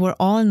 We were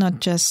all not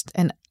just,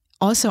 and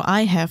also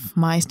I have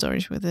my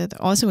stories with it,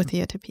 also with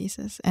theater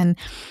pieces. And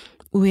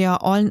we are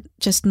all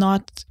just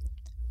not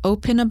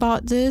open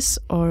about this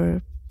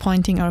or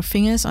pointing our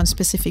fingers on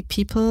specific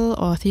people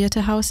or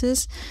theater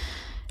houses,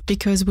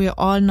 because we're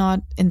all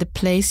not in the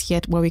place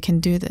yet where we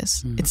can do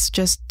this. It's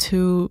just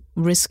too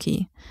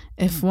risky.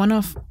 If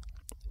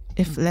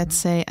let's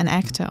say an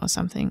actor or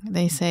something,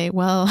 they say,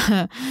 well,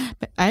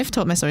 I've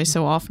told my story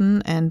so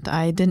often and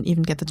I didn't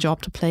even get the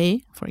job to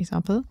play, for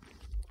example.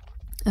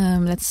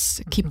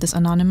 Let's keep this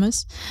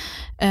anonymous.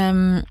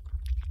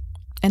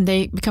 And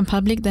they become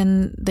public,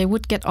 then they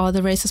would get all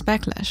the racist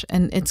backlash.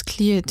 And it's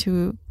clear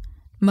to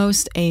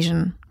most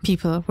Asian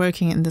people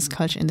working in this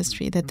culture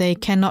industry that they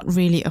cannot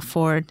really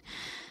afford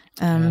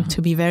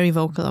to be very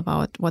vocal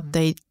about what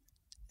they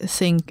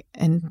think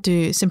and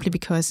do, simply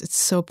because it's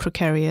so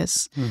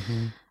precarious.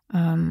 Mm-hmm.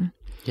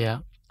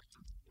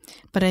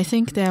 But I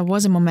think there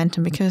was a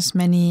momentum because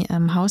many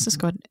houses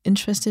got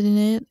interested in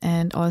it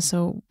and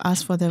also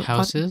asked for the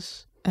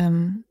houses.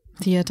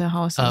 Theater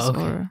houses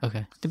or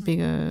the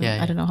bigger,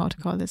 I don't know how to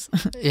call this.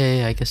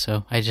 yeah, I guess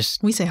so.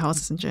 We say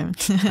houses in German.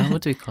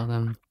 What do we call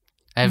them?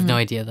 I have no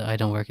idea though. I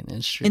don't work in the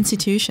industry.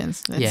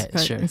 Institutions.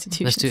 Sure.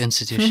 Institutions. Let's do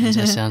institutions.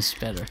 That sounds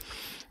better.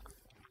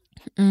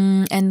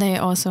 And they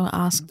also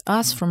asked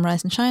us from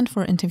Rise and Shine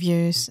for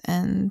interviews,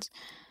 and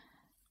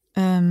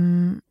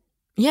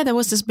there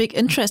was this big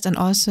interest and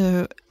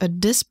also a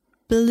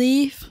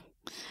disbelief,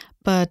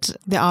 but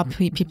there are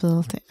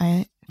people that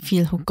I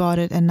feel who got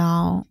it, and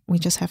now we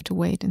just have to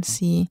wait and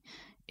see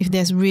if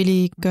there's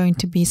really going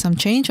to be some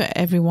change, or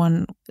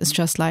everyone is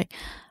just like,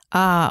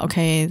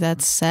 okay,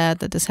 that's sad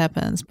that this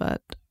happens, but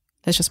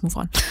let's just move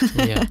on.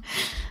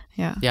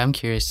 Yeah, I'm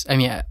curious. I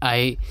mean,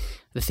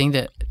 the thing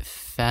that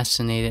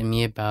fascinated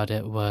me about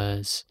it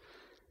was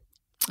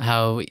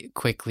how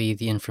quickly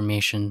the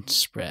information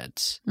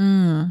spreads.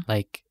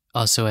 Like,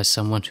 also as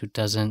someone who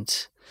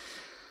doesn't,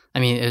 I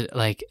mean,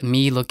 like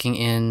me looking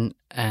in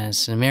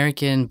as an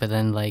American, but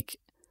then like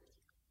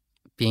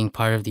being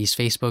part of these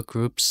Facebook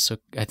groups. So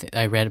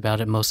I read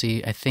about it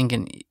mostly, I think,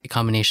 in a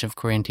combination of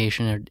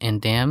Koreantation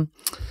and DAM.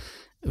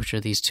 which are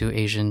these 2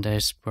 Asian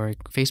diasporic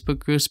Facebook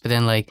groups. But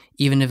then, like,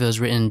 even if it was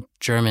written in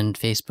German,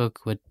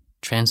 Facebook would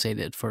translate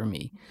it for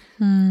me.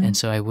 And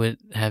so I would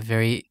have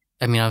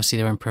obviously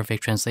they were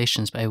imperfect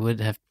translations, but I would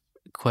have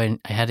I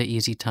had an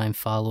easy time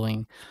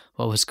following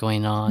what was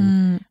going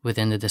on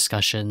within the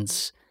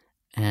discussions.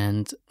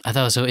 And I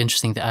thought it was so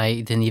interesting that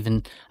I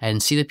didn't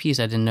see the piece,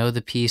 I didn't know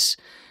the piece,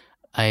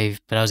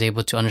 but I was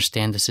able to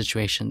understand the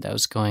situation that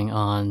was going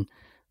on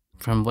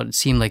from what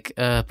seemed like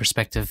a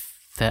perspective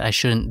that I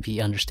shouldn't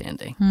be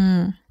understanding.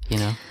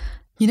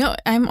 You know,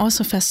 I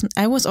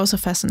was also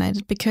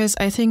fascinated because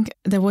I think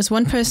there was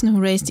one person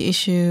who raised the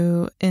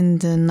issue in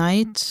the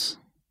night.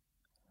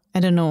 I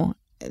don't know,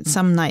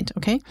 some night,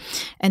 okay?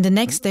 And the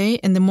next day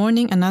in the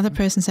morning, another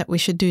person said we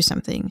should do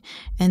something.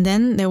 And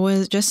then there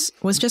was just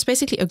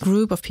basically a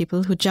group of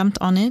people who jumped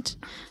on it,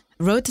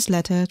 wrote this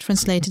letter,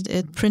 translated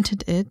it,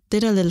 printed it,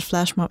 did a little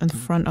flash mob in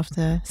front of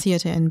the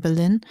theater in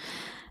Berlin,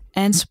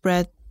 and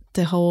spread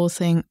the whole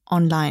thing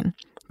online.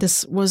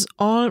 This was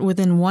all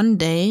within one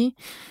day,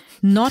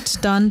 not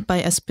done by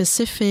a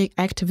specific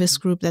activist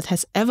group that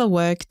has ever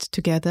worked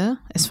together,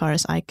 as far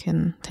as I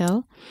can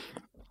tell.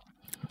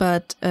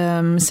 But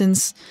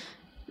since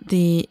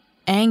the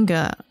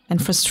anger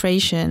and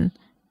frustration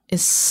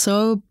is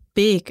so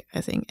big,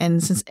 I think,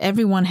 and since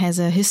everyone has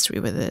a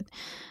history with it,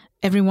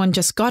 everyone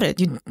just got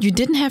it. You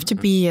didn't have to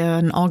be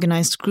an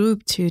organized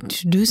group to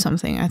do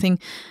something. I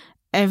think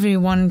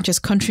everyone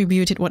just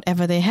contributed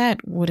whatever they had.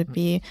 Would it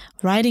be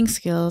writing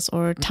skills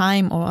or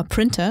time or a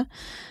printer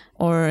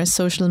or a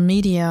social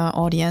media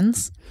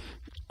audience?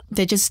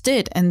 They just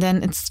did. And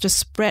then it's just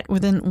spread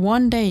within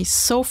one day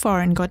so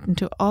far and got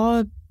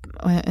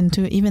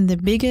into even the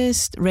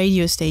biggest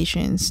radio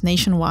stations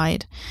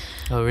nationwide.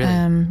 Oh,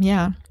 really?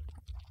 Yeah.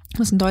 It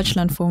was in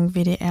Deutschlandfunk,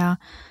 WDR.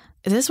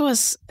 This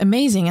was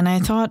amazing. And I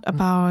thought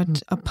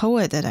about a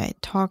poet that I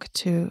talked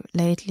to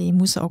lately,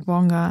 Musa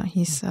Ogbonga.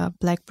 He's a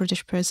Black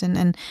British person.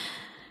 And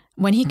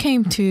when he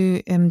came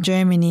to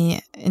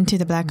Germany, into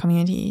the Black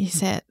community, he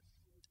said,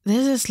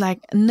 this is like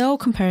no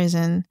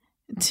comparison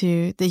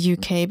to the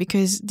UK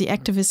because the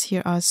activists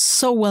here are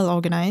so well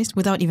organized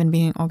without even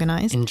being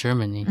organized. In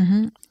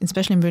Germany.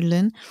 Especially in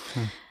Berlin.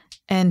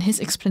 And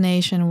his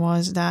explanation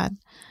was that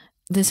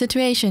the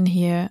situation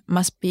here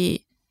must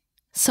be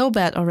so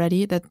bad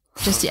already that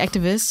just the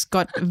activists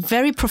got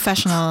very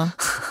professional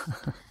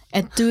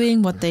at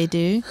doing what they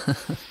do.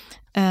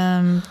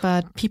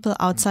 But people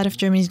outside of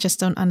Germany just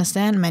don't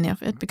understand many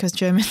of it because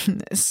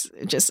German is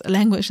just a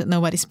language that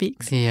nobody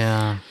speaks.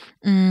 Yeah.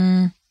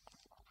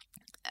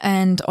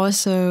 And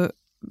also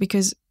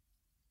because,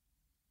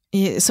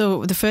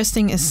 so the first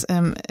thing is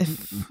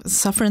if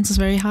sufferance is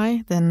very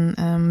high, then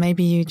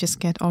maybe you just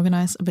get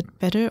organized a bit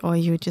better or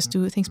you just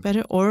do things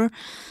better. Or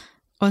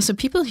also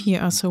people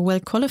here are so well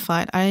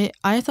qualified.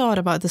 I thought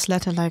about this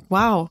letter like,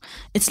 wow,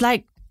 it's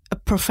like a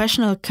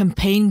professional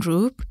campaign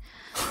group,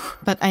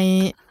 but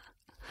I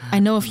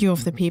know a few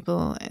of the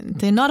people and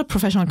they're not a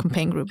professional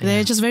campaign group.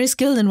 They're just very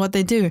skilled in what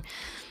they do.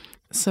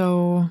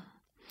 So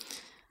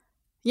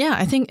yeah,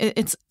 I think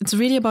it's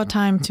really about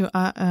time to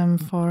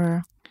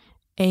for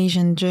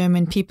Asian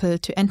German people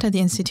to enter the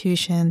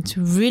institution,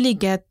 to really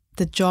get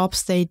the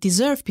jobs they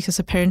deserve, because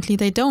apparently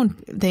they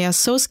don't. They are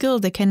so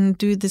skilled, they can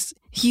do this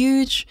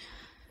huge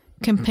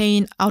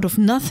campaign out of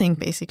nothing,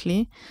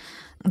 basically.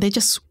 They're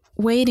just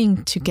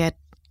waiting to get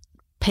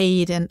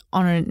paid and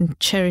honored and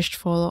cherished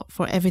for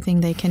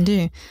everything they can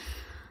do.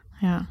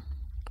 Yeah.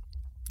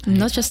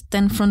 Not just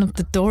stand in front of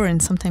the door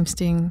and sometimes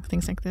doing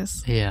things like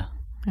this. Yeah.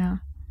 Yeah.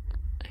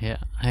 Yeah,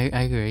 I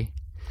agree.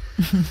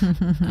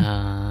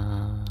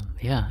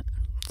 Yeah.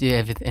 Do you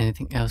have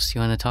anything else you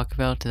want to talk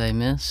about? Did I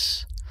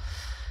miss?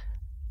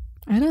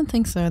 I don't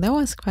think so. That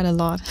was quite a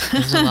lot. It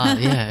was a lot.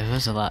 Yeah, it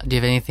was a lot. Do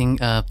you have anything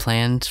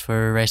planned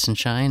for Rise and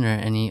Shine, or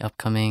any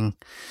upcoming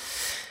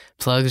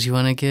plugs you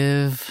want to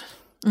give?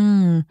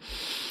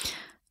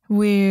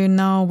 We're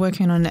now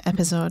working on an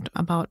episode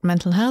about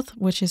mental health,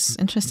 which is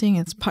interesting.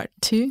 It's part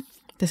 2.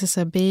 This is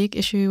a big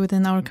issue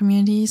within our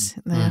communities,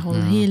 the whole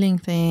healing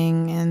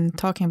thing and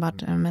talking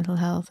about mental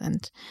health,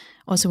 and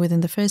also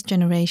within the first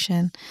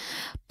generation.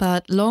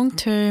 But long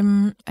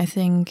term, I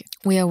think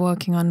we are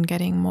working on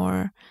getting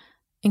more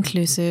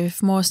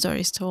inclusive, more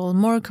stories told,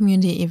 more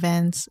community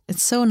events.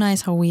 It's so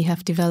nice how we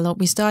have developed.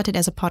 We started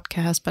as a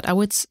podcast, but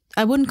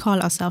I wouldn't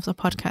call ourselves a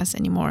podcast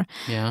anymore.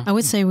 Yeah. I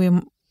would say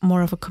we're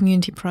more of a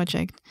community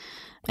project.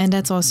 And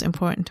that's also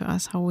important to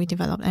us, how we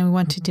develop. And we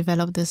want to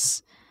develop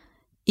this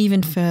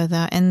even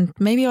further and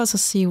maybe also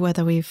see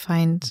whether we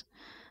find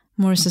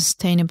more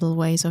sustainable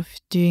ways of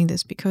doing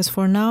this. Because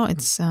for now,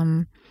 it's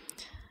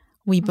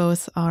we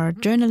both are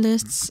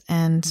journalists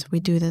and we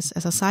do this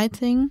as a side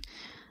thing,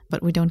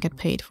 but we don't get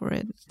paid for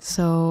it.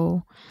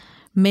 So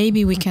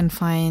maybe we can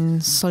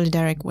find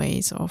solidaric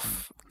ways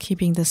of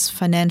keeping this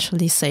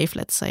financially safe,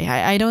 let's say.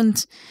 I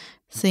don't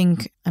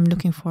think I'm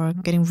looking for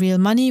getting real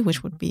money,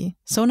 which would be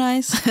so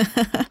nice.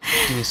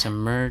 Maybe some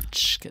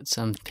merch, get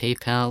some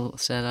PayPal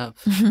set up,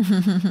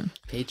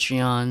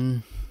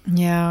 Patreon.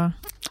 Yeah,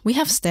 we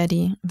have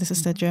Steady. This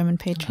is the German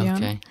Patreon.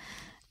 Okay.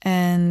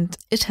 and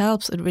it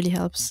helps. It really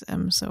helps.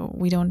 So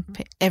we don't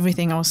pay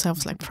everything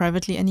ourselves like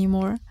privately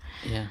anymore.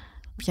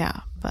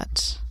 Yeah,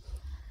 but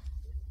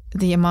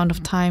the amount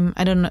of time,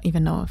 I don't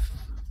even know if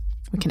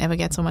we can ever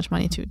get so much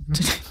money to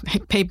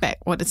pay back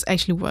what it's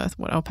actually worth,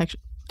 what our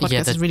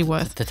podcast is really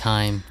worth. The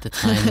time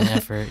and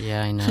effort.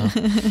 Yeah, I know.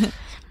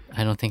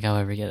 I don't think I'll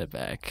ever get it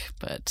back,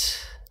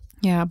 but...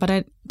 Yeah, but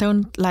I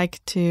don't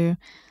like to,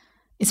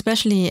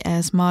 especially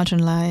as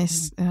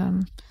marginalized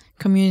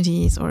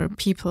communities or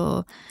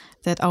people,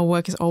 that our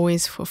work is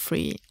always for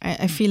free.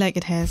 I feel like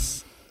it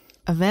has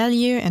a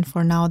value, and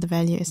for now the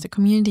value is the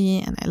community,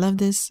 and I love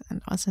this,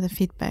 and also the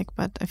feedback,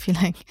 but I feel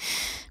like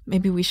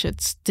maybe we should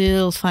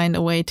still find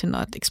a way to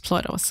not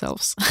exploit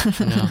ourselves.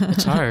 No,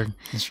 it's hard.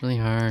 It's really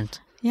hard.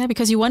 Yeah,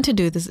 because you want to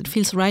do this. It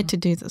feels right to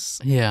do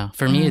this. Yeah,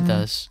 for me it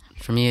does.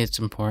 For me it's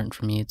important.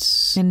 For me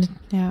it's... And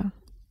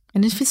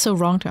it feels so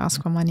wrong to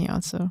ask for money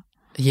also.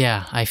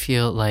 Yeah, I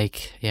feel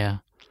like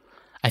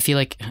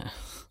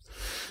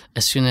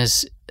as soon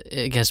as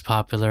it gets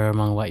popular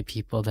among white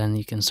people, then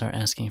you can start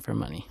asking for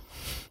money.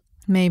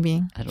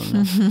 Maybe. I don't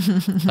know.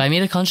 But I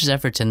made a conscious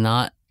effort to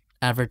not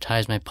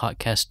advertise my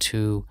podcast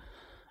to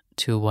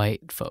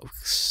white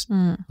folks.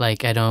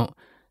 Like, I don't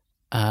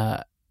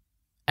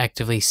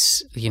actively,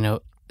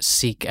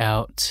 seek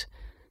out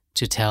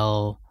to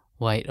tell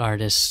white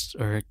artists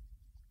or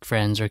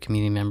friends or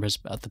community members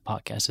about the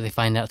podcast. So they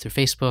find out through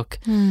Facebook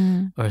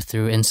or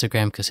through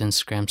Instagram, because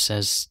Instagram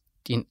says,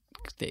 through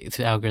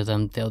the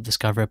algorithm, they'll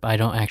discover it, but I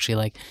don't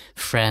actually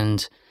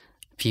friend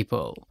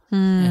people.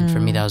 And for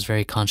me, that was a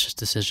very conscious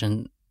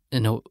decision,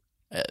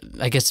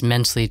 I guess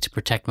mentally, to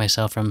protect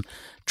myself from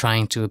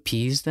trying to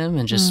appease them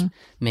and just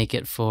make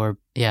it for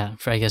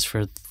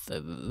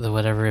the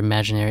whatever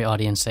imaginary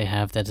audience they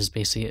have that is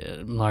basically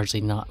a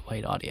largely not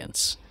white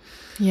audience.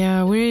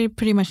 Yeah, we're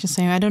pretty much the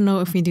same. I don't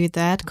know if we do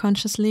that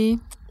consciously,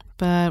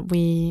 but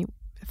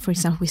for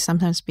example, we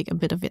sometimes speak a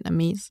bit of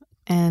Vietnamese,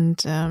 and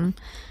do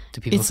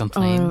people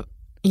complain?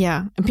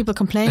 Yeah, and people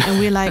complain, and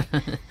we're like,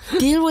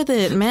 deal with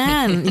it,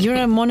 man. You're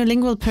a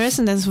monolingual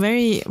person. That's a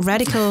very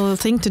radical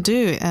thing to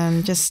do.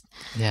 And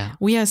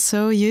we are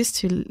so used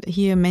to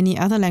hear many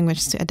other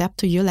languages to adapt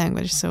to your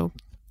language. So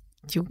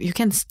you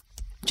can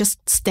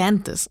just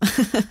stand this.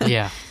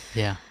 Yeah.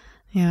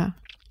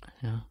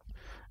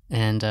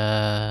 And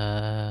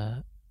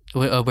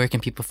where can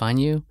people find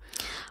you?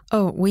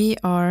 Oh, we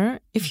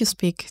are, if you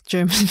speak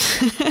German...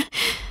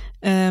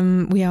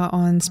 we are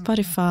on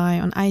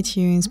Spotify, on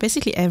iTunes,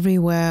 basically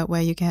everywhere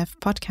where you can have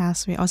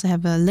podcasts. We also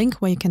have a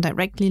link where you can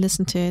directly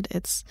listen to it.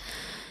 It's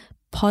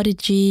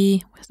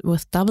podigy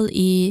with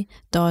 .io/Rise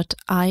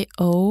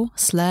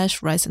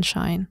and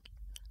Shine.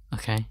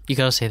 Okay. You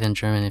can also say that in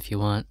German if you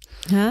want.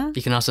 Huh?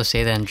 You can also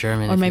say that in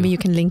German. Or maybe you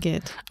can link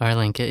it. Or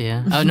link it,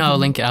 yeah. Oh, no, I'll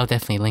link it. I'll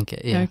definitely link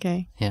it, yeah.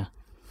 Okay. Yeah.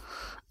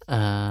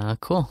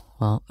 Cool.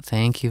 Well,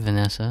 thank you,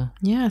 Vanessa.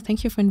 Yeah,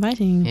 thank you for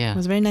inviting. Yeah. It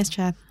was a very nice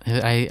chat.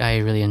 I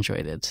really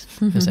enjoyed it,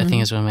 because I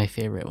think it's one of my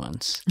favorite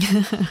ones.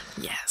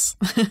 Yes.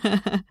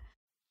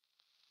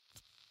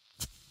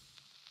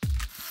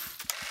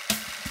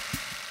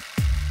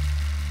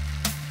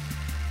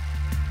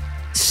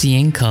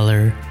 Seeing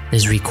Color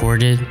is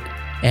recorded,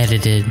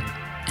 edited,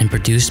 and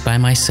produced by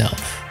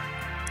myself,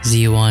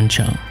 Ziwan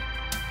Chung.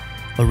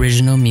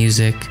 Original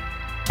music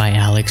by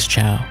Alex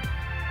Chow.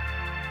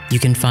 You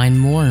can find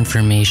more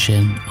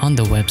information on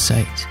the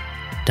website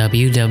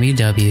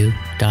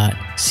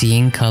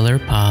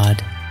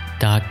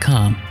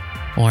www.seeingcolorpod.com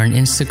or on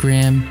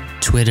Instagram,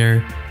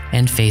 Twitter,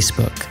 and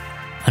Facebook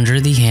under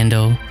the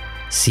handle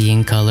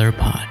Seeing Color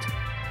Pod.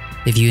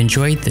 If you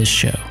enjoyed this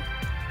show,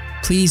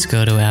 please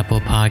go to Apple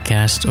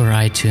Podcasts or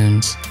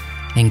iTunes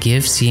and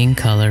give Seeing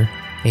Color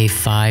a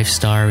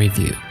 5-star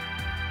review.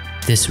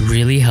 This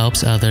really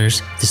helps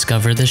others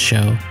discover the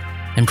show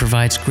and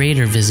provides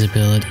greater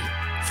visibility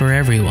for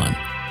everyone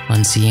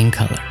on Seeing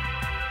Color.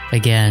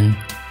 Again,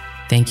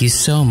 thank you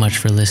so much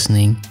for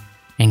listening,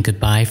 and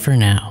goodbye for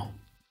now.